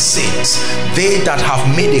me my saints, they that have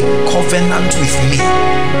made a covenant with me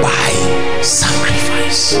by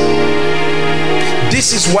sacrifice.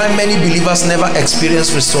 This is why many believers never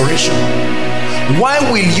experience restoration. Why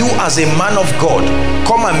will you as a man of God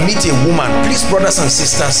come and meet a woman? Please, brothers and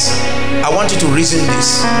sisters, I want you to reason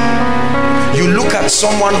this. You look at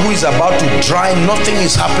someone who is about to dry, nothing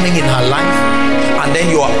is happening in her life, and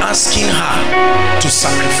then you are asking her to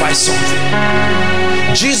sacrifice something.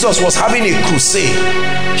 Jesus was having a crusade.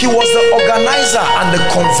 He was the organizer and the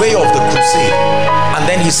conveyor of the crusade. And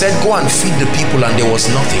then he said, go and feed the people, and there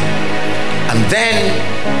was nothing. And then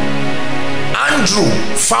Andrew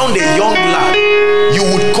found a young lad. You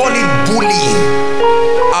would call it bullying.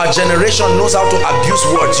 Our generation knows how to abuse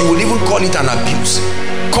words. You will even call it an abuse.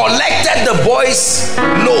 Collected the boy's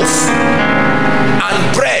loaf and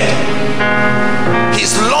bread,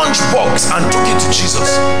 his lunchbox, and took it to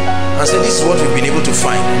Jesus and said, this is what we've been able to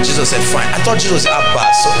find. And Jesus said, fine. I thought Jesus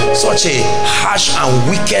was such a harsh and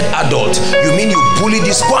wicked adult. You mean you bully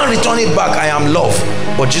this? Go and return it back. I am love.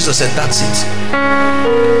 But Jesus said, that's it.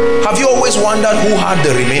 Have you always wondered who had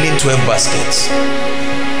the remaining 12 baskets?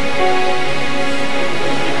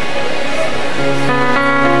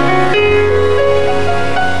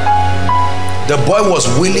 The boy was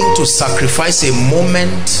willing to sacrifice a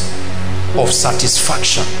moment of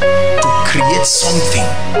satisfaction to create something.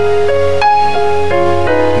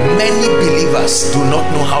 Many believers do not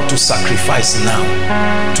know how to sacrifice now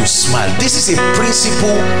to smile. This is a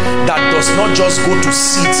principle that does not just go to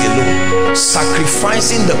seeds alone.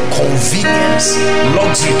 Sacrificing the convenience,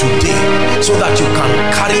 luxury today, so that you can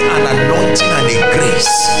carry an anointing and a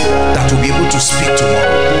grace that will be able to speak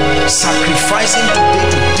tomorrow. Sacrificing today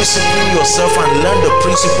to discipline yourself and learn the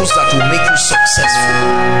principles that will make you successful.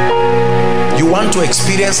 You want to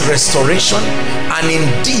experience restoration, and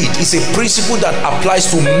indeed it's a principle that applies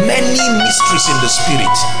to many mysteries in the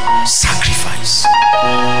spirit. Sacrifice.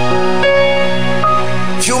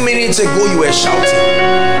 Few minutes ago you were shouting,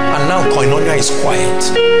 and now Koinonia is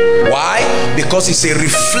quiet. Why? Because it's a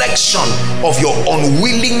reflection of your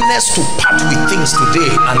unwillingness to part with things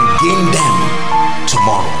today and gain them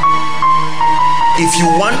tomorrow. If you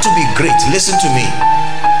want to be great, listen to me.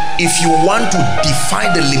 If you want to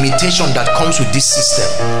defy the limitation that comes with this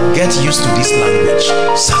system, get used to this language.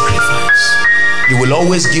 Sacrifice. You will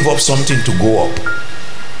always give up something to go up.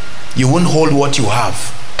 You won't hold what you have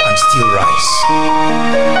and still rise.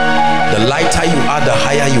 The lighter you are, the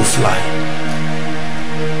higher you fly.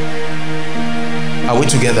 Are we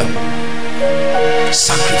together?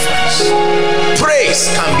 Sacrifice.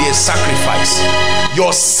 Praise can be a sacrifice.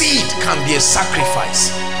 Your seed can be a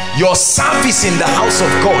sacrifice. Your service in the house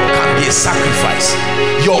of God can be a sacrifice.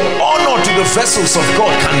 Your honor to the vessels of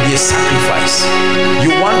God can be a sacrifice.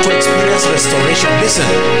 You want to experience restoration? Listen,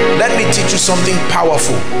 let me teach you something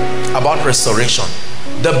powerful about restoration.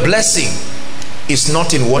 The blessing is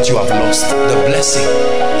not in what you have lost. The blessing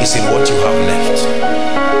is in what you have left.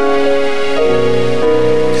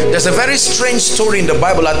 There's a very strange story in the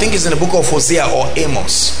Bible. I think it's in the book of Hosea or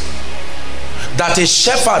Amos, that a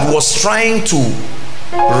shepherd was trying to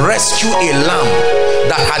rescue a lamb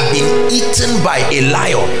that had been eaten by a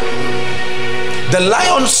lion. The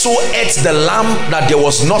lion so ate the lamb that there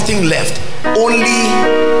was nothing left, only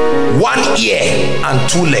one ear and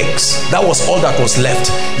two legs. That was all that was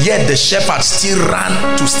left. Yet the shepherd still ran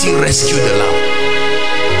to still rescue the lamb.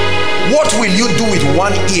 What will you do with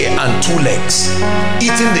one ear and two legs?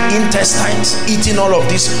 Eating the intestines, eating all of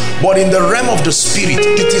this. But in the realm of the spirit,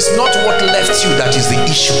 it is not what left you that is the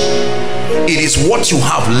issue. It is what you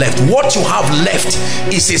have left. What you have left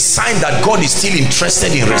is a sign that God is still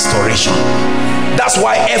interested in restoration. That's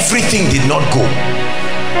why everything did not go.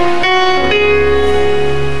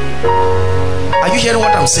 Are you hearing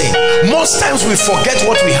what I'm saying? Most times we forget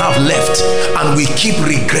what we have left and we keep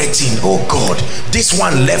regretting. Oh God, this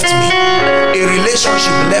one left me. A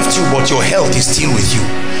relationship left you, but your health is still with you.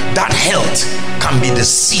 That health can be the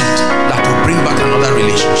seed that will bring back another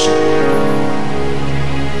relationship.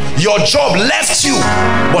 Your job left you,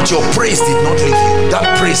 but your praise did not leave you.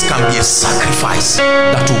 That praise can be a sacrifice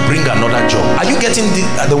that will bring another job. Are you getting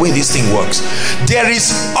the way this thing works? There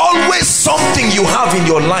is always something you have in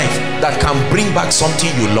your life that can bring back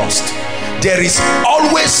something you lost. There is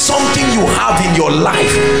always something you have in your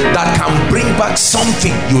life that can bring back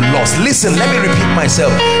something you lost. Listen, let me repeat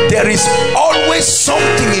myself. There is always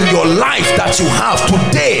something in your life that you have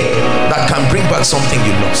today that can bring back something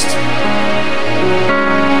you lost.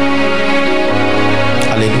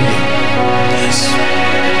 Hallelujah. Yes.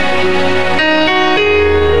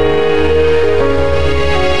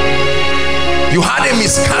 You had a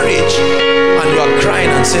miscarriage and you are crying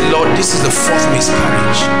and say, Lord, this is the 4th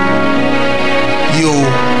miscarriage. You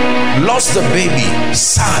lost the baby,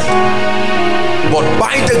 sad, but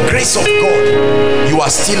by the grace of God you are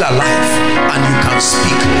still alive and you can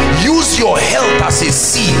speak. Use your health as a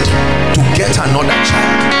seed to get another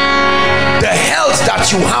child. The health that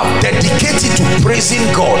you have, dedicate it to praising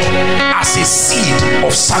God as a seed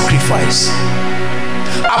of sacrifice.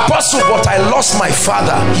 Apostle, but I lost my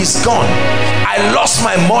father, he's gone. I lost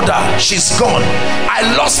my mother, she's gone. I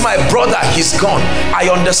lost my brother, he's gone. I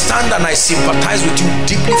understand and I sympathize with you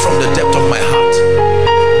deeply from the depth of my heart.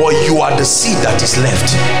 But you are the seed that is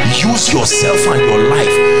left. Use yourself and your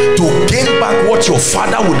life to gain back what your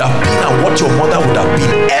father would have been and what your mother would have been.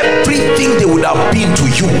 Everything they would have been to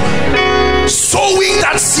you. Sowing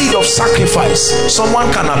that seed of sacrifice. Someone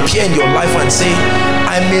can appear in your life and say,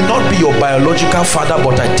 I may not be your biological father,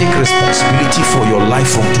 but I take responsibility for your life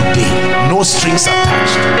from today. No strings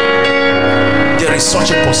attached. There is such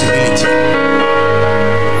a possibility.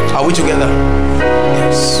 Are we together?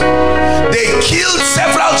 Yes. They killed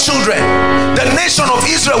several children. The nation of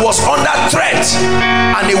Israel was under threat,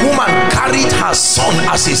 and a woman carried her son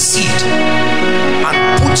as a seed and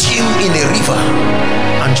put him in a river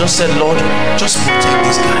and just said, Lord, just protect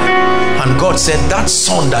this guy. And God said, that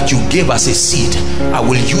son that you gave as a seed, I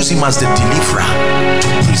will use him as the deliverer to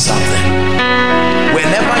preserve them.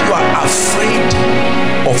 Whenever you are afraid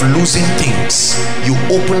of losing things, you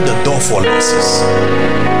open the door for losses.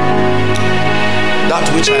 That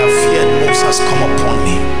which I have feared most has come upon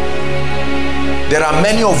me. There are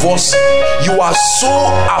many of us, you are so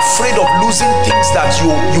afraid of losing things that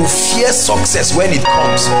you fear success when it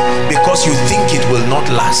comes because you think it will not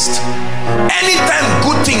last. Anytime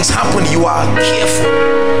good things happen, you are careful.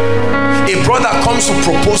 A brother comes to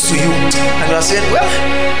propose to you and you are saying, well,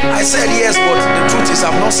 I said yes, but the truth is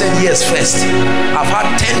I've not said yes first. I've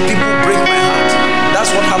had 10 people break my heart. That's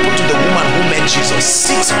what happened to the woman who met Jesus.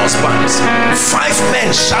 6 husbands, 5 men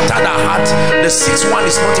shattered her heart. The 6th one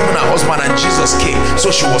is not even her husband, and Jesus came. So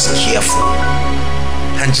she was careful.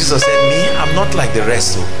 And Jesus said, me, I'm not like the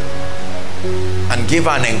rest. And gave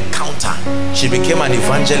her an encounter. She became an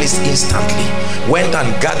evangelist instantly. Went and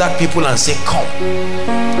gathered people and said, come.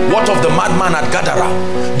 What of the madman at Gadara?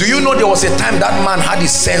 Do you know there was a time that man had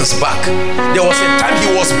his sense back? There was a time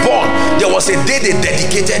he was born. There was a day they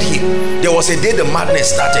dedicated him. There was a day the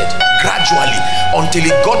madness started, gradually, until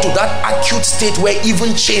it got to that acute state where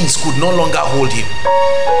even chains could no longer hold him.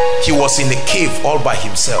 He was in a cave all by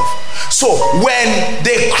himself. So when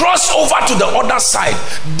they crossed over to the other side,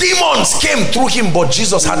 demons came through him, but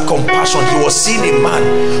Jesus had compassion. He was seeing a man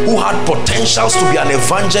who had potentials to be an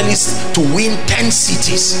evangelist, to win 10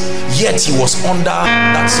 cities, yet he was under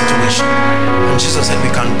that situation. And Jesus said,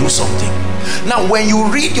 we can do something. Now when you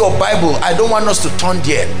read your Bible, I don't want us to turn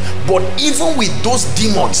there, but even with those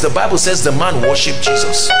demons, the Bible says the man worshiped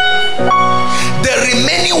Jesus. The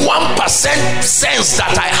remaining 1% sense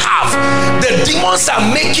that I have, the demons are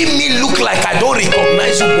making me look like I don't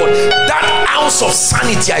recognize you, but that ounce of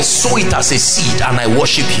sanity, I sow it as a seed and I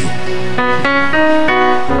worship you.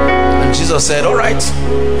 And Jesus said, all right,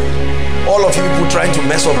 all of you people trying to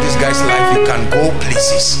mess up this guy's life, you can go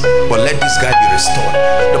places, but let this guy be restored.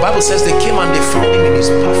 The Bible says they came and they found him in his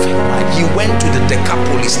perfect mind. He went to the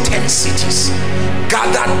Decapolis, 10 cities,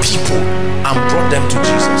 gathered people and brought them to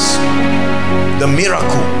Jesus. The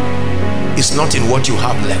miracle is not in what you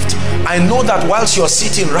have left. I know that whilst you're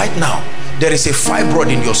sitting right now, there is a fibroid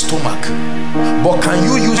in your stomach, but can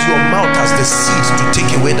you use your mouth as the seed to take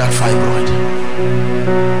away that fibroid?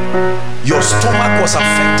 Your stomach was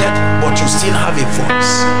affected, but you still have a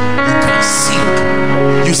voice. You can sing.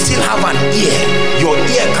 You still have an ear. Your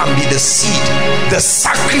ear can be the seed. The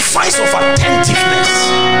sacrifice of attentiveness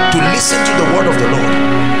to listen to the word of the Lord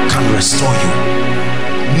can restore you.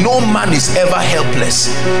 No man is ever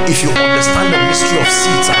helpless if you understand the mystery of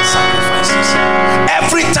seeds and sacrifices.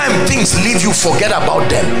 Every time things leave you, forget about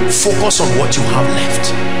them. Focus on what you have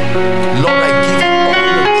left. Lord, I give you all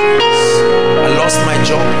the praise. And lost my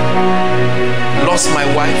job, lost my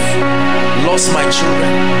wife, lost my children.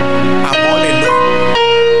 I'm all alone.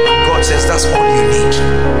 And God says, that's all you need.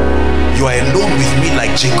 You are alone with me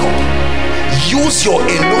like Jacob. Use your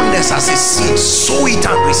aloneness as a seed, sow it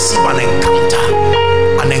and receive an encounter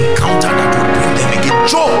that will bring them again.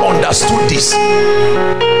 Job understood this.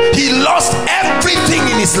 He lost everything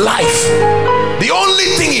in his life. The only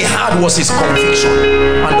thing he had was his conviction.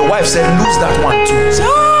 And the wife said, lose that one too. Say,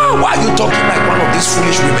 why are you talking like one of these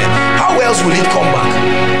foolish women? How else will it come back?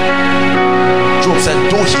 Job said,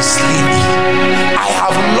 though he slay me, I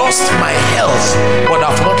have lost my health, but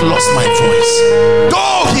I've not lost my voice.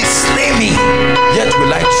 Though he slay me, yet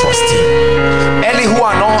will I trust him. Elihu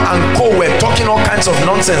and co were talking all kinds of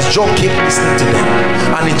nonsense. Job kept listening to them.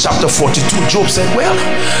 And in chapter 42, Job said, well,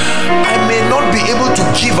 I may not be able to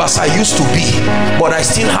give as I used to be, but I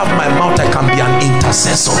still have my mouth. I can be an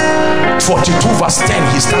intercessor. 42 verse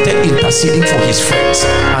 10, he started interceding for his friends.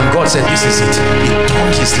 And God said, this is it. He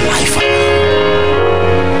turned his life around.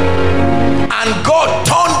 And God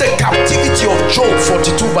turned the captivity of Job,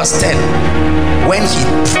 42 verse 10, when he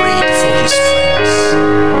prayed for his friends.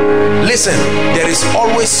 Listen, there is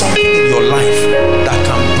always something in your life that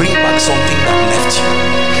can bring back something that left you.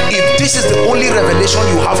 If this is the only revelation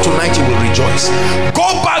you have tonight, you will rejoice. Go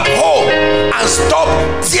back home and stop,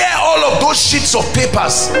 tear all of those sheets of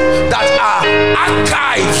papers that are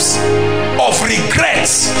archives of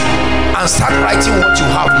regrets and start writing what you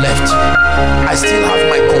have left. I still have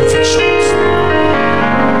my convictions.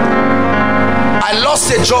 I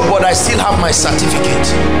lost a job, but I still have my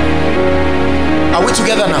certificate. Are we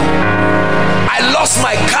together now? I lost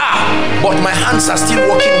my car, but my hands are still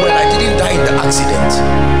working well. I didn't die in the accident.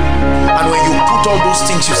 And when you put all those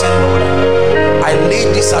things, you say, Lord, I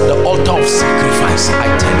laid this at the altar of sacrifice. I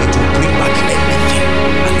tell you to bring back anything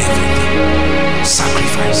and everything.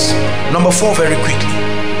 Sacrifice. Number 4, very quickly.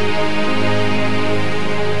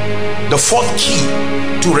 The fourth key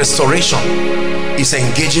to restoration is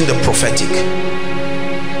engaging the prophetic.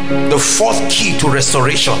 The fourth key to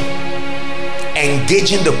restoration,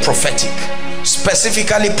 engaging the prophetic,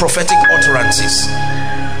 specifically prophetic utterances.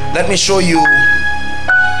 Let me show you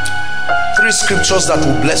 3 scriptures that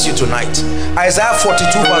will bless you tonight. Isaiah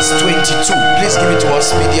 42 verse 22. Please give it to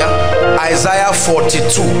us, media. Isaiah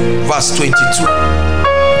 42 verse 22.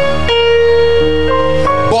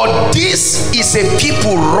 But this is a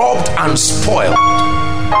people robbed and spoiled.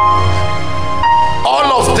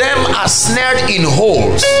 All of them are snared in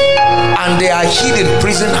holes, and they are hid in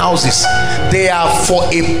prison houses. They are for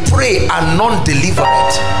a prey and none deliver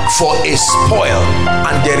it, for a spoil,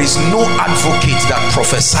 and there is no advocate that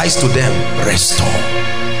prophesies to them, restore.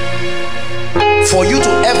 For you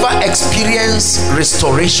to ever experience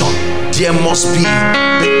restoration, there must be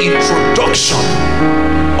the introduction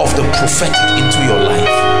of the prophetic into your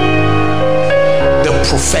life. The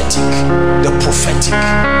prophetic,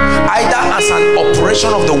 either as an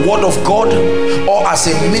operation of the word of God or as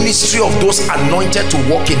a ministry of those anointed to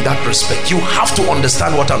walk in that respect. You have to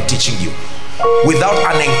understand what I'm teaching you. Without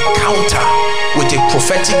an encounter with a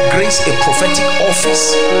prophetic grace, a prophetic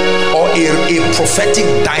office, or a prophetic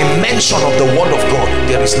dimension of the word of God,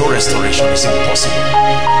 there is no restoration. It's impossible.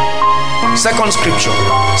 Second scripture,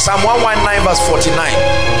 Psalm 119 verse 49.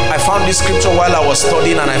 I found this scripture while I was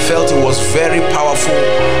studying and I felt it was very powerful,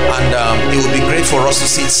 and it would be great for us to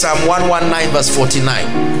see it. Psalm 119 verse 49.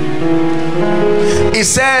 It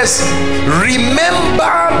says,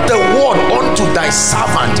 remember the word unto thy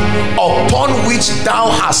servant, upon which thou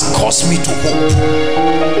hast caused me to hope.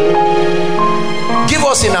 Give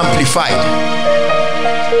us an amplified.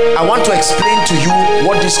 I want to explain to you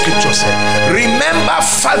what this scripture said. Remember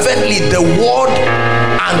fervently the word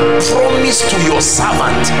and promise to your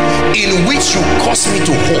servant, in which you caused me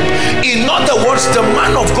to hope. In other words, the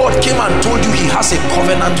man of God came and told you he has a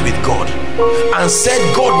covenant with God, and said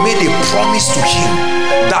God made a promise to him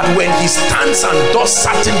that when he stands and does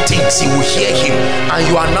certain things, he will hear him. And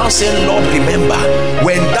you are now saying, Lord, remember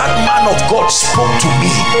when that man of God spoke to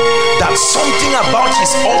me that something about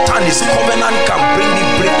his altar and his covenant can bring me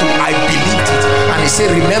breakthrough. I believed it. And he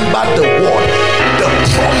said, remember the word, the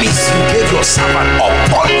promise you gave your servant,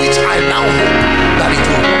 upon which I now hope that it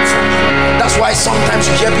will work for me. That's why sometimes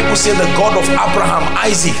you hear people say the God of Abraham,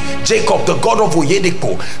 Isaac, Jacob, the God of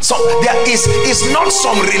Oyedepo. So there is not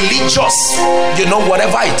some religious,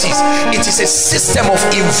 whatever it is. It is a system of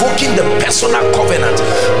invoking the personal covenant.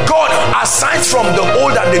 God, aside from the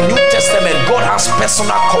Old and the New Testament, God has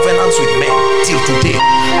personal covenants with men till today.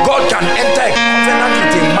 God can enter a covenant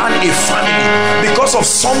with a man, a family, because of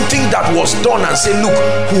something that was done, and say, look,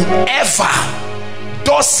 whoever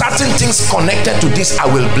does certain things connected to this, I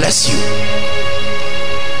will bless you.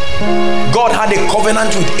 God had a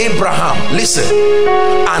covenant with Abraham. Listen,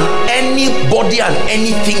 and anybody and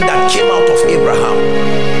anything that came out of Abraham.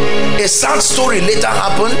 A sad story later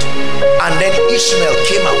happened, and then Ishmael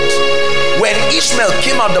came out. When Ishmael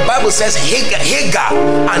came out, the Bible says Hagar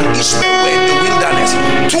and Ishmael were in the wilderness.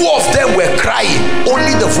 Two of them were crying.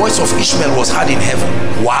 Only the voice of Ishmael was heard in heaven.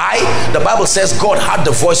 Why? The Bible says God heard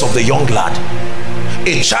the voice of the young lad.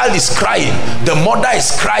 A child is crying, the mother is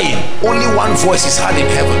crying, only one voice is heard in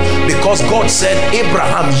heaven, because God said,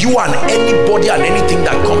 Abraham, you and anybody and anything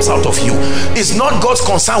that comes out of you. It's not God's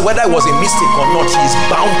concern whether it was a mistake or not. He is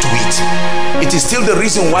bound to it. It is still the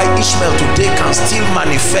reason why Ishmael today can still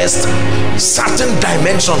manifest certain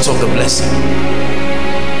dimensions of the blessing.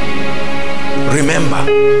 Remember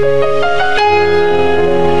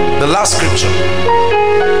the last scripture,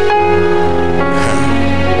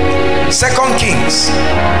 2 Kings.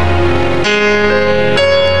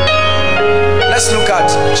 Let's look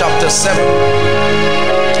at chapter 7.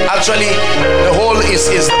 Actually, the whole is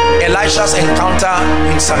Elisha's encounter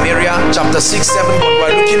in Samaria, chapter 6, 7, but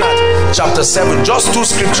we're looking at chapter 7, just two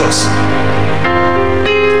scriptures.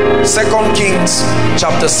 2 Kings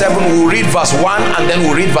chapter 7, we'll read verse 1 and then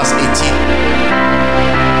we'll read verse 18.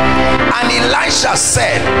 And Elisha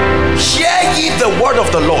said, hear ye the word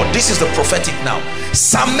of the Lord. This is the prophetic now.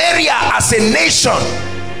 Samaria as a nation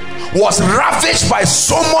was ravaged by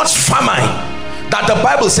so much famine that the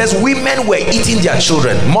Bible says women were eating their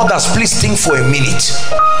children. Mothers, please think for a minute.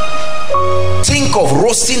 Think of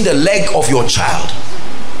roasting the leg of your child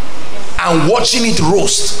and watching it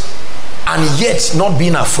roast and yet not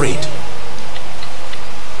being afraid.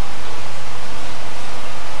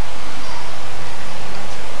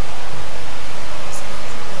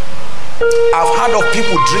 I've heard of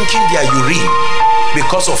people drinking their urine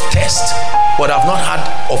because of thirst, but I've not heard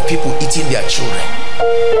of people eating their children.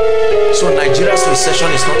 So Nigeria's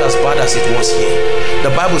recession is not as bad as it was here.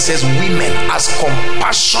 The Bible says women, as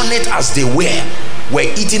compassionate as they were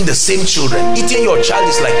eating the same children. Eating your child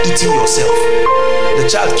is like eating yourself. The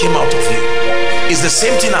child came out of you. It's the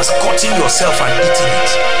same thing as cutting yourself and eating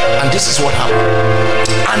it. And this is what happened.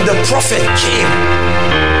 And the prophet came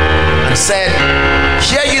and said,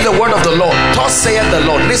 hear ye the word of the Lord. Thus saith the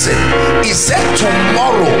Lord. Listen, he said,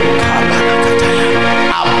 tomorrow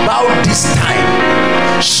about this time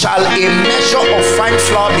shall a measure of fine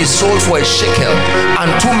flour be sold for a shekel,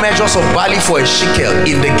 and 2 measures of barley for a shekel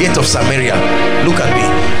in the gate of Samaria. Look at me.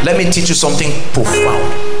 Let me teach you something profound.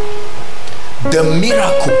 The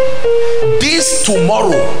miracle, this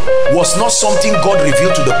tomorrow was not something God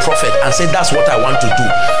revealed to the prophet and said, that's what I want to do.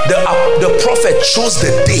 The prophet chose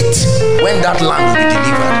the date when that land will be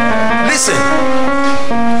delivered. Listen,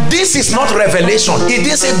 this is not revelation. It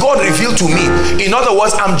didn't say God revealed to me. In other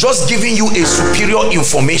words, I'm just giving you a superior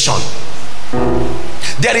information.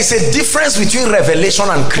 There is a difference between revelation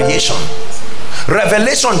and creation.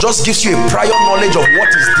 Revelation just gives you a prior knowledge of what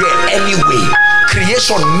is there anyway.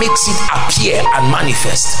 Creation makes it appear and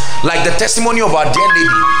manifest. Like the testimony of our dear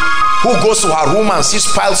lady who goes to her room and sees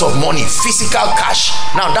piles of money, physical cash.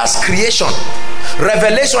 Now that's creation.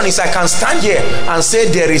 Revelation is I can stand here and say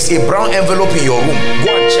there is a brown envelope in your room.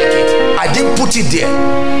 Go and check it. I didn't put it there.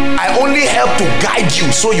 I only help to guide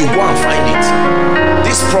you so you go and find it.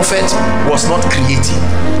 This prophet was not creating.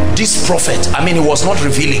 This prophet, he was not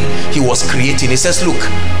revealing, he was creating. He says, look,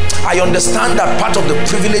 I understand that part of the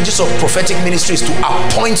privileges of prophetic ministry is to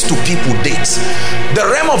appoint to people dates. The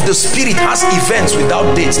realm of the spirit has events without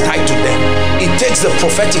dates tied to them. It takes the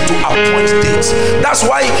prophetic to appoint dates. That's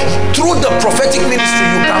why through the prophetic ministry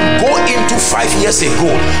you can go into 5 years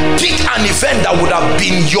ago, pick an event that would have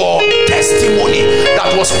been your testimony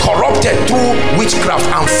that was corrupted through witchcraft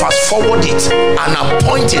and fast forward it and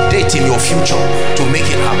appoint a date in your future to make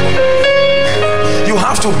it happen. You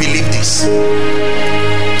have to believe this.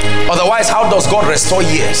 Otherwise, how does God restore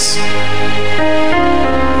years?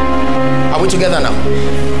 Are we together now?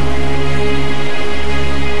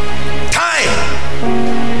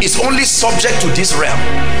 Time is only subject to this realm.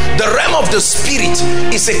 The realm of the spirit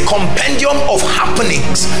is a compendium of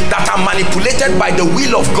happenings that are manipulated by the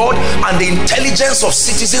will of God and the intelligence of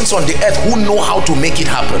citizens on the earth who know how to make it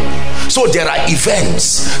happen. So there are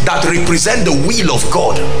events that represent the will of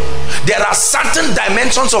God. There are certain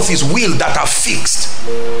dimensions of his will that are fixed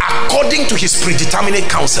according to his predeterminate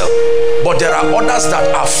counsel, but there are others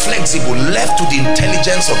that are flexible, left to the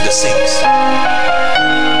intelligence of the saints.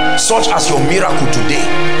 Such as your miracle today.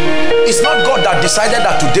 It's not God that decided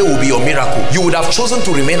that today will be your miracle. You would have chosen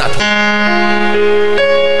to remain at home.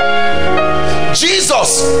 Jesus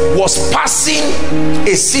Jesus was passing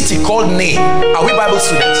a city called Nain. Are we Bible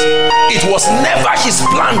students? It was never his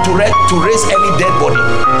plan to raise any dead body.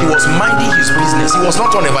 He was minding his business. He was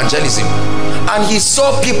not on evangelism. And he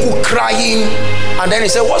saw people crying, and then he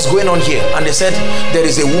said, what's going on here? And they said, there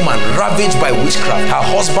is a woman ravaged by witchcraft. Her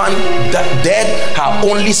husband dead, her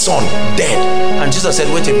only son dead. And Jesus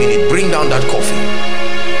said, wait a minute, bring down that coffin.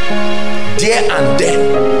 There and then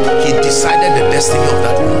he decided the destiny of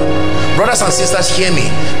that woman. Brothers and sisters, hear me.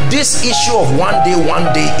 This issue of one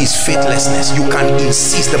day is faithlessness. You can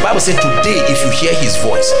insist. The Bible said today, if you hear his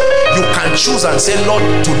voice, you can choose and say, Lord,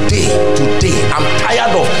 today, I'm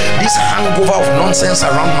tired of this hangover of nonsense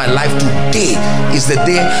around my life. Today is the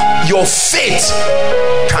day your faith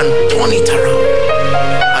can turn it around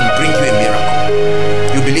and bring you a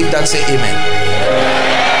miracle. You believe that? Say amen.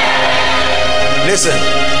 Listen,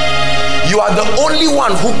 you are the only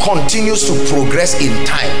one who continues to progress in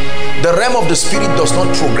time. The realm of the spirit does not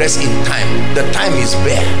progress in time. The time is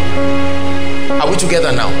bare. Are we together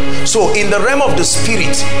now? So in the realm of the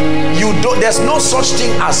spirit, there's no such thing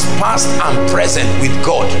as past and present with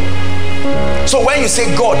God. So when you say,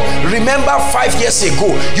 God, remember 5 years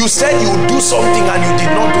ago you said you would do something and you did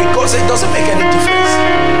not do it, God said it doesn't make any difference.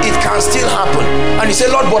 It can still happen. And you say,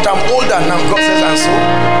 Lord, but I'm older now. God says, and so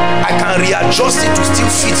I can readjust it to still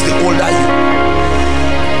fit the older you.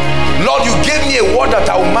 Lord, you gave me a word that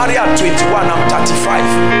I will marry at 21. I'm 35.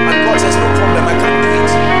 And God says, no problem, I can do it.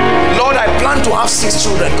 Lord, I plan to have 6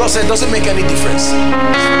 children. God said, it doesn't make any difference. 6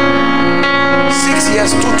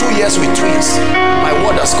 years, 2 years with twins. My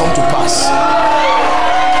word has come to pass.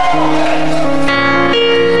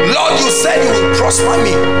 Lord, you said you will prosper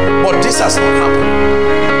me, but this has not happened.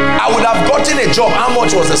 I would have gotten a job. How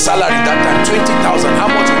much was the salary that time? 20,000. How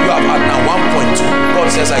much would you have had now? 1.2. God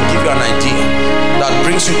says, I give you an idea that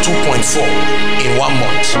brings you 2.4 in 1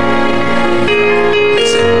 month.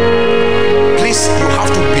 Listen, please, you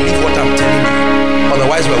have to believe what I'm telling you.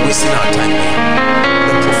 Otherwise, we're wasting our time here.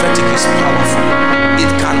 The prophetic is powerful.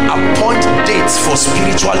 It can appoint dates for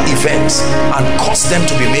spiritual events and cause them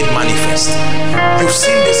to be made manifest. You've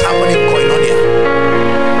seen this happen in Koinonia.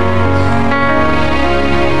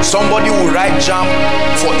 Somebody will write jam,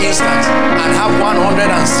 for instance, and have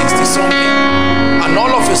 160 something, and all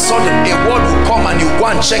of a sudden a word will come and you go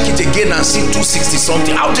and check it again and see 260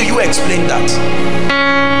 something. How do you explain that?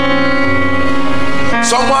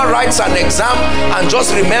 Someone writes an exam and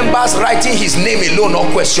just remembers writing his name alone or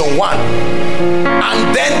question 1, and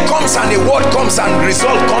then comes and a word comes and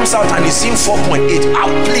result comes out and he's seen 4.8.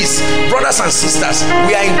 Please, brothers and sisters,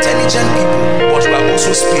 we are intelligent people, but we are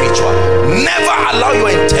also spiritual. Never allow your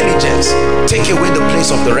intelligence take away the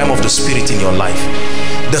place of the realm of the spirit in your life.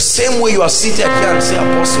 The same way you are seated here and say,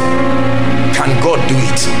 Apostle, can God do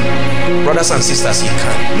it? Brothers and sisters, he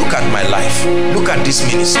can. Look at my life. Look at this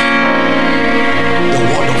ministry. The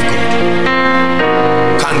word of God.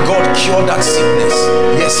 Can God cure that sickness?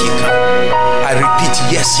 Yes, he can. I repeat,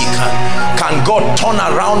 yes, he can. Can God turn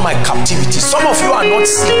around my captivity? Some of you are not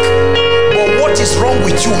sick, but what is wrong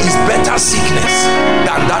with you is better sickness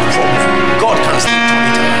than that problem. God can still turn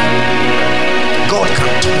it around. God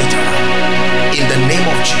can turn it around. In the name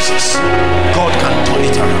of Jesus, God can turn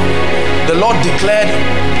it around. The Lord declared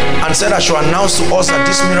and said, I shall announce to us that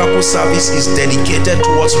this miracle service is dedicated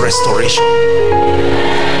towards restoration.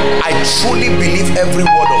 I truly believe every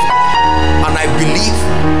word of God, and I believe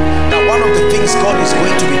that one of the things God is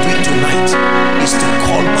going to be doing tonight is to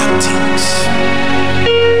call back things.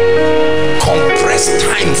 Compress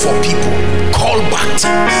time for people. Call back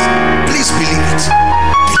things. Please believe it.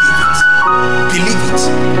 Believe it. Believe it.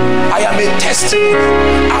 I am a testimony.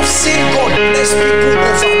 I've seen God bless people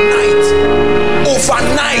overnight.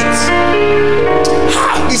 Overnight.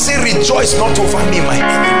 He said, rejoice not over me, my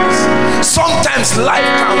enemies. Sometimes life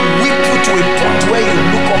can whip you to a point where you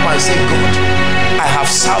look up and say, God, I have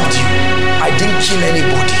served you. I didn't kill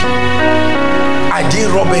anybody. I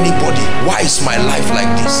didn't rob anybody. Why is my life like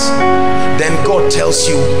this? Then God tells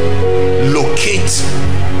you, locate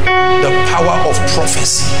the power of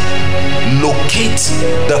prophecy. Locate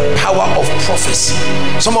the power of prophecy.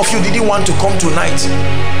 Some of you didn't want to come tonight.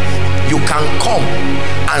 You can come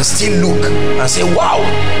and still look and say, wow,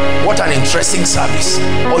 what an interesting service.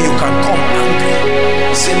 Or you can come angry.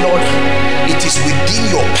 Say, Lord, it is within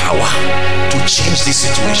your power to change this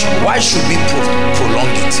situation. Why should we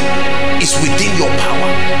prolong it? It's within your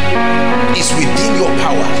power. It's within your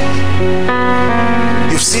power.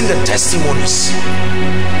 You've seen the testimonies.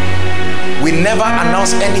 We never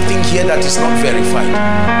announce anything here that is not verified.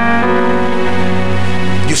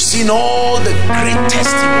 You've seen all the great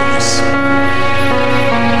testimonies.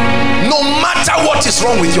 No matter what is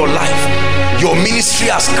wrong with your life, Your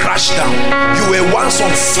ministry has crashed down. You were once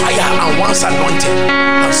on fire and once anointed,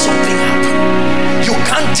 and something happened. You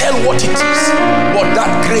can't tell what it is, but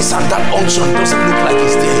that grace and that unction doesn't look like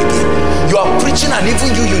it's there again. You are preaching and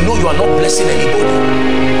even you know you are not blessing anybody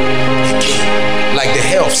again. Like the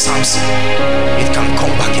hair of Samson, it can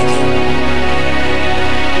come back again.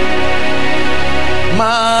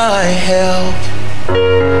 My help,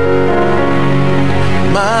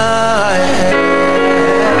 my help.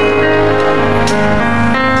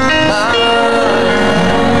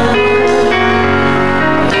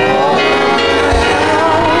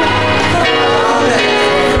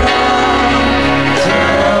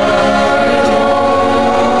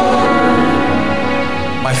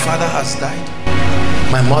 My father has died.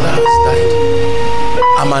 My mother has died.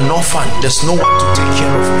 I'm an orphan. There's no one to take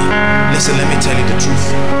care of me. Listen, let me tell you the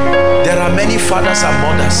truth. There are many fathers and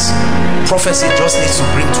mothers. Prophecy just needs to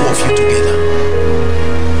bring two of you together.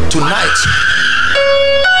 Tonight,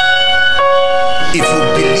 if you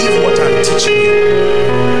believe what I'm teaching you,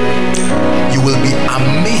 you will be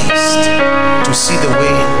amazed to see the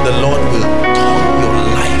way the Lord will turn your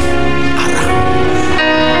life around.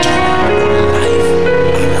 Turn your life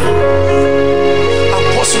around.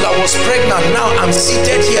 Apostle, I was pregnant. Now I'm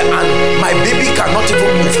seated here and my baby cannot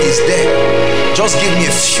even move. He's there. Just give me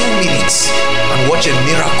a few minutes and watch a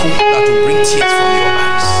miracle that will bring tears from your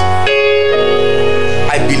eyes.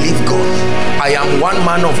 I believe God. I am one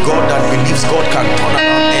man of God that believes God can turn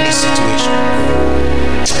around any situation.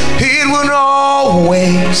 It will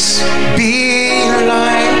always be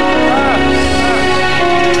like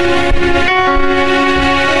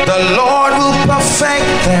the Lord will perfect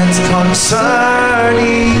that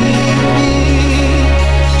concerning me.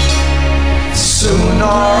 Sooner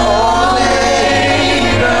or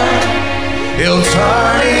later, He'll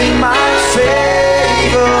turn in my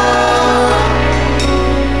favor.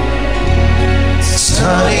 It's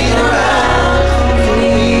turning around for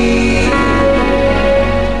me.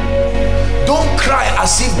 Don't cry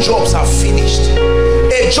as if jobs are finished.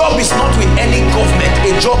 A job is not with any government.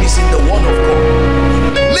 A job is in the word of God.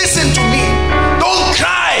 Listen to me. Don't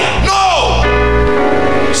cry. No.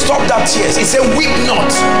 Stop that tears. He said, weep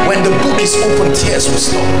not. When the book is open, tears will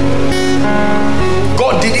stop.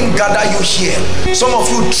 God didn't gather you here. Some of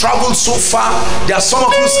you traveled so far. There are some of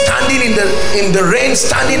you standing in the rain,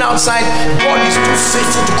 standing outside. God is too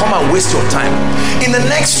faithful to come and waste your time. In the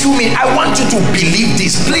next few minutes, I want you to believe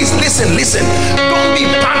this. Please listen. Don't be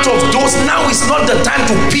part of those. Now is not the time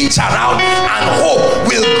to pinch around and hope.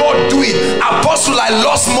 Will God do it? Apostle, I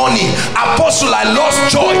lost money. Apostle, I lost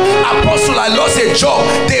joy. Apostle, I lost a job.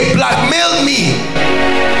 They blackmailed me.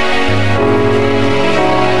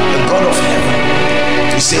 The God of heaven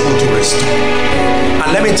is able to restore.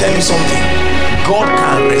 And let me tell you something. God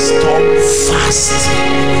can restore fast.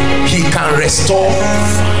 He can restore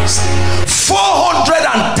fast.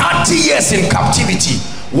 430 years in captivity.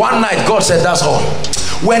 One night God said, that's all.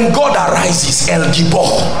 When God arises, El Gibor,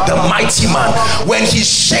 the mighty man, when he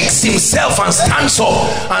shakes himself and stands up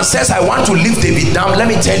and says, I want to lift David down, let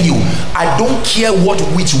me tell you, I don't care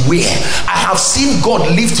which way. I have seen God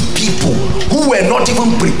lift people who were not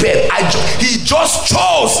even prepared. He just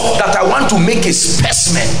chose that I want to make a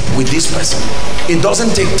specimen with this person. It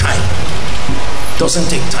doesn't take time. Doesn't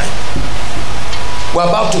take time. We're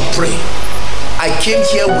about to pray. I came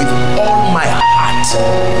here with all my heart,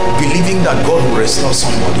 believing that God will restore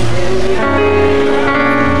somebody.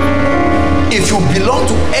 If you belong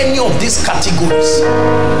to any of these categories,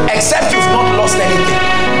 except you've not lost anything,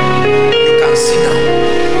 you can sit down.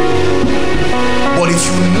 But if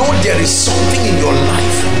you know there is something in your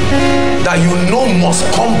life that you know must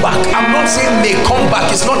come back, I'm not saying may come back,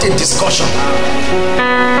 it's not a discussion.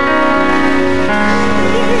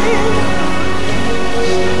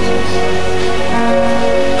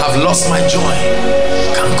 I've lost my joy,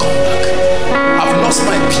 can't come back. I've lost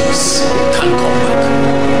my peace, can't come back.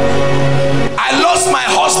 I lost my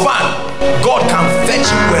husband. God can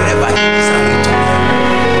fetch him wherever he is and return him.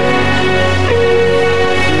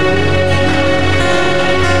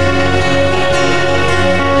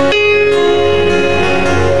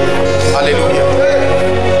 Hallelujah.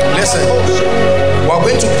 Listen, we're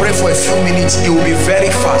going to pray for a few minutes. It will be very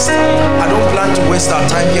fast. I don't plan to waste our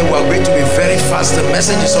time here. We're going to be very fast. The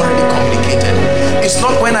message is already communicated. It's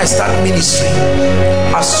not when I start ministry.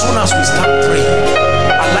 As soon as we start praying,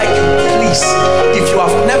 I'd like you, please, if you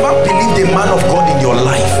have never believed a man of God in your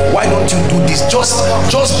life, why don't you do this?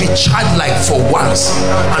 Just be childlike for once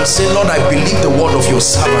and say, Lord, I believe the word of your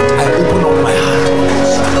servant. I open up my heart.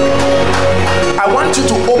 I want you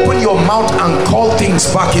to open your mouth and call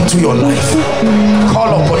things back into your life. Call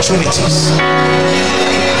opportunities.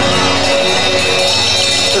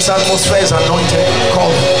 This atmosphere is anointed.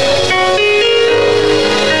 Come.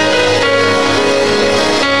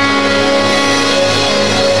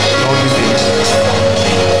 Lord, we thank you.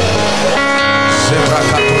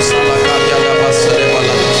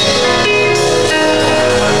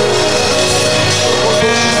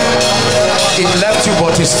 It left you,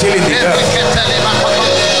 but it's still in the earth.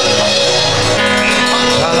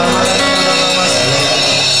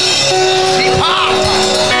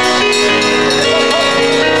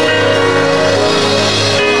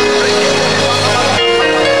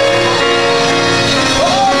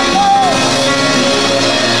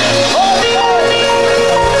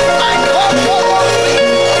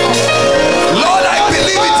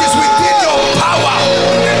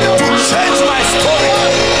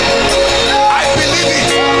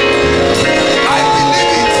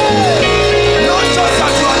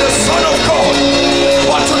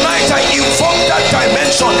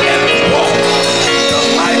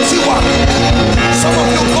 Some of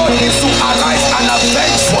you, God needs to arise and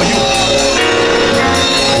avenge for you.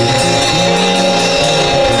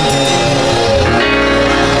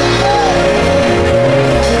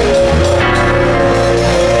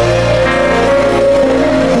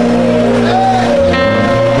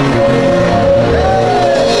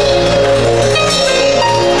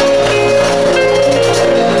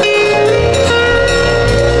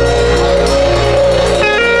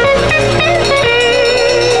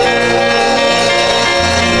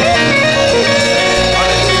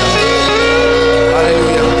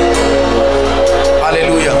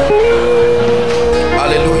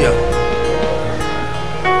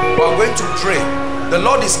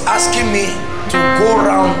 Asking me to go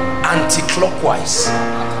around anti-clockwise.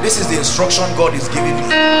 This is the instruction God is giving me,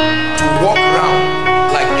 to walk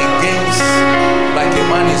around like a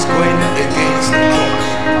man is going against the clock.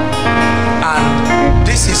 And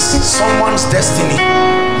this is someone's destiny.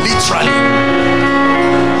 Literally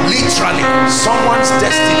someone's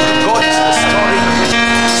destiny. God is restoring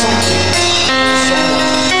something to someone.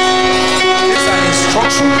 It's an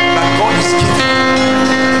instruction that God is giving.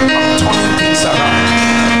 I'm turning things around,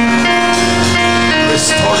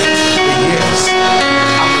 restoring the years.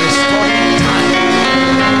 I'm restoring time.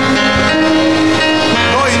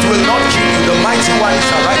 No, it will not kill you. The mighty one is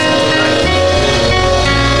arising tonight.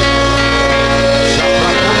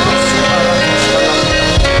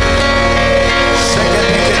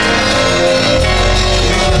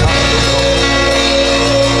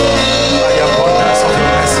 By the abundance of your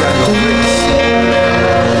mercy and your grace,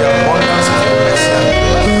 the abundance of your mercy and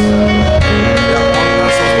grace, the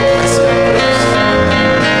abundance of your mercy and grace.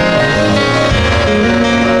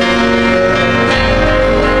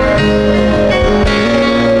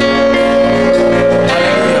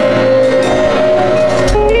 Hallelujah.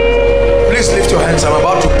 Please lift your hands. I'm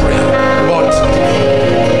about to pray. But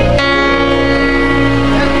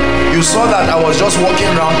you saw that I was just walking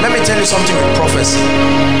around. Let me tell you something with prophecy.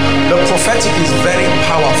 The prophetic is very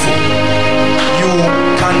powerful. You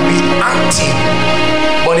can be acting,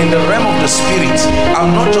 but in the realm of the spirit,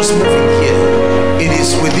 I'm not just moving here. It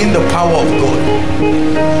is within the power of God.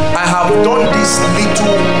 I have done this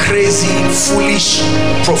little crazy, foolish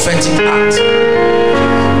prophetic act.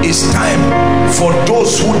 It's time for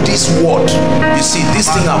those who this word, you see, this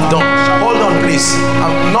thing I've done. Hold on, please.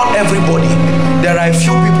 Not everybody. There are a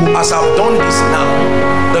few people. As I've done this now,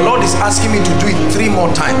 the Lord is asking me to do it 3 more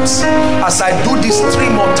times. As I do this 3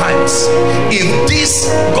 more times, if this,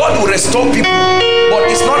 God will restore people. But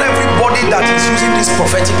it's not everybody that is using this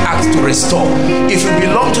prophetic act to restore. If you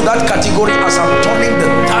belong to that category, as I'm turning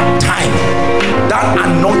that time, that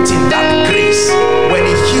anointing, that grace, when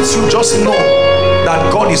it hits you, just know that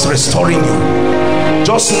God is restoring you.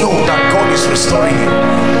 Just know that God is restoring you.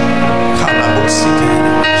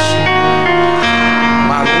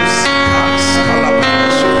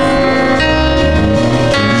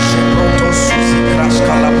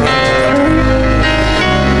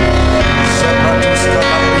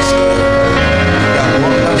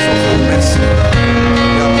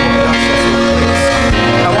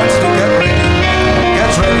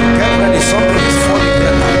 Something is falling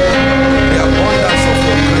here now. The abundance of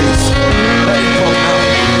your grace. Let it come now.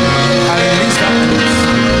 I release that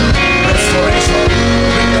grace.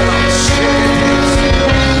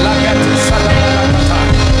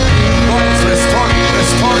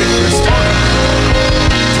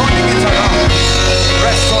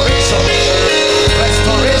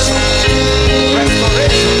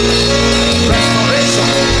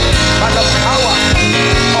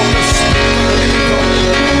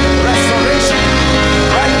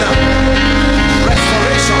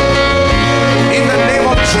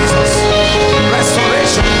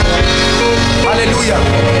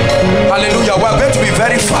 Hallelujah. Hallelujah. We're going to be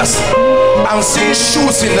very fast. I'm seeing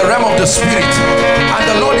shoes in the realm of the spirit, and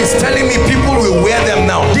the Lord is telling me people will wear them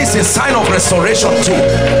now. This is a sign of restoration too.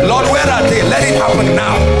 Lord, where are they? Let it happen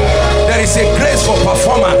now. There is a grace for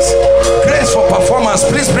performance. Grace for performance.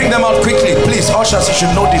 Please bring them out quickly. Please, ushers, you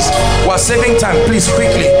should know this. We're saving time. Please,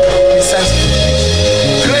 quickly. It says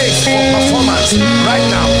grace for performance right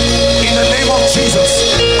now. In the name of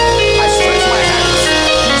Jesus, I stretch my hands.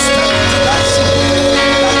 Step into that shoe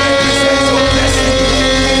that represents your destiny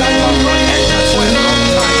that you have not entered for a long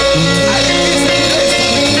time. I release the grace to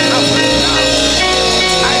make it happen now.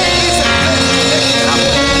 I release the grace to make it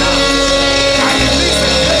happen now. I release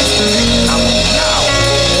the grace to make it happen now.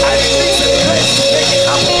 I release the grace to make it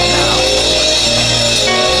happen now.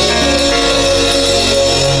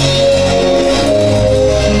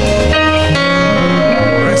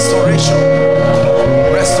 Restoration.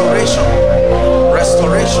 Restoration.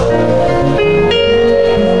 Restoration.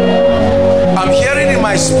 I'm hearing in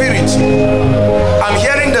my spirit, I'm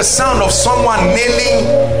hearing the sound of someone nailing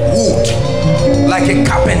wood like a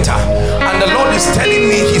carpenter, and the Lord is telling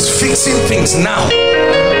me he's fixing things now.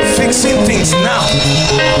 Fixing things now.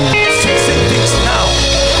 Fixing things now.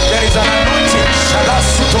 There is an anointing.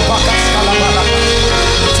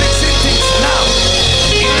 Fixing things now.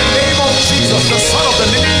 In the name of Jesus, the Son of the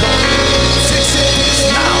living God. Fixing things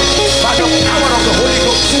now. By the power of the Holy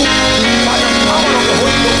Ghost. By the power of the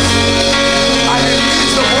Holy Ghost. I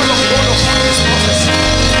release the word of God upon this prophecy.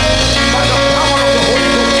 By the power of the Holy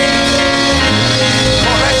Ghost.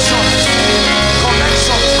 Corrections.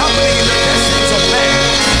 Corrections happening in the destinies of men.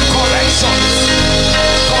 Corrections.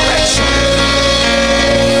 Corrections.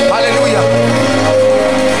 Hallelujah.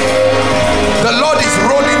 The Lord is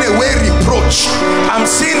rolling away reproach. I'm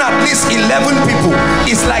seeing at least 11 people.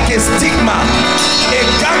 It's like a stigma, a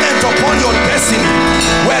garment upon your destiny.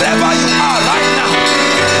 Wherever you are right now,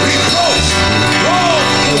 reproach, roll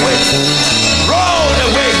away, roll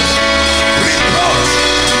away, reproach,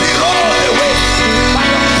 be rolled away by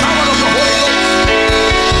the power of the Holy Ghost.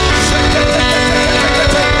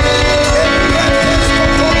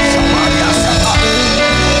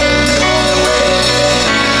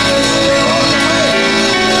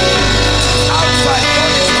 Outside,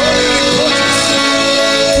 God is rolling reproaches.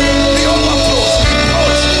 The overflows,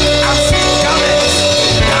 reproach. I'm seeing garments,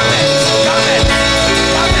 garments, garments,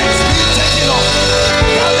 garments being taken off.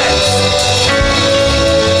 Garments.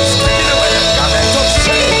 Taking away the garment of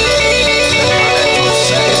shame. The garment of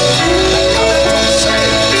shame. The garment of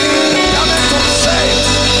shame. The garment of shame.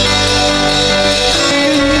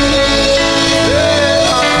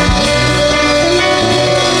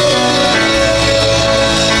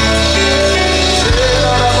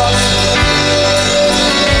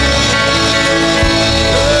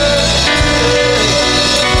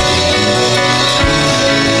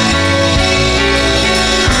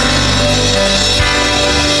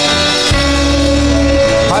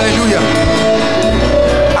 Hallelujah.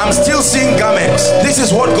 I'm still seeing garments. This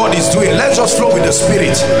is what God is doing. Let's just flow with the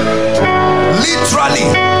Spirit. Literally,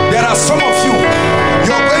 there are some of you,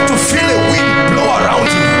 you're going to feel a wind blow around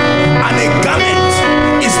you, and a garment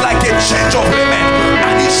is like a change of raiment.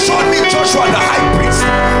 And he showed me Joshua the high priest,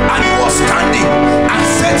 and he was standing, and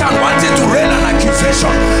Satan wanted to rail an accusation,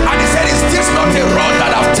 and he said, is this not a rod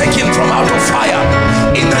that I've taken from out of fire?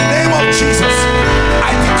 In the name of Jesus,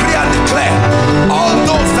 I decree and declare, all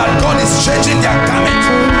those that God is changing their garment,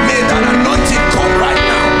 may that anointing come right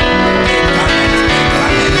now. A garment,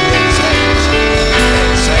 a change,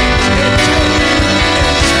 a change, a change,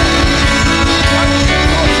 a change. That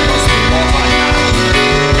reproach must be over now.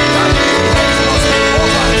 That reproach must be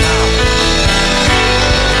over now.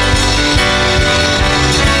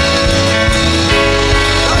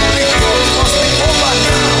 That reproach must be over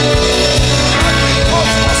now. That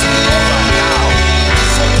reproach must be over now.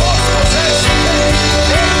 Suppose possess today.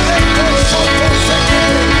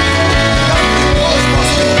 That reproach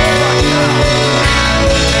must be over now.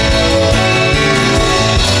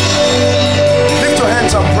 Lift your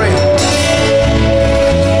hands and pray.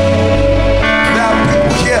 There are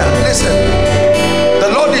people here. Listen. The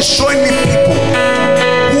Lord is showing me people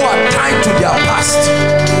who are tied to their past.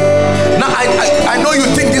 Now, I know you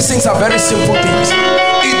think these things are very simple things.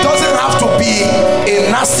 It doesn't have to be a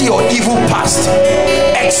nasty or evil past.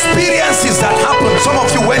 Experiences that happened, some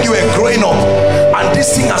of you when you were growing up, and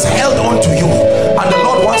this thing has held on to you, and the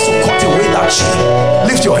Lord wants to cut away that chain.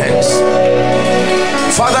 Lift your hands.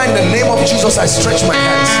 Father, in the name of Jesus, I stretch my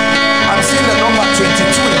hands. I'm seeing the number 22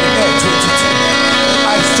 in the air. 22.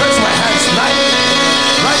 I stretch my hands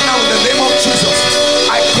right now in the name of Jesus.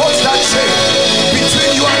 I cut that chain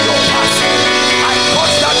between you and your past. I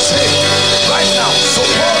cut that chain right now.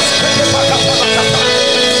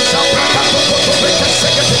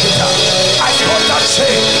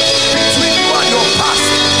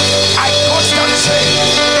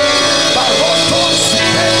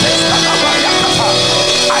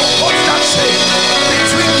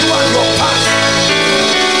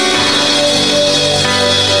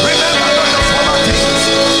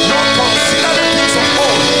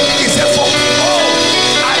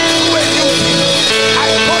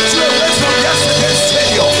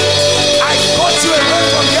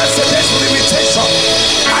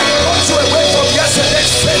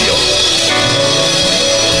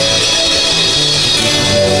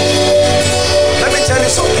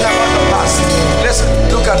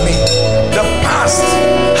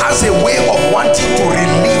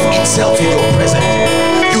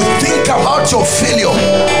 about your failure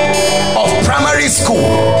of primary school.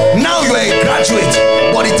 Now you are a graduate,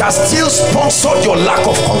 but it has still sponsored your lack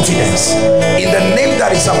of confidence. In the name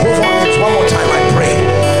that is above all names, one more time I pray.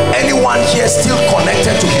 Anyone here still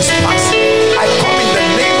connected to his past, I come in the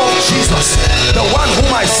name of Jesus, the one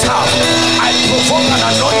whom I serve. I provoke an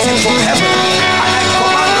anointing from heaven, and I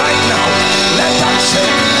command right now, let that chain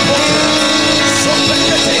be broken. So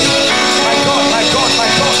my God, my God, my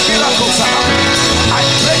God, miracles are happening. I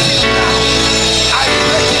break it now. I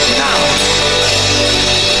break it now.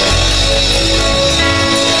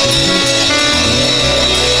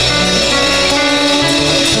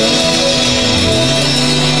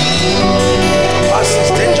 Past is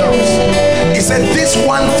dangerous. He said, this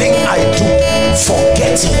one thing I do,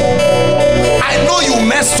 forgetting. I know you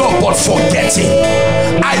messed up, but forgetting.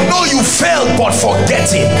 I know you failed, but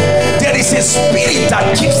forgetting. There is a spirit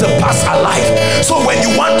that keeps the past alive. So when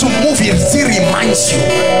you want to move, it still reminds you.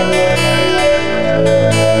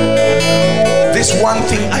 This one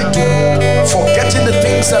thing I do, forgetting the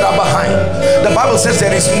things that are behind. The Bible says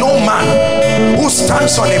there is no man who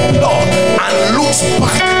stands on a plow and looks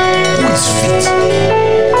back to his feet.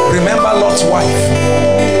 Remember Lot's wife.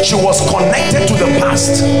 She was connected to the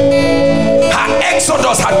past. Her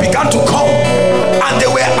exodus had begun to come, and they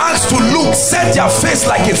were asked to look, set their face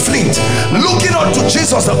like a flint, looking unto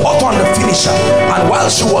Jesus, the author and the finisher. And while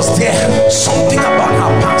she was there, something about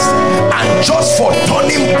her past, and just for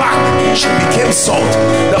turning back, she became salt.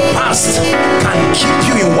 The past can keep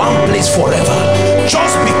you in one place forever.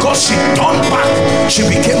 Just because she turned back, she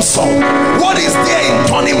became salt. What is there in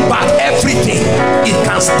turning back? Everything. It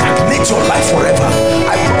can stagnate your life forever.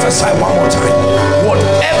 I prophesy one more time.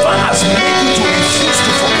 Whatever has made you to refuse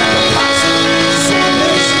to forget the past,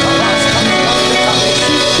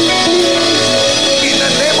 in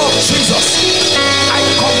the name of Jesus, I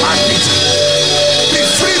command it. Be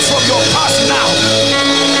free from your past now.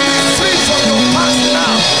 Be free from your past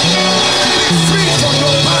now. Be free from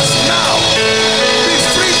your past now. Be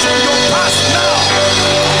free from your past now.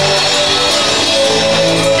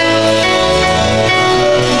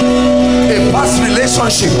 A past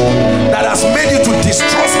relationship that has made you to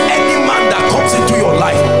distrust any man that comes into your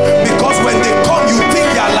life, because when they come, you think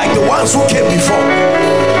they are like the ones who came before.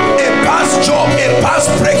 A past job, a past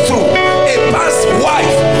breakthrough, a past wife,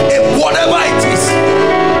 whatever it is,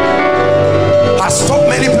 has stopped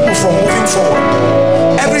many people from moving forward.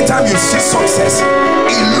 Every time you see success,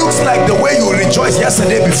 it looks like the way you rejoiced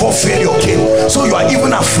yesterday before failure came, so you are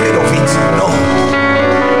even afraid of it. No,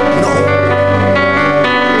 no.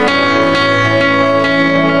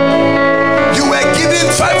 You were given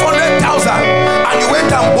 500,000 and you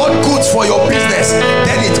went and bought goods for your business,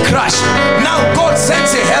 then it crashed. Now God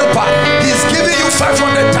sends a helper. He's giving you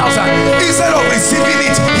 500,000. Instead of receiving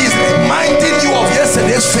it, he's reminding you of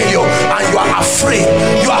yesterday's failure, and you are afraid.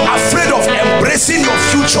 You are afraid of embracing your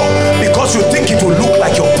future because you think it will look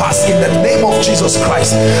like your past. In the name of Jesus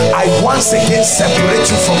Christ, I once again separate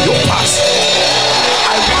you from your past.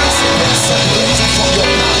 I once again separate you from your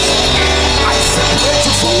past. I separate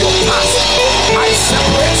you from your past. I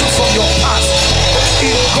separate you from your past.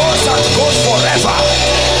 It goes and goes forever.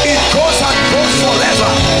 It goes and goes forever.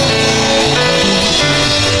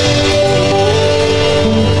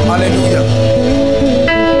 Hallelujah.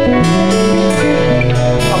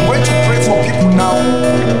 I'm going to pray for people now.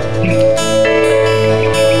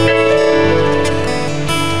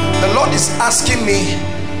 The Lord is asking me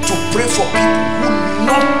to pray for people who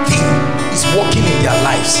nothing is working in their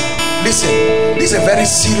lives. Listen, this is a very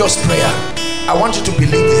serious prayer. I want you to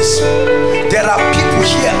believe this. There are people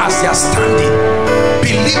here as they are standing.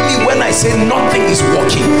 Believe me when I say nothing is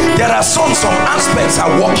working. There are some aspects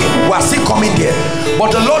are working. We are still coming there.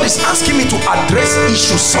 But the Lord is asking me to address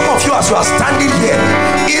issues. Some of you, as you are standing here,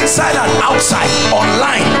 inside and outside,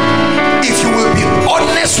 online, if you will be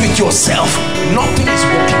honest with yourself, nothing is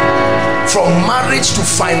working. From marriage to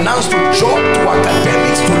finance to job to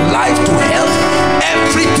academics to life to health,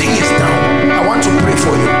 everything is down. I want to pray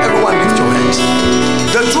for you. Everyone lift your hands.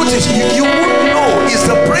 The truth is, you won't know. It's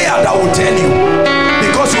the prayer that will tell you,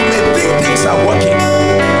 because you may think things are working.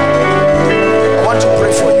 I want to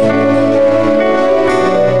pray for you.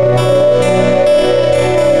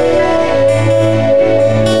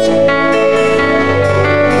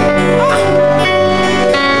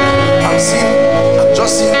 I'm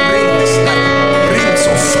just seeing rings, like rings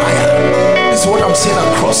of fire. This is what I'm seeing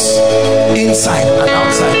across, inside and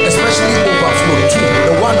outside, especially overflow too,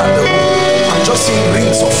 the one at the room. I'm just seeing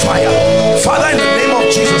rings of fire. Father, in the name of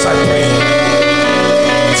Jesus, I pray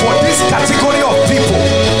for this category of people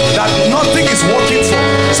that nothing is working for.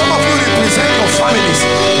 Some of you represent your families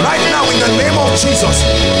right now. In the name of Jesus,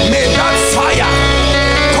 may that fire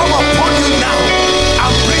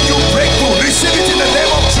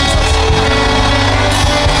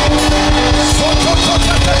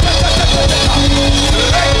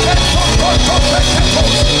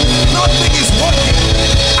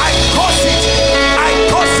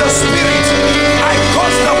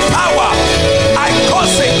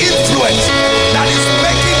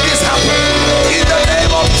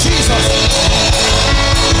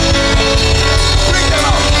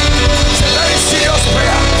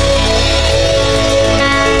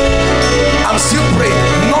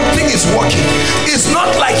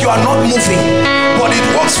like you are not moving, but it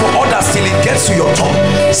works for others till it gets to your tongue.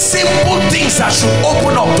 Simple things that should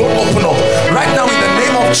open up don't open up. Right now, in the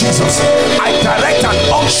name of Jesus, I direct an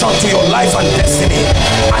unction to your life and destiny,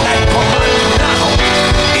 and I command now,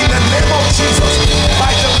 in the name of Jesus, by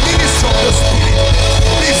the ministry of the Spirit,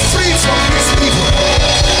 be free from this evil.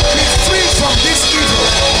 Be free from this evil.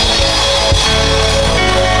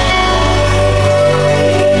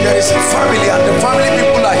 There is a family, and the family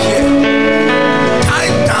people are here.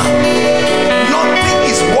 Time now. Nothing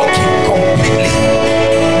is working completely.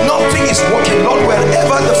 Nothing is working. Lord,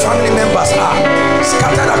 wherever the family members are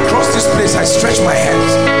scattered across this place, I stretch my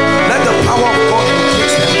hands. Let the power of God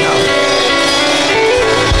locate them now.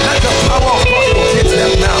 Let the power of God locate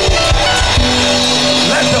them now.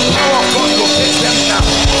 Let the power of God locate them now.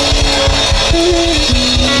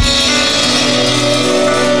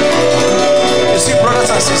 You see, brothers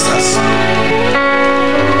and sisters,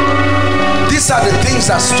 these are the things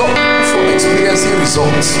that stop people from experiencing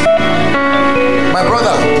results. My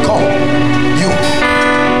brother, come.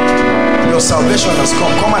 Your salvation has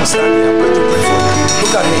come. Come and stand here. I'm going to pray for you.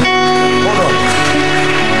 Look at me. Hold on.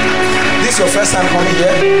 This is your first time coming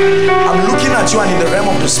here. I'm looking at you, and in the realm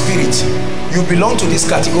of the spirit, you belong to this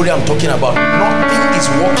category I'm talking about. Nothing is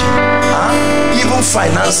working. Even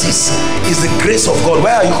finances is the grace of God.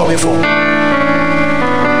 Where are you coming from?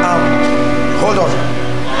 Hold on.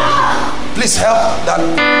 Please help the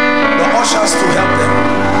ushers to help them.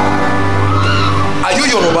 Are you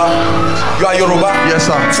Yoruba? You are Yoruba? Yes,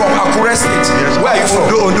 sir. From Akure State? Yes. Where are you from?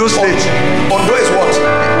 Ondo State. Ondo is what?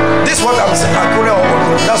 This is what I'm saying. Akure or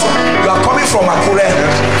Ondo? That's what you are coming from. Akure. Yes.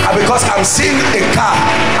 And because I'm seeing a car,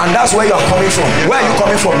 and that's where you are coming from. Where are you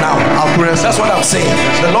coming from now? Akure. That's what I'm saying.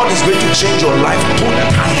 The Lord is going to change your life totally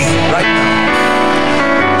right now.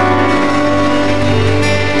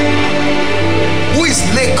 Who is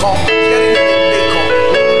Lekon? Hearing the name Lekon.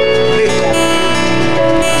 Lekon.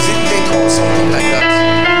 Is it Lekon or something like that?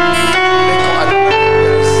 Lekon, I don't know.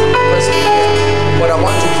 There is a person here, but I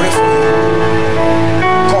want to pray for you.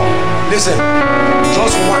 Come, listen.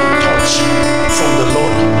 Just one touch from the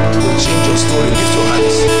Lord will change your story. Lift your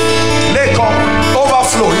hands. Lekon,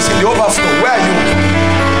 overflow. He's in the overflow. Where are you?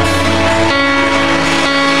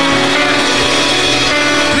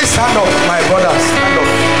 Please stand up, my brothers. Stand up.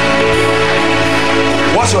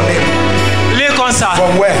 What's your name? Lekon, sir.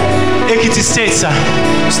 From where? Ekiti State, sir.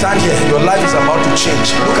 Stand here. Your life is about to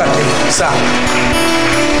change. Look at me, sir.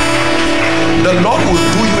 The Lord will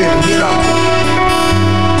do you a miracle.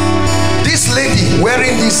 This lady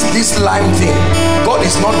wearing this lime thing, God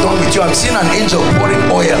is not done with you. I'm seeing an angel pouring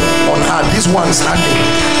oil on her. This one standing.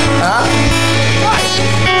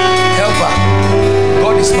 Help her.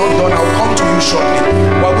 God is not done. I'll come to you shortly.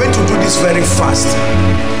 We're going to do this very fast.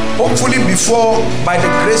 Hopefully before, by the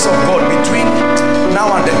grace of God, between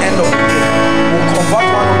now and the end of the day, we'll convert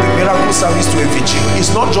one of the miracle service to a vigil.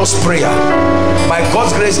 It's not just prayer. By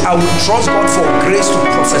God's grace, I will trust God for grace to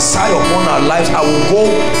prophesy upon our lives. I will go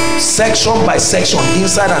section by section,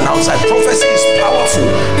 inside and outside. Prophecy is powerful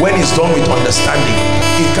when it's done with understanding.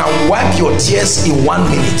 It can wipe your tears in 1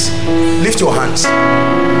 minute. Lift your hands.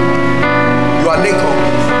 You are Lekon.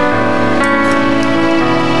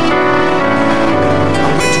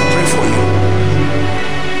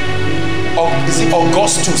 Is it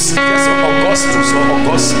Augustus? Yes, Augustus or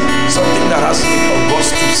August, something that has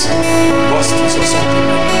Augustus or something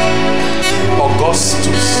like that.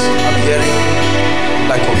 Augustus. I'm hearing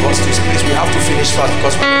like Augustus. Please, we have to finish fast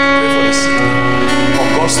because we're going to pray for the sick.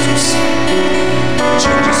 Augustus.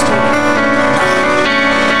 Change the story.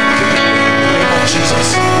 In the name of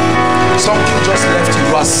Jesus. Something just left you.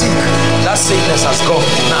 You are sick. That sickness has gone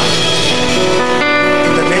now.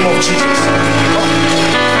 In the name of Jesus.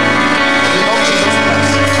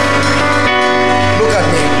 Look at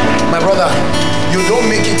me, my brother. You don't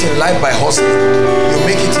make it in life by hustling. You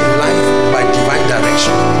make it in life by divine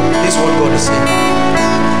direction. This is what God is saying.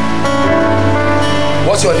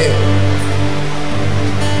 What's your name?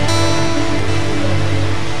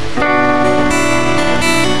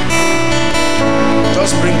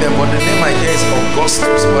 Just bring them, but the name I hear is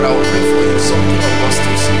Augustus. But I will pray for you, something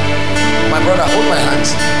Augustus. My brother, hold my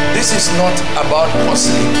hands. This is not about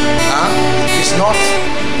hustling. It's not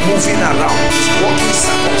moving around. It's walking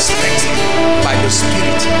circumspectly by the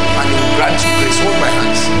Spirit, and He will grant you grace. Hold my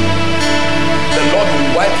hands. The Lord will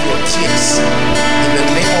wipe your tears. In the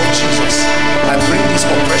name of Jesus, I bring this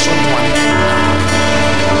oppression to an end.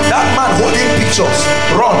 That man holding pictures,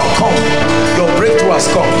 run, come. Your breakthrough has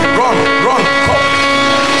come. Run, come.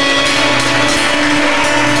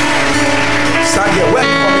 Stand here. Where are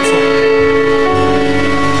you coming from?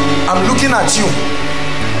 I'm looking at you.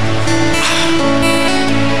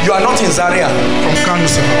 are not in Zaria. From Kano,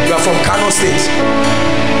 sir. You are from Kano State.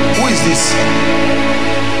 Who is this?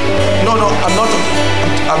 No, I'm not.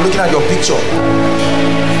 I'm looking at your picture.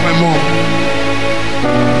 My mom.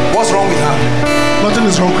 What's wrong with her? Nothing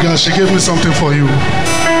is wrong with her. She gave me something for you.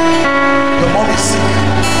 Your mom is sick.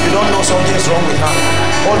 You don't know something is wrong with her.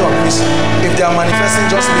 Hold on, please. If they are manifesting,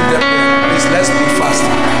 just leave them there. Please, let's be fast.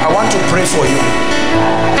 I want to pray for you.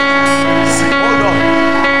 Hold on.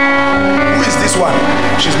 Who is this one?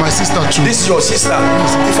 She's my sister too. This is your sister.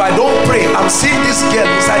 If I don't pray, I'm seeing this girl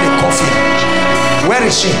inside a coffin. Where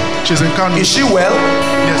is she? She's in Kano. Is she well?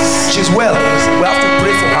 Yes. She's well. We have to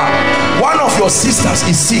pray for her. One of your sisters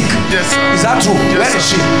is sick. Yes, sir. Is that true? Yes, Where sir. is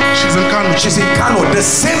she? She's in Kano. She's in Kano. The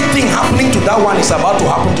same thing happening to that one is about to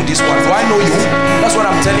happen to this one. Do I know you? That's what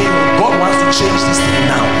I'm telling you. God wants to change this thing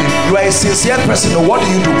now. You are a sincere person. What do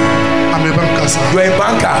you do? I'm a banker, sir. You are a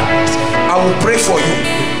banker. I will pray for you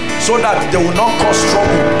so that they will not cause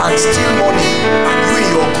trouble and steal money, and you in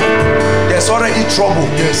your group. There's already trouble.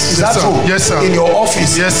 Yes. Is that Yes, sir. true? Yes, sir. In your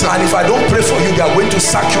office. Yes, sir. And if I don't pray for you, they are going to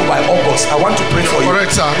sack you by August. I want to pray for you.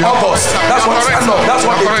 Correct, sir. August. That's what. Stand up. That's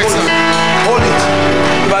what they told you. Hold it.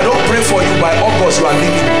 If I don't pray for you by August, you are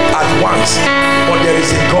leaving at once. But there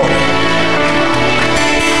is a God.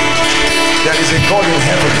 There is a God in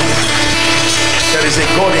heaven. There is a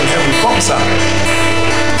God in heaven. Come, sir.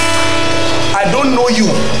 I don't know you,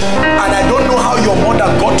 and I don't know how your mother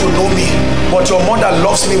got to know me, but your mother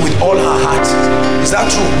loves me with all her heart. Is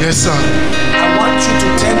that true? Yes, sir. I want you to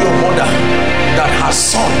tell your mother that her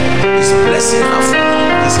son is blessing her from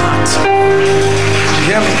his heart.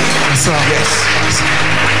 You hear me? Yes, sir. Yes.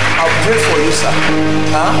 I'll pray for you, sir.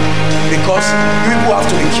 Because people have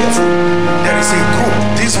to be careful. There is a group,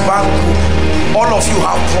 this bank group. All of you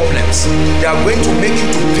have problems. They are going to make you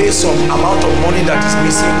to pay some amount of money that is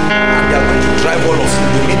missing, and they are going to drive all of you.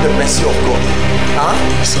 You need the mercy of God.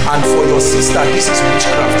 And for your sister, this is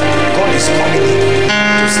witchcraft. God is coming in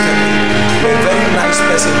to step in. You're a very nice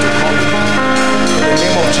person to come in. In the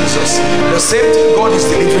name of Jesus. The same thing God is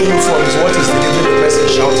delivering you from is what is delivering the person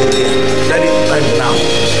shouting here. Let it end now.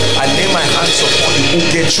 I lay my hands upon you.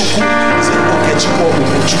 Ugechuku. Is it Ugechuku or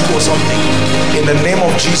Ugechuku or something? In the name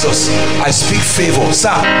of Jesus, I speak favor.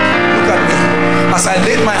 Sir, look at me. As I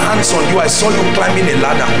laid my hands on you, I saw you climbing a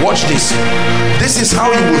ladder. Watch this. This is how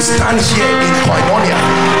you will stand here in Koinonia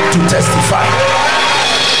to testify.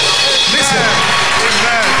 Listen.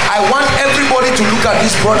 I want everybody to look at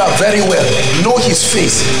this brother very well, know his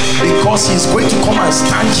face, because he's going to come and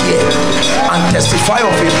stand here and testify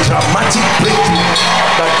of a dramatic breakthrough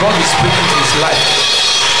that God is bringing to his life.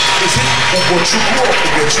 Is it Ugochukwu or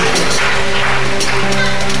Ugochukwu?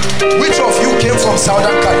 Which of you came from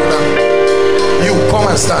Southern Kaduna? You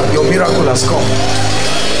come and stand. Your miracle has come.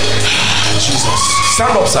 Jesus.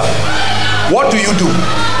 Stand up, sir. What do you do?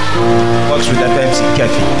 Works with FMC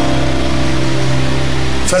Kefi.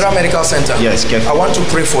 Federal Medical Center. Yes, Kefi. I want to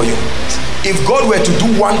pray for you. If God were to do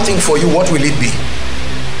one thing for you, what will it be?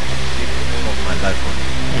 My life.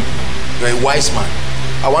 You're a wise man.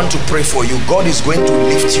 I want to pray for you. God is going to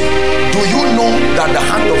lift you. Do you know that the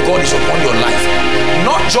hand of God is upon your life?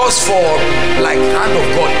 Not just for like hand of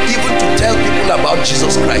God, even to tell people about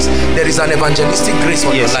Jesus Christ. There is an evangelistic grace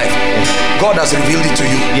on your life. Yes. God has revealed it to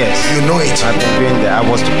you. Yes. You know it. I've been doing that. I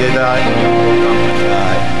was together in your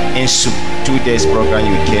program in 2 days program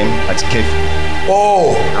you came at Kefi.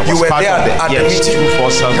 Oh, you were there at the meeting. You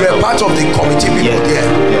were part of the committee people there.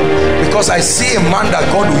 Yeah. Because I see a man that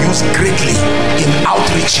God will use greatly in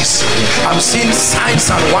outreaches. I'm seeing signs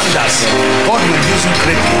and wonders. God will use you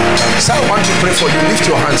greatly. So I want to pray for you. Lift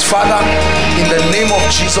your hands. Father, in the name of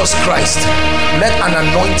Jesus Christ, let an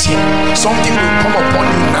anointing, something will come upon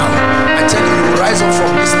you now. I tell you, you will rise up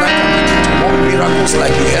from this night and begin to work miracles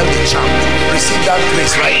like you held a charm. Receive that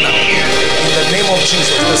grace right now. In the name of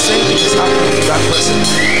Jesus, the same thing is happening to that person.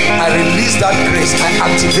 I release that grace. I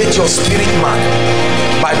activate your spirit man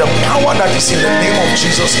by the power that is in the name of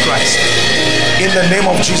Jesus Christ. In the name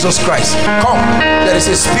of Jesus Christ. Come. There is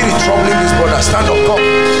a spirit troubling this brother. Stand up. Come.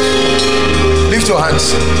 Lift your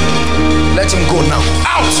hands. Let him go now.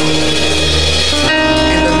 Out.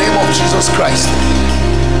 In the name of Jesus Christ.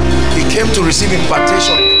 He came to receive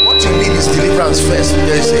impartation. What you need is deliverance first.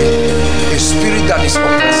 There is a spirit that is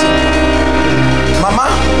oppressing you. Mama,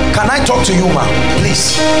 can I talk to you, ma?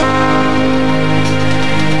 Please.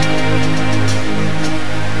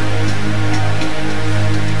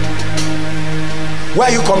 Where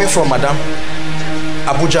are you coming from, madam?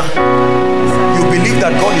 Abuja. You believe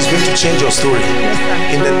that God is going to change your story? Yes,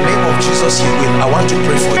 sir. In the name of Jesus, He will. I want to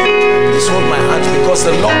pray for you. please hold my hand, because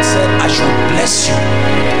the Lord said I should bless you.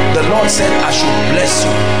 The Lord said I should bless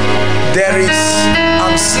you. There is,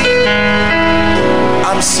 I'm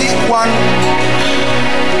seeing one.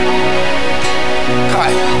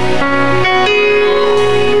 Hi.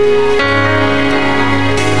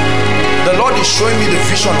 The Lord is showing me the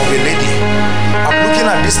vision of a lady. I'm looking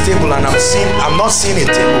at this table and I'm not seeing a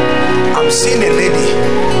table. I'm seeing a lady.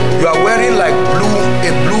 You are wearing like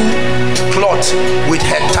a blue cloth with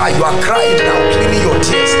hair tie. You are crying now, cleaning your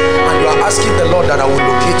tears, and you are asking the Lord that I will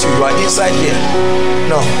locate you. You are inside here.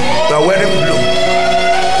 No, you are wearing blue.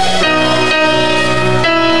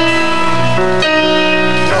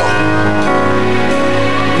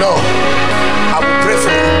 No, I will pray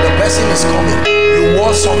for you. The person is coming. You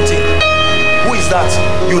wore something. Who is that?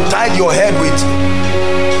 You tied your head with.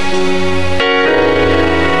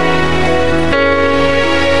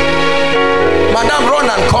 Madam, run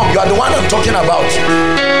and come. You are the one I'm talking about.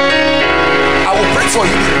 I will pray for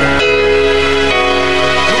you.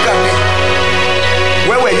 Look at me.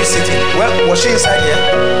 Where were you sitting? Where was she inside here?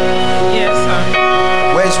 Yes, sir.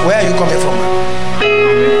 Where are you coming from? I'm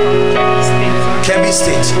coming from Kebbi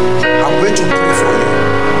State. Kebbi State. I'm going to pray for you.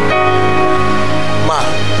 Ma,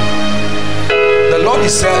 the Lord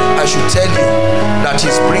is said I should tell you that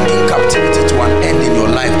He's bringing captivity to an end in your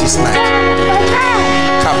life this night.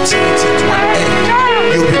 Captivity to an end.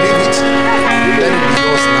 You believe it? Let it be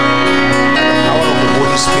yours now. By the power of the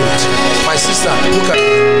Holy Spirit. My sister, look at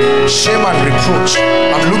me. Shame and reproach.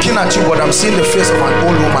 I'm looking at you, but I'm seeing the face of an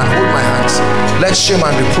old woman. Hold my hands. Let shame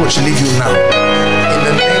and reproach leave you now. In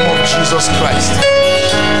the name of Jesus Christ.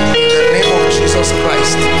 In the name of Jesus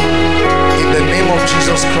Christ. In the name of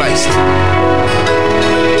Jesus Christ.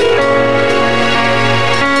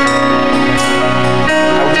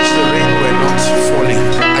 I wish the rain were not falling.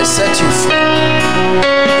 I set you free.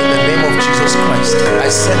 In the name of Jesus Christ. I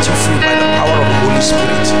set you free by the power of the Holy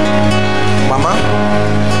Spirit. Mama,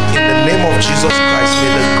 in the name of Jesus Christ,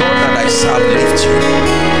 may the God that I serve lift you.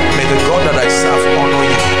 May the God that I serve honor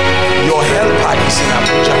you. Your helper is in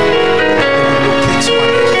Abuja. He will locate you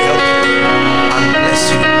and he will help you and bless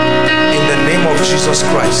you. In the name of Jesus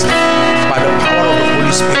Christ, by the power of the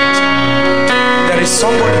Holy Spirit. There is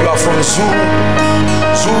somebody, you are from Zuru.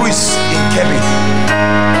 Zuru is in Kebbi.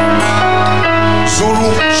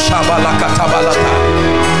 Zuru Shabalakatabalata.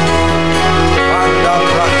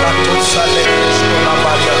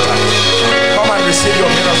 Come and receive your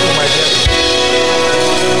miracle, my dear.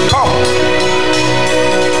 Come.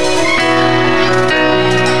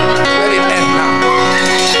 Let it end now.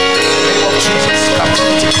 In the name of Jesus,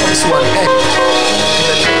 captivity comes to an end. In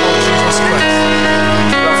the name of Jesus Christ.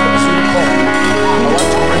 You are from Zulu, come. I want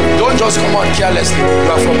to bring you. Don't just come on carelessly.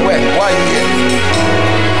 You are from where? Why are you here?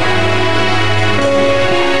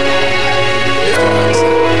 Lift your hands.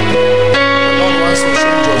 The Lord wants to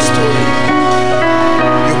change your story.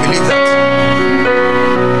 You believe that?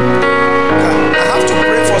 I have to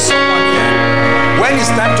pray for someone here. When it's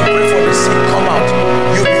time to pray for the sick, come out.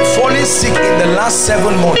 You've been falling sick in the last 7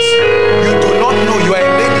 months. You do not know you are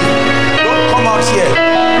a lady. Don't come out here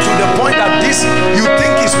to the point that this you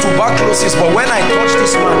think is tuberculosis, but when I touched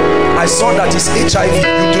this man, I saw that it's HIV.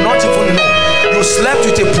 You do not even know. You slept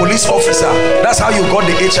with a police officer. That's how you got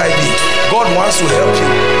the HIV. God wants to help you.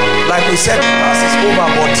 Like we said, the past is over,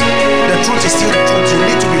 but the truth is still the truth. You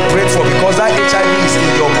need to be prayed for, because that HIV is in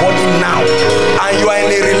your body now, and you are in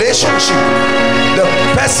a relationship. The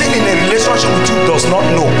person in a relationship with you does not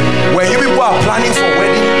know. When you people are planning for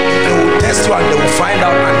wedding, they will test you and they will find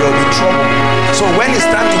out, and there will be trouble. So when it's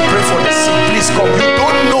time to pray for the sick, please come. You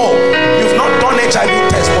don't know. You've not done HIV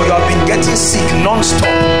test, but you have been getting sick non-stop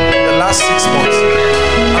in the last 6 months.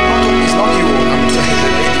 It's not you. I'm telling you,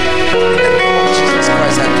 lady. In the name of Jesus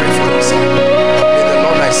Christ, I pray for you, sir. May the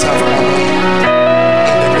Lord I serve honor you.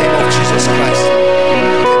 In the name of Jesus Christ.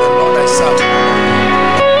 May the Lord I serve honor you.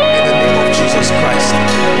 In the name of Jesus Christ. In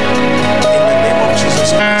the name of Jesus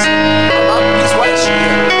Christ. Mama, please, why is she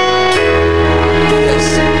here? Yes.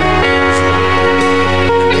 In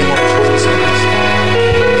the name of Jesus Christ.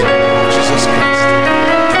 In the name of Jesus Christ.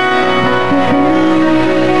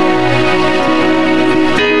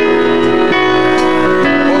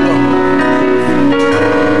 Hold on.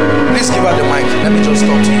 Please give her the mic. Let me just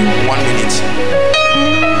talk to you 1 minute.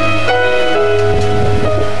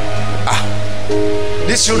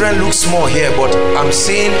 These children look small here, but I'm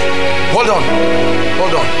seeing. Hold on.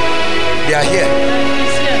 Hold on. They are here.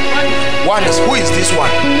 One is, who is this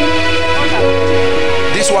one?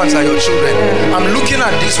 These ones are your children. I'm looking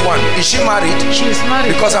at this one. Is she married? She is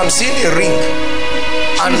married. Because I'm seeing a ring.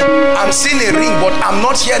 And I'm seeing a ring, but I'm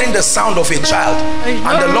not hearing the sound of a child.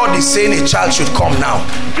 And the Lord is saying a child should come now.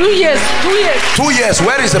 2 years. 2 years. 2 years.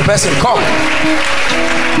 Where is the person? Come.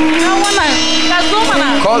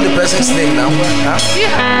 Call the person's name now. Huh?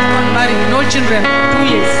 Married, no children.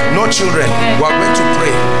 2 years. No children. We are going to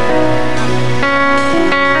pray.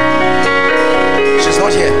 She's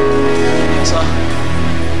not here. Son.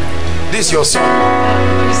 This is your son.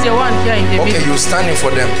 He's the one here in the Okay, you're standing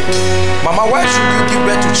for them. Mama, why should you give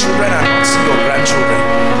birth to children and not see your grandchildren?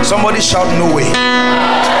 Somebody shout, no way.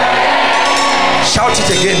 Shout it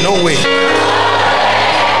again, no way.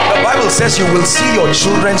 The Bible says you will see your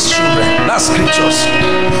children's children. That's scriptures.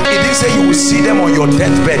 It didn't say you will see them on your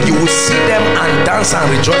deathbed. You will see them and dance and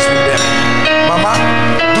rejoice with them. Mama,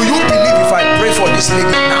 do you believe if I pray for this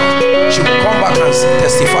lady now, she will come back and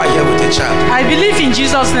testify here with a child? I believe in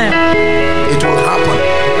Jesus' name. It will happen.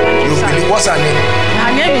 You believe. What's her name?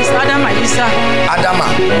 Her name is Adama Isa. Adama.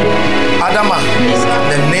 Adama. In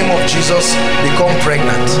the name of Jesus, become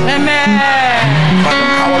pregnant. Amen. By the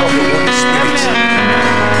power of the Holy Spirit. Amen.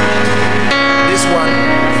 This one.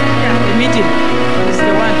 Yeah, the medium is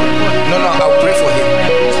the one. No, I'll pray for him.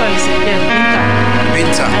 This one is again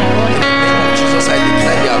Winter. In the name of Jesus, I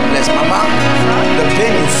declare you are blessed. Mama, the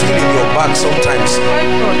pain you feel in your back sometimes.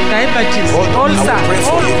 Diabetes. Hold on, I will pray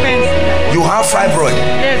for you. You have fibroid.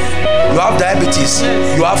 Yes. You have diabetes.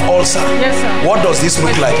 Yes. You have ulcer. Yes, sir. What does this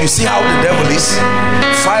look like? You see how the devil is?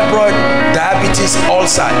 Fibroid, diabetes,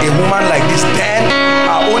 ulcer. A woman like this, then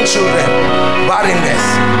her own children, barrenness.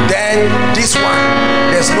 Then this one,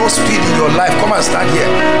 there's no speed in your life. Come and stand here.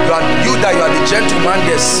 You are the gentleman.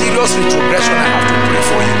 There's serious retrogression. I have to pray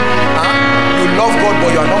for you. You love God,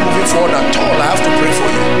 but you are not moving forward at all. I have to pray for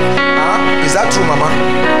you. Is that true, Mama?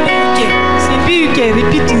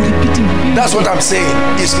 Repeating. That's what I'm saying.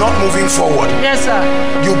 It's not moving forward. Yes, sir.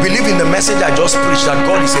 You believe in the message I just preached that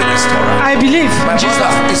God is a restorer. I believe. My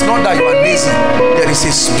brother, it's not that you are lazy. There is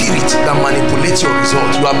a spirit that manipulates your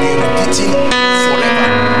results. You have been repeating forever.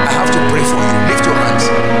 I have to pray for you. Lift your hands.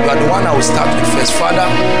 You are the one I will start with first. Father,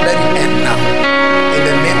 let it end now. In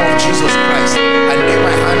the name of Jesus Christ, I lay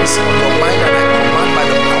my hands on your mind and I command by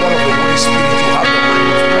the power of the Holy Spirit, you have the mind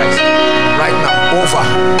of Christ. Right now, over.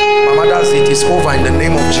 Mama, that's it. It's over in the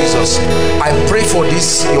name of Jesus. I pray for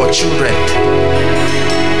this, your children.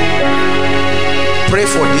 Pray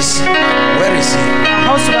for this. Where is he?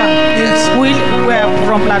 Husband. Yes. We are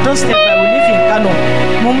from Plateau State, but we live in Kano.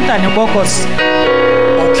 Mumta Nebokos.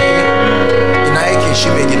 Okay.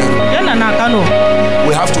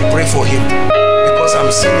 We have to pray for him because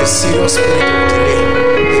I'm seeing a serious spirit of delay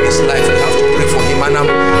in his life. We have to pray for him, and I'm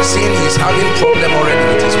seeing he's having problem already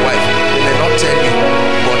with his wife. They may not tell you,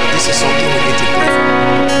 but this is something we need to pray for.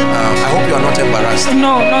 I hope you are not embarrassed.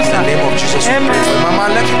 No, sir. In the name of Jesus, we pray for you. Mama,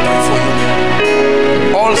 let me pray for you.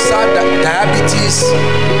 Ulcer, diabetes,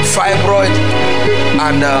 fibroid,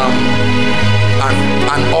 and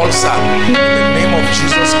ulcer. In the name of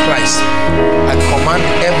Jesus Christ, I command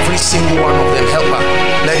every single one of them, help her,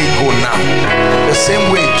 let it go now. The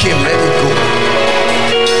same way it came, let it go.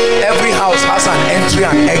 Every house has an entry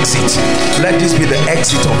and exit. Let this be the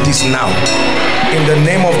exit of this now. In the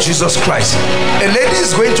name of Jesus Christ. A lady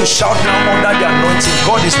is going to shout now under the anointing.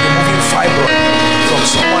 God is removing fibroid from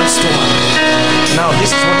someone's stomach. Now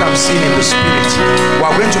this is what I'm seeing in the spirit. We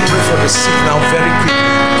are going to pray for the sick now very quickly.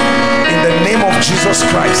 In the name of Jesus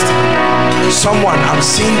Christ. Someone, I'm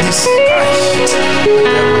seeing this. I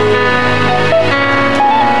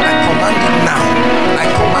command it now. I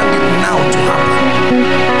command it now to happen.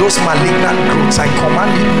 Those malignant growths, I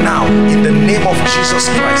command it now in the name of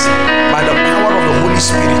Jesus Christ. By the power of the Holy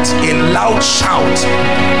Spirit, a loud shout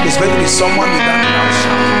is going to be someone with that loud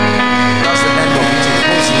shout. That's the end of it. It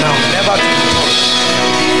goes now, never to return.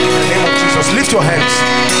 In the name of Jesus, lift your hands.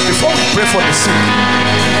 Before we pray for the sick,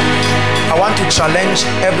 I want to challenge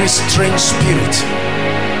every strange spirit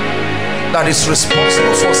that is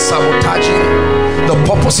responsible for sabotaging the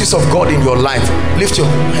purposes of God in your life. Lift your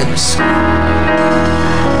hands.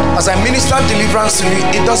 As I minister deliverance to you,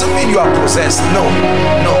 it doesn't mean you are possessed. No.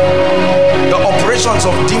 The operations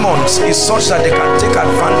of demons is such that they can take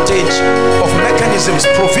advantage of mechanisms,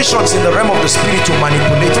 provisions in the realm of the spirit to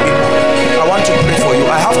manipulate people. I want to pray for you.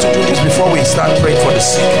 I have to do this before we start praying for the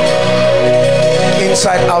sick.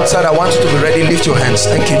 Inside, outside, I want you to be ready. Lift your hands.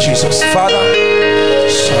 Thank you, Jesus. Father,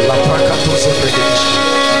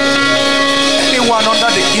 anyone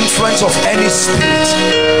under the influence of any spirit,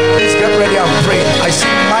 please get ready and pray. I see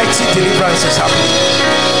mighty deliverances happening.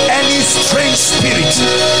 Any strange spirit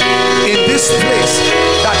in this place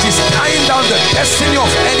that is tying down the destiny of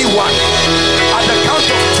anyone, at the count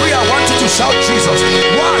of 3, I want you to shout Jesus. 1,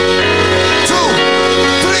 2,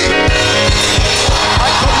 3.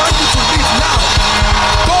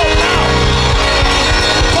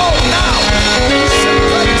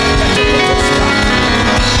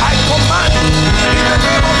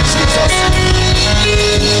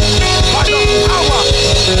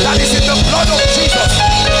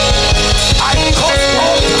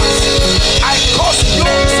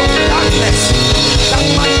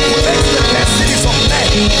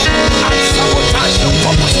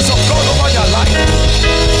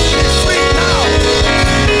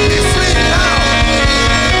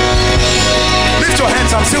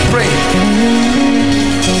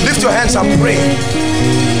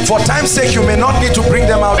 sake, you may not need to bring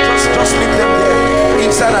them out. Just leave them there,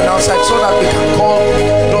 inside and outside, so that we can call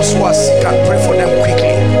those who are sick and pray for them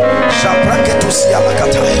quickly.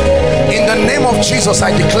 In the name of Jesus,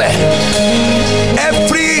 I declare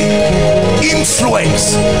every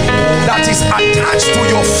influence that is attached to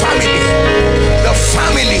your family, the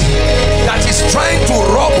family that is trying to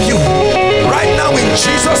rob you, right now in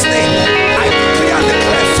Jesus' name, I declare and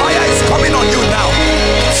declare, fire is coming on you now.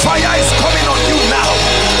 Fire is coming on you now.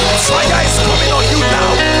 Fire is coming on you now.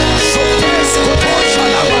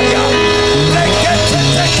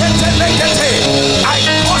 I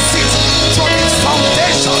curse it from its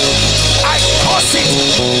foundation. I curse it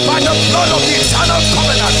by the blood of the eternal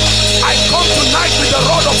covenant. I come tonight with the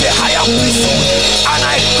rod of the higher priesthood, and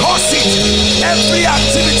I curse it, every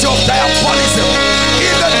activity of diabolism,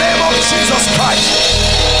 in the name of Jesus Christ.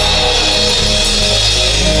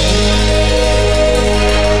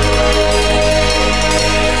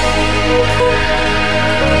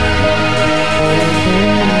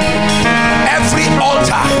 Every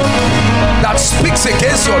altar that speaks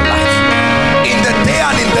against your life, in the day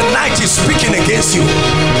and in the night is speaking against you,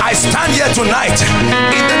 I stand here tonight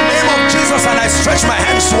in the name of Jesus and I stretch my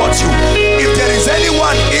hands towards you. If there is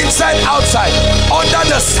anyone inside, outside, under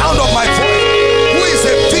the sound of my voice, who is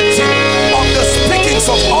a victim of the speakings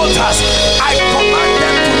of altars, I command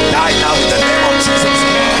them to die now in the name of Jesus.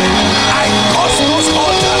 I cause those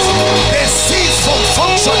altars, they cease from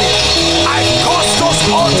functioning. I cause those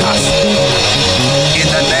altars in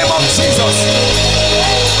the name of Jesus.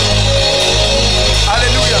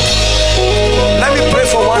 Hallelujah. Let me pray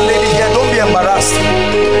for one lady here. Don't be embarrassed.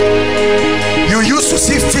 You used to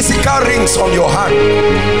see physical rings on your hand.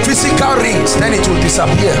 Physical rings, then it will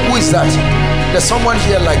disappear. Who is that? There's someone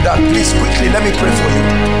here like that. Please, quickly, let me pray for you.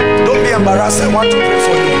 Don't be embarrassed. I want to pray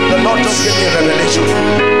for you. The Lord just gave me a revelation.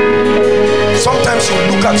 Sometimes you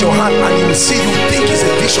look at your hand and you will see, you think it's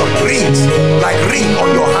a vision. Rings, like ring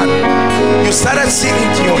on your hand. You started seeing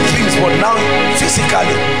it in your dreams, but now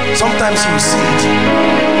physically, sometimes you see it.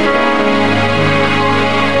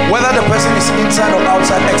 Whether the person is inside or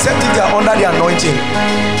outside, except if they are under the anointing.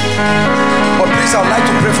 But please, I would like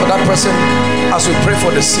to pray for that person as we pray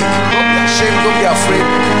for the sick. Don't be ashamed, don't be afraid.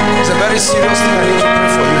 It's a very serious thing I need to pray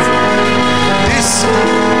for you.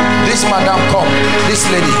 This madam, come. This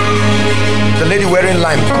lady, the lady wearing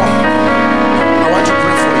lime, come. I want to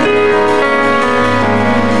pray for you.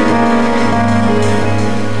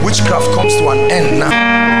 Witchcraft comes to an end now.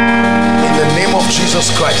 In the name of Jesus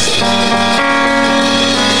Christ.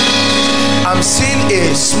 I'm seeing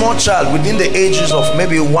a small child within the ages of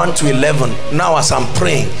maybe 1 to 11. Now as I'm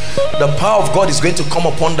praying, the power of God is going to come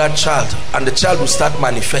upon that child and the child will start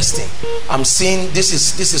manifesting. I'm seeing this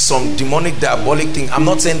is some demonic, diabolic thing. I'm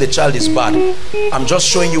not saying the child is bad. I'm just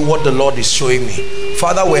showing you what the Lord is showing me.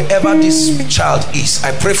 Father, wherever this child is,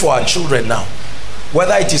 I pray for our children now.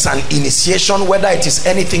 Whether it is an initiation, whether it is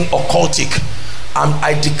anything occultic,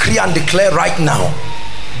 I decree and declare right now,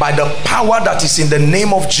 by the power that is in the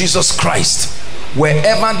name of Jesus Christ,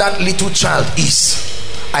 wherever that little child is,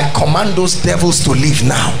 I command those devils to leave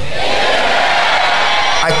now.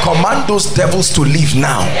 I command those devils to leave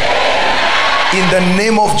now. In the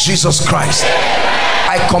name of Jesus Christ,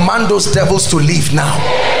 I command those devils to leave now.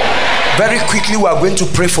 Very quickly, we are going to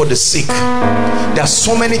pray for the sick. There are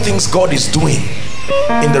so many things God is doing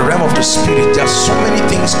in the realm of the spirit. There are so many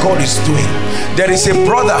things God is doing. There is a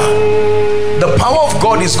brother, the power of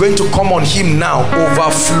God is going to come on him now.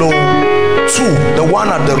 Overflow 2, the one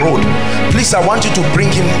at the road. Please, I want you to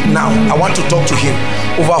bring him now. I want to talk to him.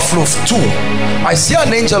 Overflow 2. I see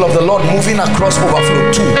an angel of the Lord moving across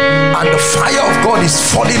overflow 2, and the fire of God is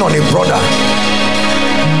falling on a brother.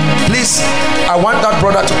 Please, I want that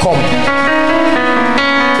brother to come.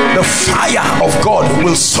 The fire of God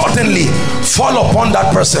will certainly fall upon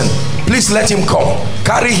that person. Please let him come.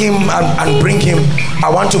 Carry him and bring him. I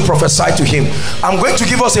want to prophesy to him. I'm going to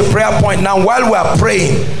give us a prayer point now. While we are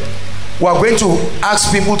praying, we are going to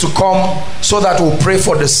ask people to come so that we'll pray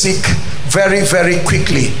for the sick very, very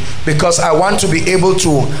quickly, because I want to be able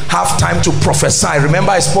to have time to prophesy.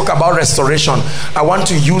 Remember, I spoke about restoration. I want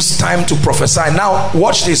to use time to prophesy. Now,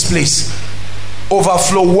 watch this, please.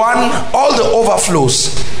 Overflow 1, all the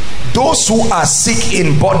overflows, those who are sick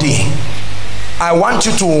in body, I want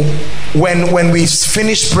you to when we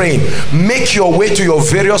finish praying, make your way to your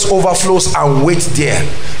various overflows and wait there.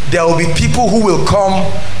 There will be people who will come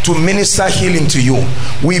to minister healing to you.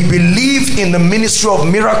 We believe in the ministry of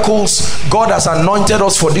miracles. God has anointed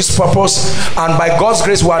us for this purpose, and by God's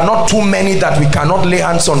grace we are not too many that we cannot lay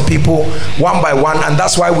hands on people one by one, and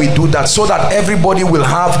that's why we do that, so that everybody will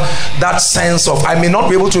have that sense of, I may not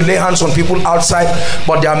be able to lay hands on people outside,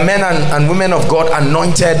 but there are men and women of God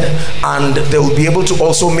anointed, and they will be able to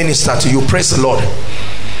also minister to you. Praise the Lord.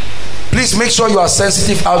 Please make sure you are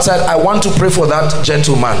sensitive outside. I want to pray for that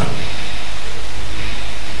gentleman.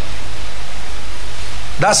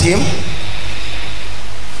 That's him.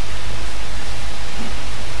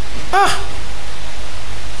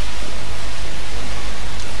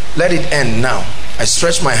 Let it end now. I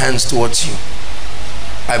stretch my hands towards you.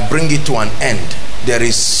 I bring it to an end. There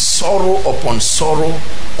is sorrow upon sorrow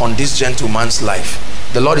on this gentleman's life.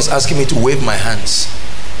 The Lord is asking me to wave my hands.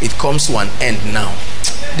 It comes to an end now.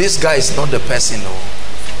 This guy is not the person. No.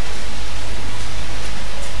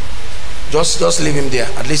 Just leave him there.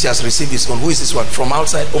 At least he has received his own. Who is this one? From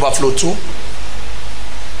outside, overflow 2.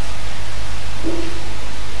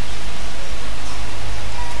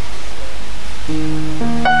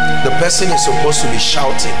 The person is supposed to be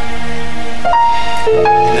shouting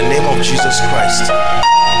in the name of Jesus Christ.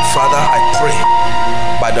 Father, I pray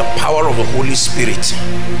by the power of the Holy Spirit,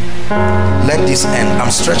 let this end.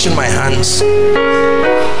 I'm stretching my hands in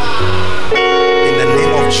the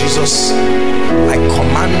name of Jesus. I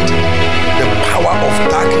command the power of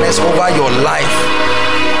darkness over your life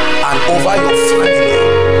and over your family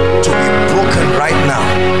to be broken right now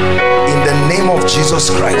in the name of Jesus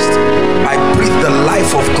Christ. I breathe the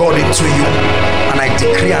life of God into you, and I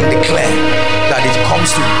decree and declare that it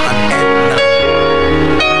comes to an end now.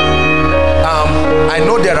 I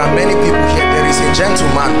know there are many people here. There is a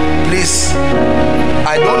gentleman. Please,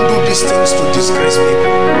 I don't do these things to disgrace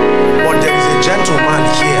people, but there is a gentleman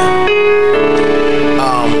here.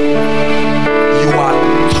 You are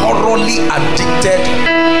thoroughly addicted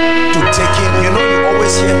to taking, you know, you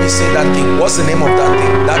always hear me say that thing. What's the name of that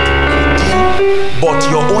thing? That codeine. But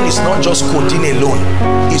your own is not just codeine alone,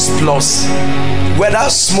 it's plus. Whether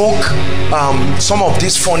smoke, some of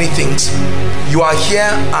these funny things, you are here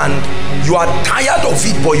and you are tired of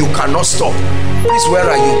it, but you cannot stop. Please, where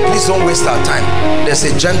are you? Please don't waste our time. There's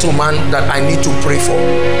a gentleman that I need to pray for.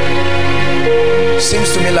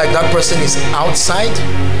 Seems to me like that person is outside,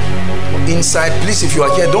 inside. Please, if you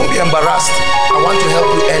are here, don't be embarrassed. I want to help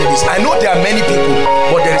you end this. I know there are many people,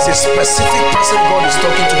 but there is a specific person God is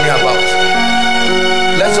talking to me about.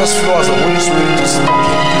 Let's just flow as the Holy Spirit is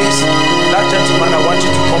talking. Please, that gentleman, I want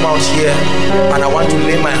you to come out here, and I want to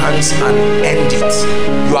lay my hands and end it.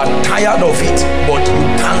 You are tired of it, but you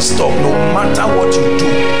can't stop no matter what you do.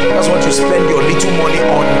 That's what you spend your little money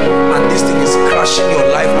on, and this thing is crashing your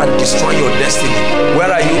life and destroying your destiny.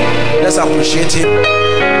 Where are you? Let's appreciate him.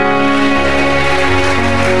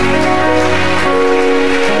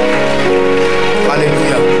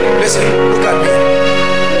 Hallelujah. Listen, look at me.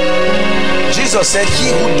 Jesus said,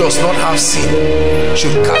 he who does not have sin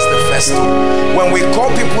should cast the first stone. When we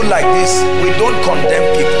call people like this, we don't condemn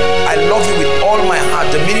people. I love you with all my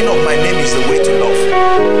heart. The meaning of my name is the way to love.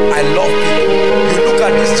 I love people. You look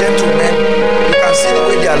at these gentlemen, you can see the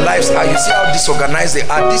way their lives are. You see how disorganized they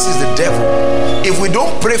are. This is the devil. If we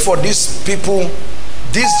don't pray for these people,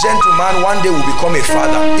 this gentleman one day will become a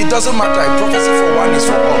father. It doesn't matter. A prophecy for one is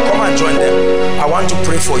for all. Come and join them. I want to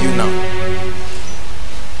pray for you now.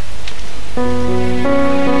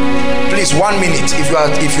 Please, 1 minute. If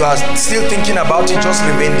you are still thinking about it, just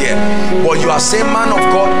remain there. But you are saying, man of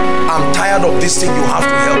God, I'm tired of this thing. You have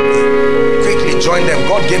to help me. Quickly join them.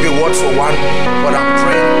 God gave a word for one, but I'm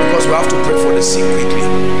praying because we have to pray for the sick quickly.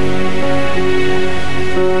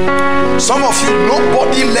 Some of you,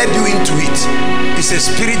 nobody led you into it. It's a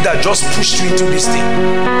spirit that just pushed you into this thing.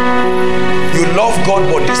 You love God,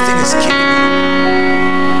 but this thing is killing you.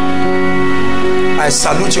 I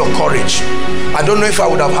salute your courage. I don't know if I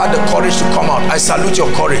would have had the courage to come out. I salute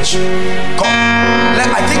your courage. Come.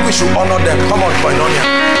 I think we should honor them. Come on, Koinonia.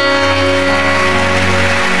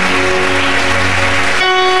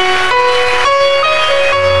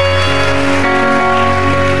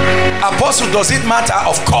 Apostle, does it matter?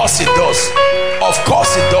 Of course it does. Of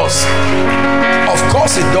course it does. Of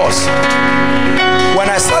course it does. When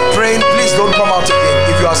I start praying, please don't come out again.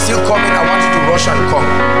 If you are still coming, I want you to rush and come.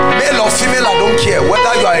 Male or female, I don't care.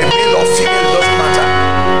 Whether you are a male or female, it doesn't matter.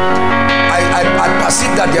 I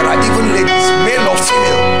perceive that there are even ladies, male or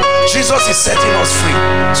female. Jesus is setting us free.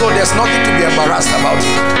 So there's nothing to be embarrassed about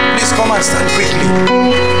it. Please come and stand quickly.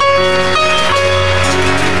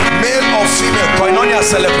 Male or female. Koinonia,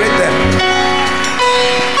 celebrate them.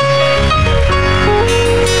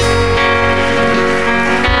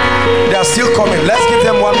 They are still coming. Let's give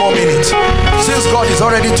them 1 more minute. Since God is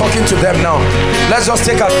already talking to them now, let's just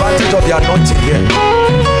take advantage of the anointing here.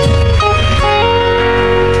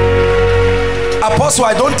 Apostle,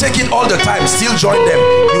 I don't take it all the time. Still join them.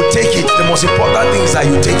 You take it. The most important thing is that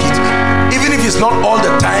you take it. Even if it's not all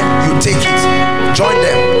the time, you take it. Join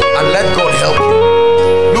them and let God help you.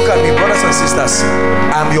 Look at me, brothers and sisters.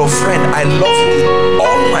 I'm your friend. I love you with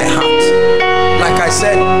all my heart. Like I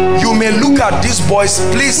said, you may look at these boys.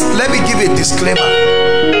 Please, let me give a disclaimer.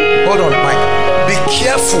 Hold on, Mike. Be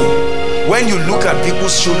careful when you look at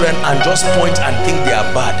people's children and just point and think they are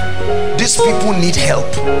bad. These people need help.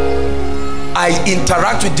 I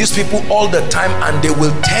interact with these people all the time and they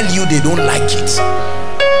will tell you they don't like it.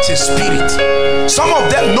 It's a spirit. Some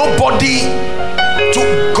of them, nobody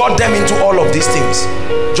got them into all of these things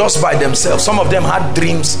just by themselves. Some of them had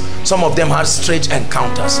dreams. Some of them had strange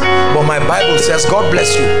encounters. But my Bible says, God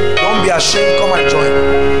bless you. Don't be ashamed. Come and join.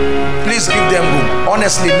 Please give them room.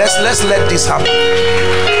 Honestly, let's let this happen.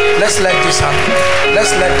 Let's let this happen.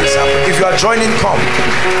 Let's let this happen. If you are joining, come.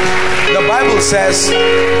 The Bible says,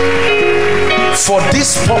 for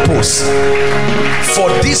this purpose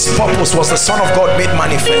was the Son of God made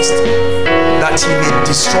manifest, that he may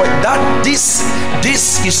destroy that. This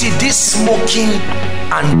you see, this smoking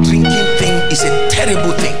and drinking thing is a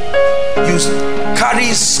terrible thing. You carry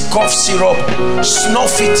cough syrup,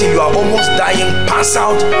 snuff it till you are almost dying, pass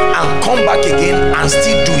out and come back again and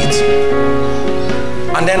still do it.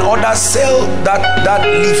 And then others sell that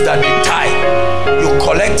leaf that they tie. You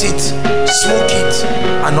collect it, smoke it,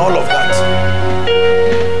 and all of that.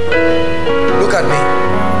 Look at me.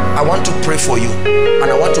 I want to pray for you, and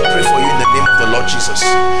I want to pray for you in the name of the Lord Jesus.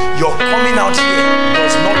 Your coming out here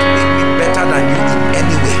does not make me better than you in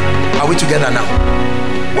any way. Are we together now?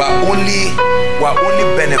 We're only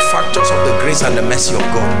benefactors of the grace and the mercy of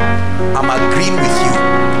God. I'm agreeing with you.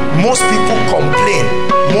 Most people complain.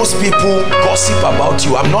 Most people gossip about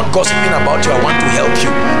you. I'm not gossiping about you. I want to help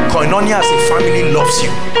you. Koinonia as a family loves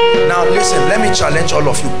you. Now listen, let me challenge all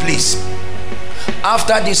of you, please.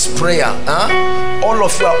 After this prayer, all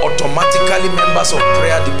of you are automatically members of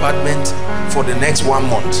prayer department for the next 1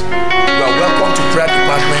 month. You are welcome to prayer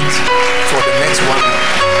department for the next 1 month.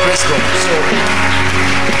 Praise God. So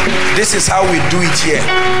this is how we do it here.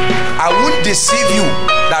 I won't deceive you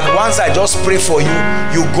that once I just pray for you,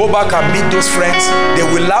 you go back and meet those friends. They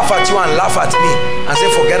will laugh at you and laugh at me and say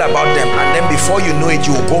forget about them, and then before you know it,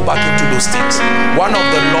 you will go back into those things. One of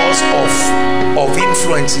the laws of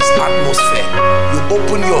influence is atmosphere. You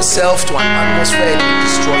open yourself to an atmosphere, it will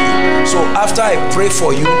destroy you. So after I pray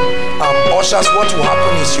for you, ushers, what will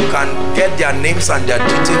happen is you can get their names and their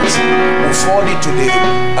details. We'll forward it to the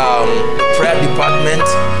prayer department,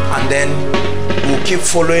 and then we'll keep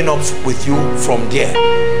following up with you from there.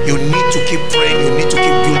 You need to keep praying. You need to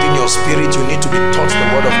keep building your spirit. You need to be taught the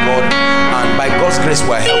word of God, and by God's grace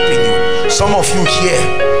we're helping you. Some of you here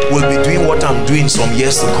will be doing what I'm doing some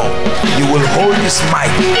years to come. You will hold this mic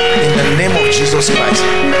in the name of Jesus Christ.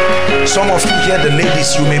 Some of you here, the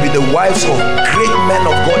ladies, you may be the wives of great men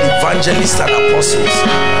of God, evangelists and apostles.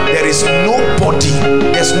 There is nobody,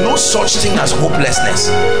 there's no such thing as hopelessness.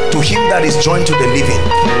 To him that is joined to the living,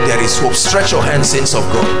 there is hope. Stretch your hands, saints of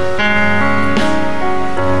God.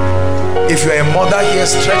 If you are a mother here,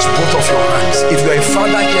 stretch both of your hands. If you are a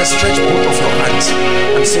father here, stretch both of your hands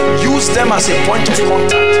and say, use them as a point of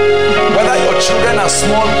contact. Whether your children are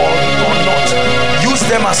small or not, use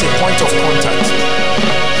them as a point of contact.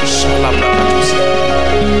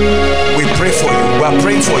 We pray for you. We are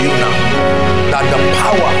praying for you now, that the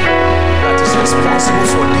power that is responsible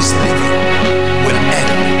for this living will end.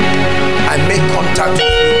 I make contact with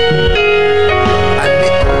you. I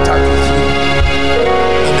make contact with you.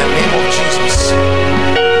 In the name of Jesus,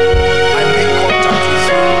 I make contact with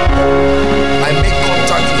you. I make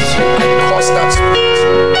contact with you. I cause that spirit.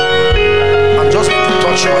 I'm just going to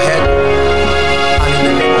touch your head, and in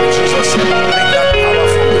the name of Jesus, bring that power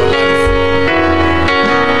from your life.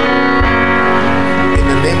 In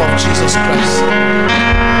the name of Jesus Christ.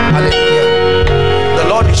 Hallelujah. The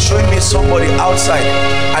Lord is showing me somebody outside.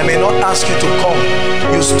 I may not ask you to come.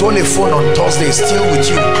 You stole a phone on Thursday, it's still with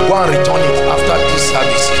you. Go and return it after this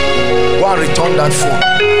service. Go and return that phone.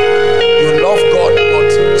 You love God,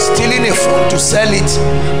 but stealing a phone to sell it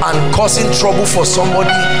and causing trouble for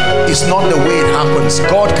somebody is not the way it happens.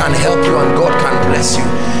 God can help you and God can bless you.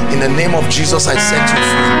 In the name of Jesus, I set you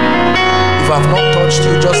free. If I have not touched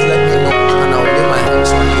you, just let me know and I'll lay my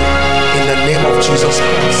hands on you. In the name of Jesus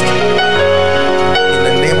Christ. In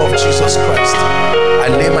the name of Jesus Christ. I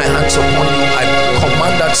lay my hands upon you. I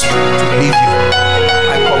command that spirit to leave you.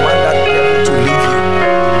 I command that devil to leave you.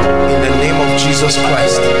 In the name of Jesus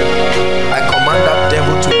Christ. I command that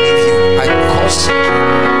devil to leave you. I curse.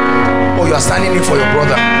 Oh, you are standing in for your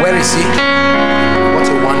brother. Where is he? What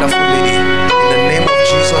a wonderful lady. In the name of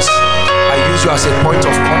Jesus, I use you as a point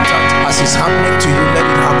of contact. As it's happening to you, let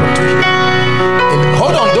it happen to you.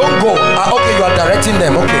 Hold on, don't go. Okay, you are directing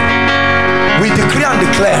them. Okay. We decree and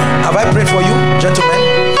declare. Have I prayed for you, gentlemen?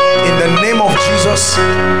 In the name of Jesus,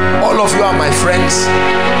 all of you are my friends,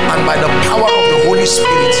 and by the power of the Holy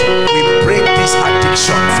Spirit, we break this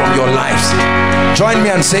addiction from your lives. Join me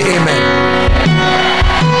and say amen.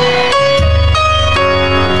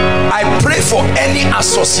 I pray for any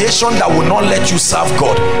association that will not let you serve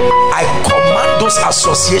God. I command those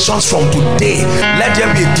associations from today. Let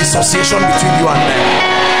there be a dissociation between you and them.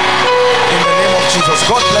 In the name of Jesus.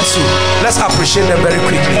 God bless you. Let's appreciate them very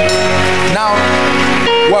quickly. Now,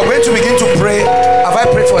 we are going to begin to pray. Have I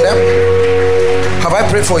prayed for them? Have I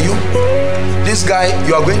prayed for you? This guy,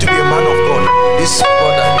 you are going to be a man of God. This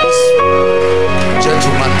brother, this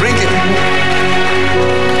gentleman, bring him.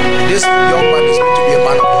 This young man is going to be a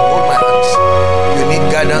man of God. Hold my hands. You need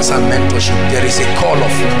guidance and mentorship. There is a call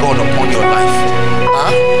of God upon your life.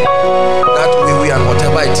 That way and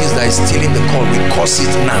whatever it is that is stealing the call, we curse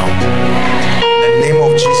it now. In the name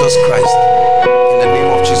of Jesus Christ. In the name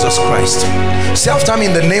of Jesus Christ. Self-time,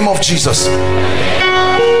 in the name of Jesus,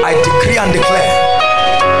 I decree and declare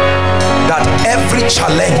that every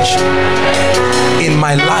challenge in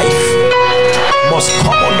my life must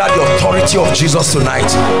come under the authority of Jesus tonight.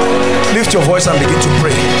 Lift your voice and begin to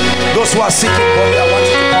pray. Those who are sick in body, I want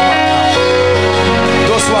you to come out now.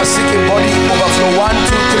 Those who are sick in body, overflow 1,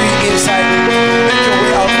 2, 3 inside. Make your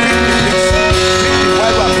way out quickly, please. Quickly,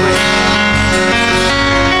 while we are praying.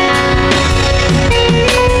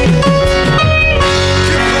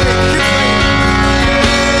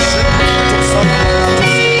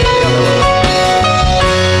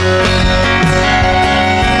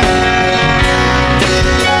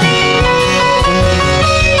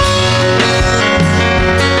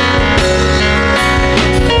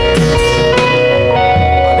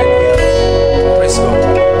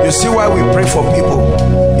 You see why we pray for people?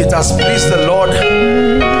 It has pleased the Lord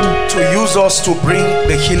to use us to bring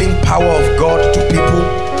the healing power of God to people,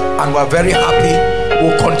 and we're very happy.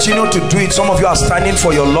 We'll continue to do it. Some of you are standing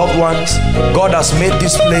for your loved ones. God has made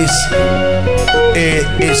this place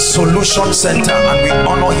a solution center, and we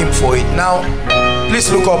honor him for it. Now,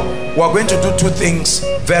 please look up. We're going to do two things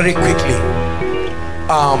very quickly.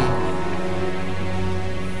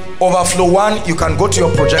 Overflow 1, you can go to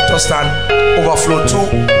your projector stand. Overflow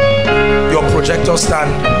 2, your projector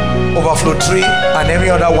stand. Overflow 3, and every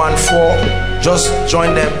other one, 4, just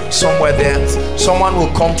join them somewhere there. Someone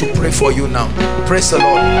will come to pray for you now. Praise the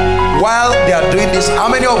Lord. While they are doing this, how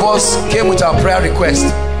many of us came with our prayer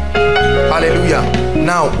request? Hallelujah.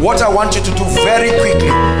 Now, what I want you to do very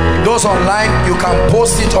quickly, those online, you can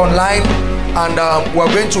post it online, and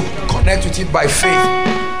we're going to connect with it by faith.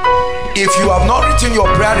 If you have not written your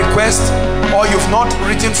prayer request, or you've not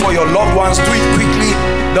written for your loved ones, do it quickly.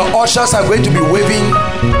 The ushers are going to be waving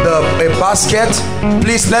a basket.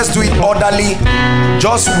 Please, let's do it orderly.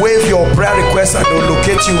 Just wave your prayer request and they'll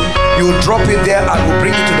locate you. You will drop it there and we'll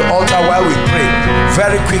bring it to the altar while we pray.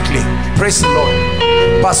 Very quickly. Praise the Lord.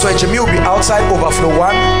 Pastor Jimmy will be outside Overflow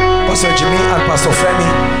 1. Pastor Jimmy and Pastor Femi.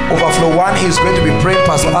 Overflow 1, he's going to be praying.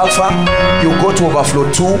 Pastor Alpha, you go to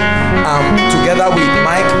Overflow 2 together with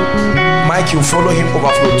Mike. Mike, you follow him.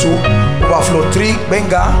 Overflow 2. Overflow 3,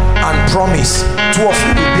 Benga and Promise. 2 of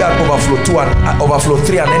you will be at Overflow 2 and Overflow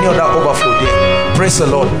 3 and any other overflow there. Praise the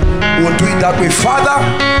Lord. We'll do it that way. Father,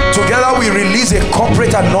 together we release a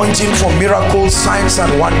corporate anointing for miracles, signs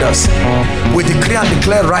and wonders. We decree and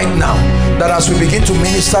declare right now that as we begin to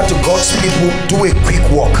minister to God's people, do a quick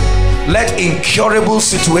walk. Let incurable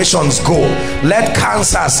situations go. Let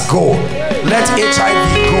cancers go. Let HIV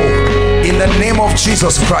go. In the name of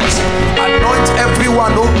Jesus Christ, anoint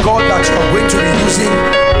everyone, oh God, that you are going to be using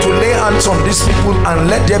to lay hands on these people, and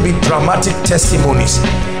let there be dramatic testimonies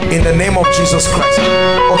in the name of Jesus Christ.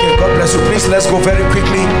 Okay, God bless you. Please, let's go very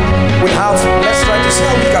quickly. Let's try to see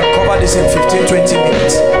how we can cover this in 15-20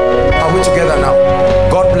 minutes. Are we together now?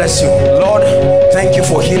 God bless you. Lord, thank Thank you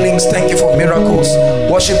for healings. Thank you for miracles.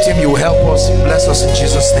 Worship team, you will help us. Bless us in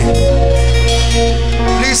Jesus' name.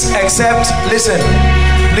 Please accept, listen,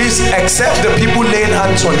 please accept the people laying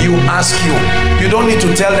hands on you, ask you. You don't need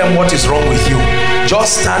to tell them what is wrong with you.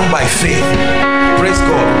 Just stand by faith. Praise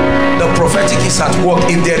God. The prophetic is at work.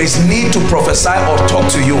 If there is need to prophesy or talk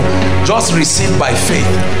to you, just receive by faith.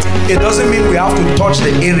 It doesn't mean we have to touch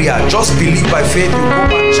the area. Just believe by faith. You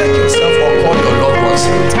go and check yourself or call your loved ones.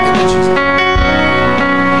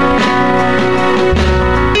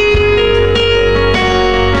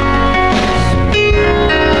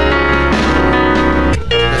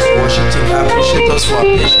 Let's worship team. I appreciate us for our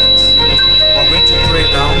patience. We're going to pray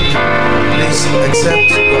now. Please accept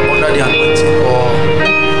you're under the anointing or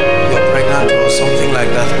you're pregnant or something like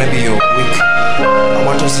that. Maybe you're weak. I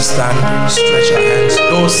want us to stand, stretch your hands.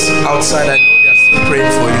 Those outside, I know they're still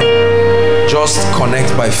praying for you. Just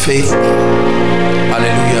connect by faith.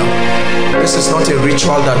 Hallelujah. This is not a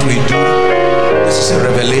ritual that we do. This is a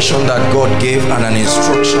revelation that God gave and an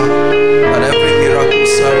instruction that every miracle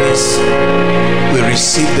service we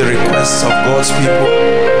receive the requests of God's people.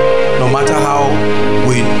 No matter how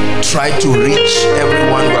we try to reach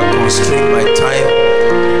everyone, we are constrained by time,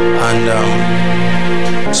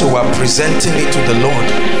 and so we are presenting it to the Lord.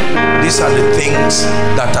 These are the things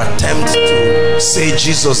that attempt to say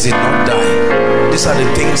Jesus did not die. These are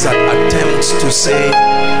the things that attempt to say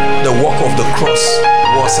the work of the cross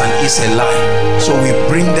was and is a lie. So we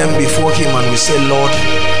bring them before Him and we say, Lord,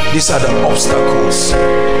 these are the obstacles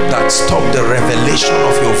that stop the revelation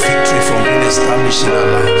of your victory from being established in our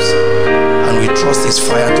lives. And we trust His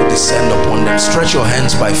fire to descend upon them. Stretch your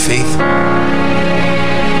hands by faith.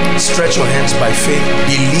 Stretch your hands by faith,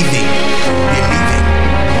 believing. Believing.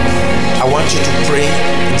 I want you to pray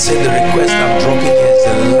and say the request I'm dropping here is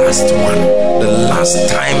the last one. The last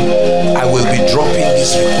time I will be dropping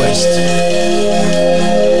this request.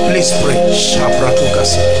 Please pray.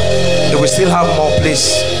 If we still have more,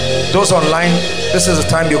 please. Those online, this is the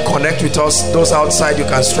time you connect with us. Those outside, you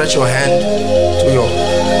can stretch your hand to your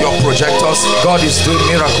projectors. God is doing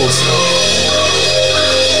miracles now.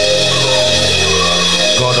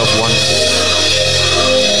 God of wonders.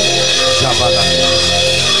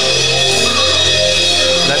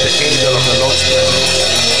 Let the angel of the Lord's presence.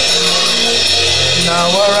 Now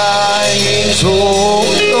arise, oh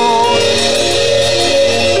Lord.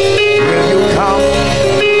 Will you come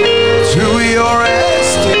to your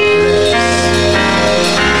resting place?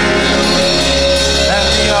 Let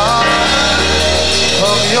the arm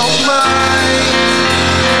of your mind,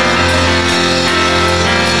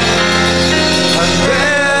 and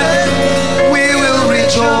then we will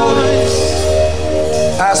rejoice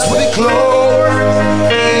as we glory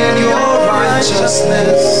in your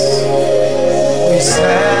righteousness. We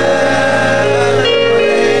celebrate.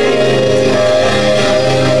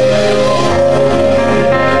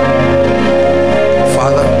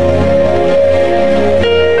 Father,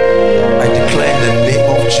 I declare in the name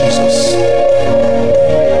of Jesus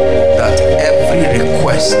that every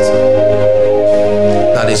request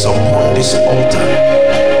that is upon this altar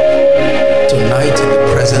tonight in the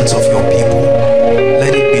presence of your people,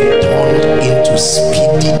 let it be turned into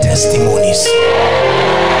speedy testimonies.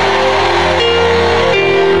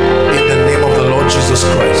 In the name of the Lord Jesus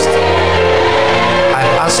Christ, I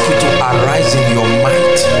ask you to arise in your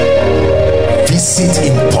might, visit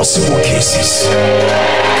impossible cases,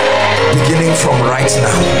 beginning from right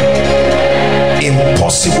now.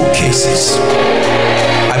 Impossible cases.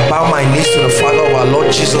 I bow my knees to the Father of our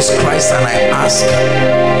Lord Jesus Christ and I ask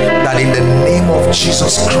that in the name of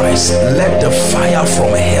Jesus Christ, let the fire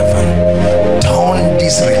from heaven turn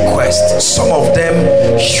these requests, some of them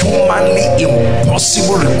humanly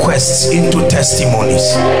impossible requests, into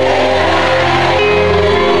testimonies.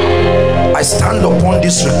 I stand upon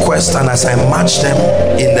this request, and as I match them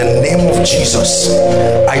in the name of Jesus,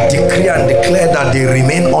 I decree and declare that they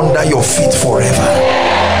remain under your feet forever.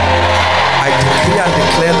 I decree and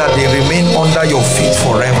declare that they remain under your feet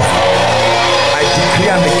forever. I decree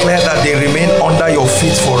and declare that they remain under your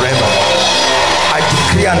feet forever. I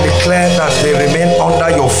decree and declare that they remain under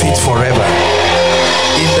your feet forever.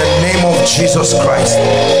 In the name of Jesus Christ.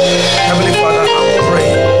 Heavenly Father, I'm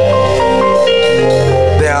praying.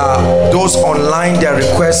 There are those online, their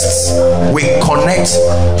requests, we connect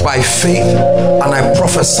by faith, and I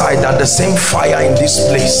prophesy that the same fire in this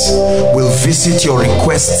place will visit your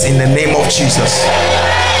requests in the name of Jesus.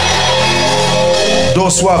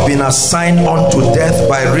 Those who have been assigned unto death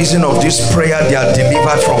by reason of this prayer, they are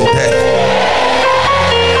delivered from death.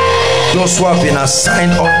 Those who have been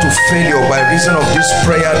assigned unto failure by reason of this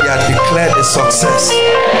prayer, they are declared a success.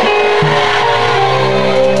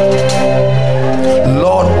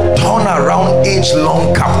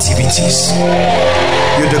 infirmities.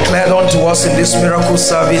 You declared unto us in this miracle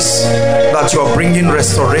service that you are bringing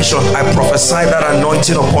restoration. I prophesy that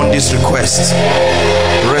anointing upon this request.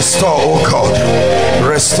 Restore, oh God.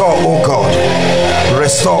 Restore, oh God.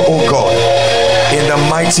 Restore, oh God. In the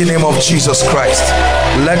mighty name of Jesus Christ,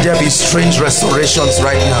 let there be strange restorations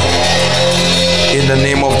right now. In the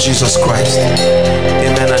name of Jesus Christ.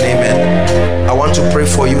 Amen and amen. I want to pray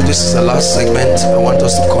for you. This is the last segment. I want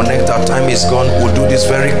us to connect. Our time is gone. We'll do this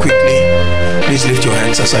very quickly. Please lift your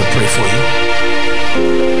hands as I pray for you.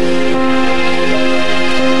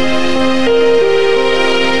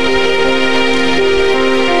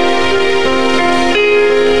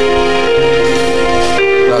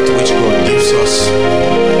 That which God gives us,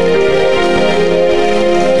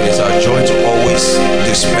 it is our joy to always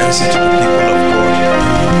dispense it to the people of God.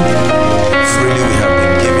 Freely we have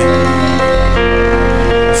been given,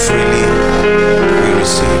 freely we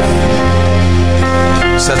receive.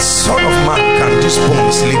 He said, Son of man, can these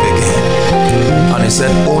bones live again? And he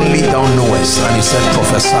said, only thou knowest. And he said,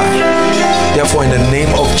 prophesy. Therefore, in the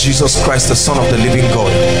name of Jesus Christ, the Son of the living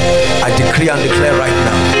God, I decree and declare right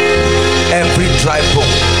now, every dry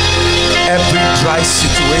bone, every dry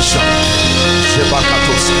situation,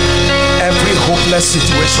 every hopeless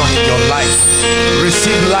situation in your life,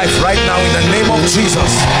 receive life right now in the name of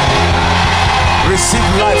Jesus. Receive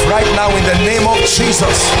life right now in the name of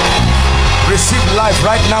Jesus. Receive life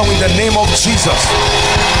right now in the name of Jesus.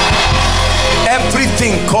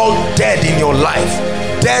 Everything called dead in your life,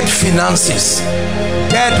 dead finances,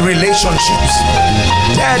 dead relationships,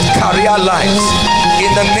 dead career lives,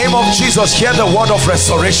 in the name of Jesus, hear the word of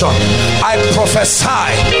restoration. I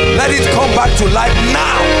prophesy, let it come back to life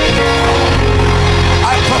now.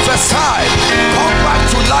 I prophesy, come back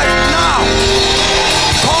to life now.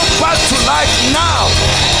 Come back to life now.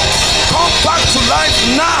 Come back to life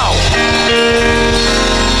now.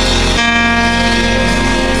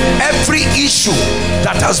 Every issue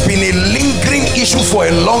that has been a lingering issue for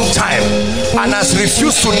a long time and has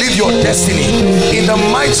refused to live your destiny, in the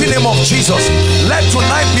mighty name of Jesus, let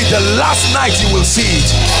tonight be the last night you will see it.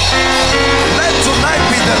 Let tonight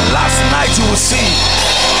be the last night you will see it.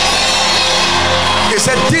 He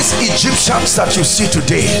said, these Egyptians that you see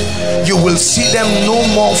today, you will see them no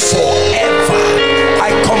more forever. I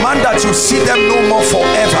command that you see them no more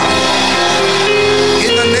forever.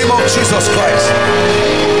 In the name of Jesus Christ.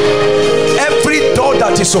 Every door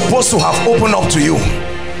that is supposed to have opened up to you,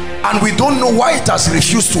 and we don't know why it has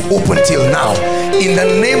refused to open till now, in the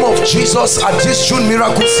name of Jesus, at this June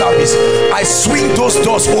miracle service, I swing those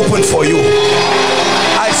doors open for you.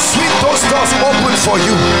 I swing those doors open for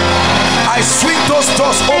you. I swing those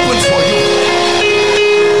doors open for you.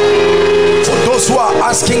 For those who are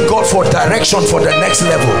asking God for direction for the next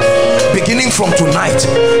level, beginning from tonight,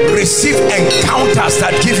 receive encounters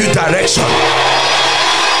that give you direction.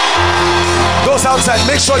 Those outside,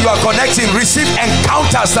 make sure you are connecting. Receive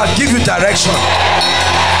encounters that give you direction.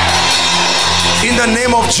 In the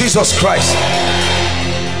name of Jesus Christ.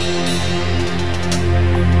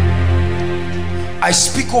 I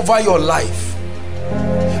speak over your life.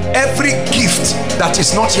 Every gift that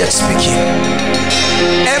is not yet speaking,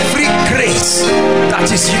 every grace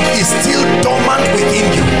that is still dormant within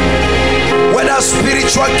you, whether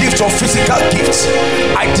spiritual gifts or physical gifts,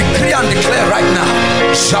 I decree and declare right now,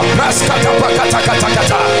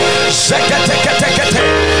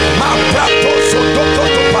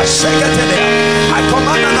 I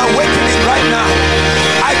command an awakening right now.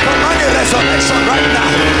 I command a resurrection right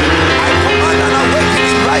now. I command an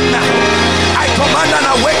awakening right now. I command an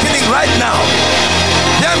awakening right now.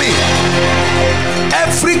 Hear me.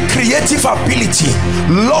 Every creative ability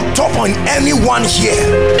locked up on anyone here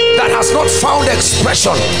that has not found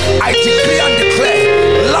expression, I decree and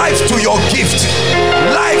declare life to your gift,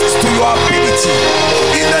 life to your ability,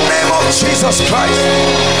 in the name of Jesus Christ.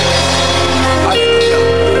 Hallelujah.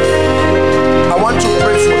 I want to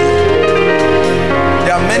pray for you.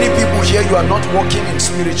 There are many people here, you are not walking in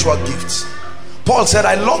spiritual gifts. Paul said,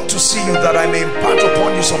 I long to see you that I may impart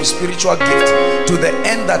upon you some spiritual gift, to the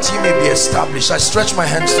end that ye may be established. I stretch my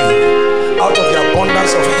hands to you. Out of the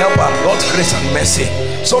abundance of help and God's grace and mercy,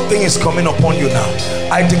 something is coming upon you now.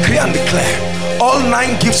 I decree and declare all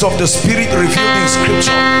 9 gifts of the Spirit revealed in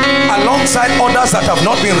Scripture, alongside others that have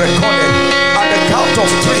not been recorded, at the count of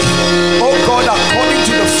 3. Oh God, according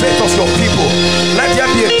to the faith of your people, let there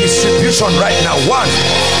be a distribution right now. 1,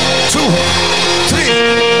 2, 3.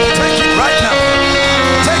 Take it right now.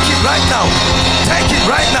 Take it right now. Take it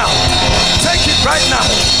right now. Take it right now.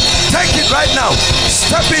 Take it right now.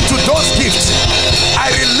 Step into those gifts. I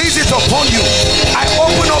release it upon you. I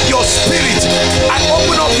open up your spirit. I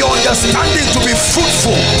open up your understanding to be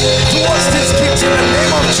fruitful.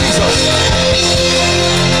 Jesus.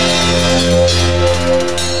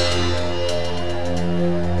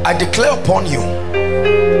 I declare upon you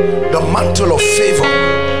the mantle of favor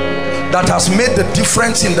that has made the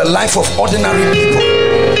difference in the life of ordinary people,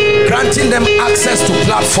 granting them access to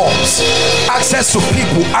platforms, access to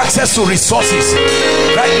people, access to resources.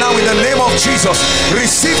 Right now, in the name of Jesus,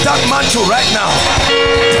 receive that mantle right now.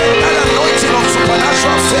 Take that anointing of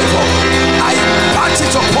supernatural favor. I impart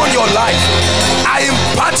it upon your life. I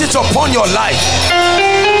impart it upon your life.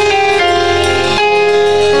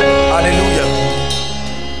 Hallelujah.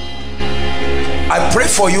 I pray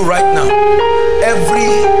for you right now.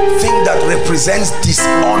 Everything that represents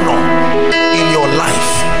dishonor in your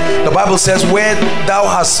life, the Bible says, where thou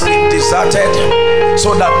hast been deserted,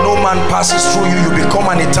 so that no man passes through you, you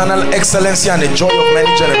become an eternal excellency and a joy of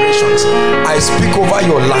many generations. I speak over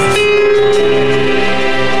your life.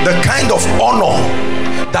 The kind of honor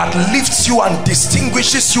that lifts you and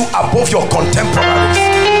distinguishes you above your contemporaries.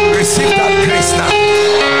 Receive that grace now.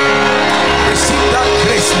 Receive that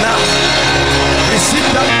grace now. Receive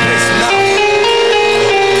that grace now.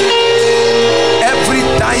 Every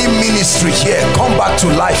dying ministry here, come back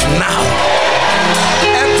to life now.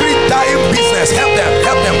 Every dying business, help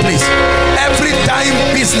them please. Every dying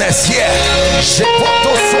business here, come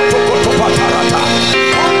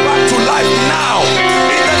back to life now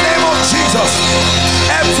in the name of Jesus.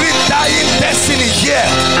 Every dying destiny here,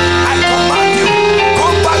 I command you,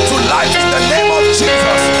 come back to life in the name of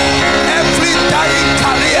Jesus. Every dying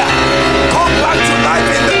career, come back to life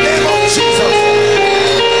in the name of Jesus.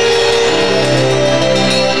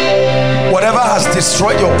 Whatever has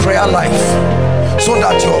destroyed your prayer life, so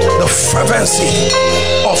that the fervency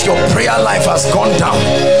of your prayer life has gone down,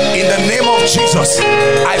 in the name of Jesus,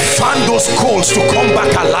 I fan those coals to come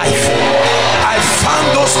back alive. I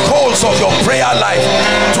fan those coals of your prayer life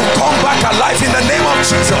to come back alive in the name of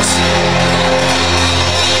Jesus.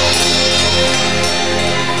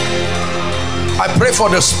 I pray for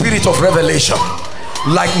the spirit of revelation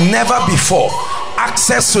like never before.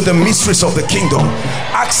 Access to the mysteries of the kingdom,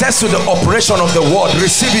 access to the operation of the word.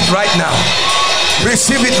 Receive it right now.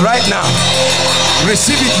 Receive it right now.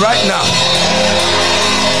 Receive it right now.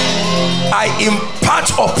 I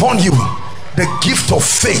impart upon you the gift of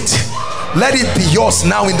faith. Let it be yours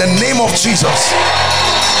now in the name of Jesus.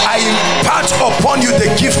 I impart upon you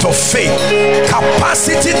the gift of faith,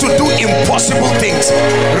 capacity to do impossible things.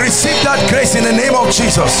 Receive that grace in the name of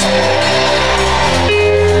Jesus.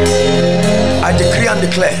 I decree and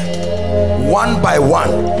declare, one by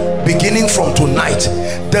one, beginning from tonight,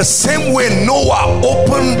 the same way Noah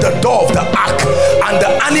opened the door of the ark and the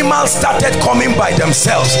animals started coming by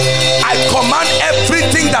themselves, I command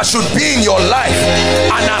everything that should be in your life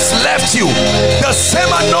and has left you, the same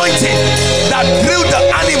anointing that drew the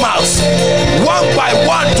animals one by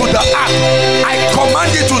one to the ark, I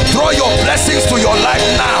command you to draw your blessings to your life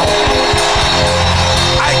now.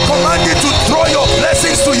 I command you to throw your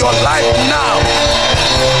blessings to your life now.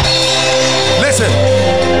 Listen,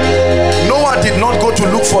 Noah did not go to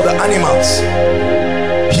look for the animals.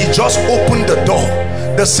 He just opened the door.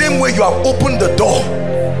 The same way you have opened the door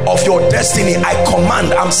of your destiny, I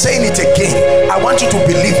command, I'm saying it again, I want you to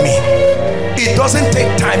believe me. It doesn't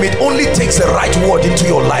take time, it only takes the right word into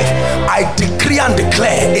your life. I decree and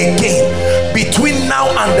declare again, between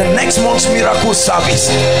now and the next month's miracle service,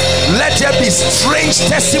 let there be strange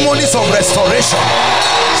testimonies of restoration.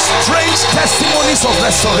 Strange testimonies of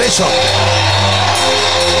restoration.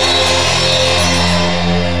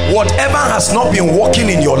 Whatever has not been working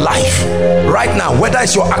in your life right now, whether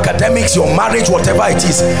it's your academics, your marriage, whatever it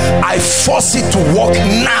is, I force it to work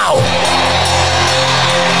now.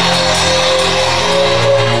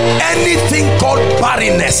 Anything called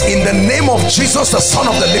barrenness, in the name of Jesus, the Son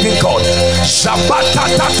of the living God,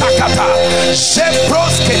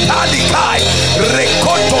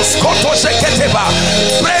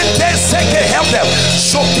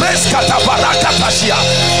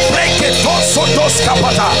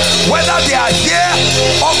 help them. Whether they are here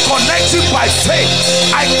or connected by faith,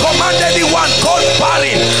 I command anyone called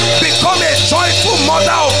barren, become a joyful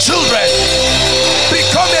mother of children.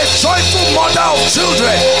 Become a joyful mother of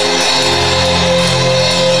children.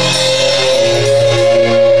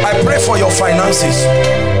 I pray for your finances.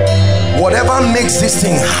 Whatever makes this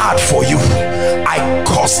thing hard for you, I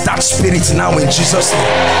curse that spirit now in Jesus' name.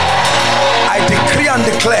 I decree and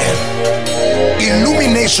declare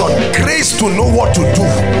illumination, grace to know what to do,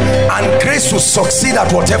 and grace to succeed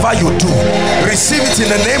at whatever you do. Receive it in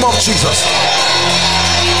the name of Jesus.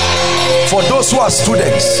 For those who are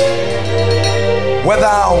students, Whether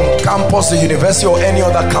on campus, the university, or any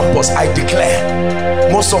other campus, I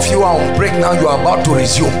declare, most of you are on break now, you are about to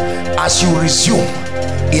resume. As you resume,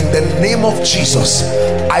 in the name of Jesus,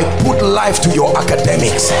 I put life to your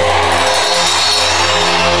academics.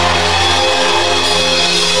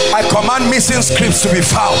 I command missing scripts to be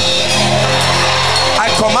found. I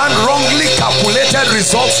command wrongly calculated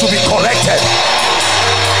results to be corrected.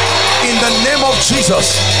 In the name of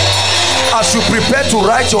Jesus, as you prepare to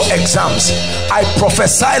write your exams, I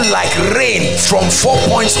prophesy like rain from 4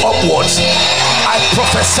 points upwards. I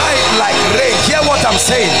prophesy like rain. Hear what I'm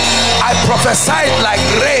saying. I prophesy like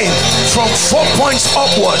rain from 4 points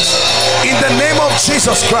upwards. In the name of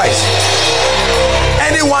Jesus Christ.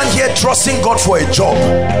 Anyone here trusting God for a job,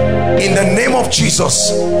 in the name of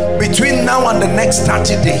Jesus, between now and the next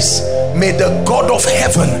 30 days, may the God of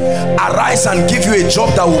heaven arise and give you a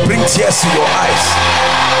job that will bring tears to your eyes.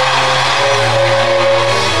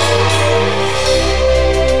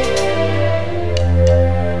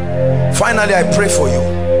 Finally, I pray for you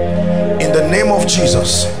in the name of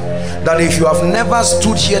Jesus that if you have never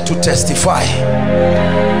stood here to testify,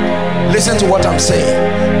 listen to what I'm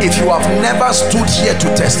saying. If you have never stood here to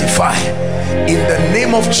testify, in the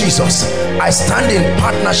name of Jesus, I stand in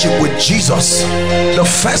partnership with Jesus, the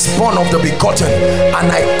firstborn of the begotten, and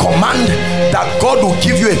I command that God will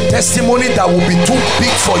give you a testimony that will be too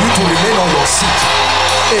big for you to remain on your seat.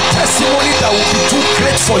 A testimony that will be too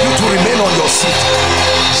great for you to remain on your seat.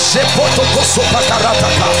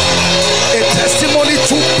 A testimony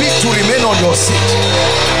too big to remain on your seat.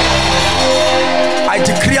 I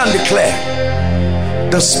decree and declare,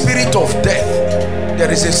 the spirit of death,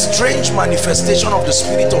 there is a strange manifestation of the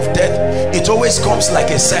spirit of death. It always comes like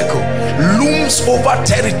a circle, looms over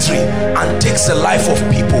territory and takes the life of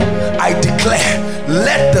people. I declare,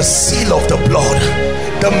 let the seal of the blood,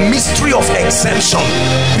 the mystery of exemption,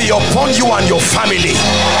 be upon you and your family.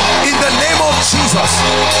 In the name of Jesus,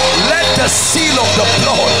 let the seal of the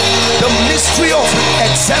blood, the mystery of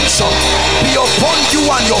exemption, be upon you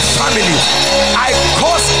and your family. I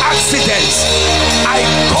cause accidents, I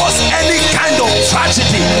cause any kind of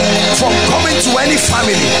tragedy from coming to any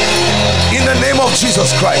family, in the name of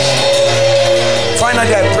Jesus Christ.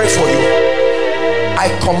 Finally, I pray for you.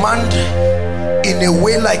 I command in a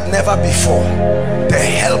way like never before, the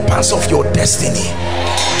helpers of your destiny.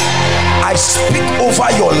 I speak over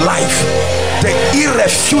your life, the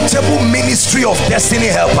irrefutable ministry of destiny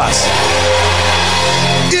helpers.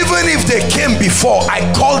 Even if they came before, I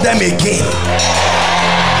call them again.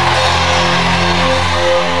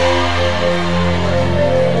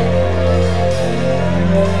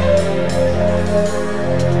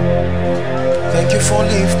 Thank you for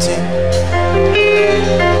lifting.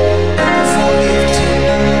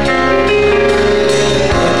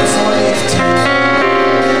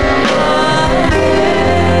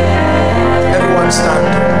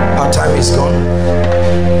 Stand. Our time is gone.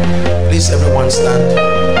 Please, everyone stand.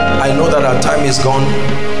 I know that our time is gone,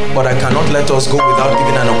 but I cannot let us go without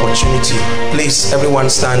giving an opportunity. Please, everyone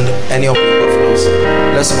stand. Any of the overflows,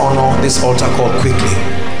 let's honor this altar call quickly.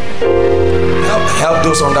 Help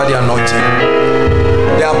those under the anointing.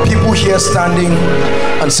 There are people here standing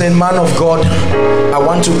and saying, man of God, I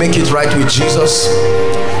want to make it right with Jesus.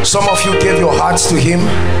 Some of you gave your hearts to him,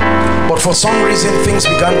 but for some reason things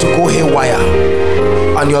began to go haywire,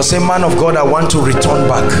 and you're saying, man of God, I want to return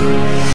back.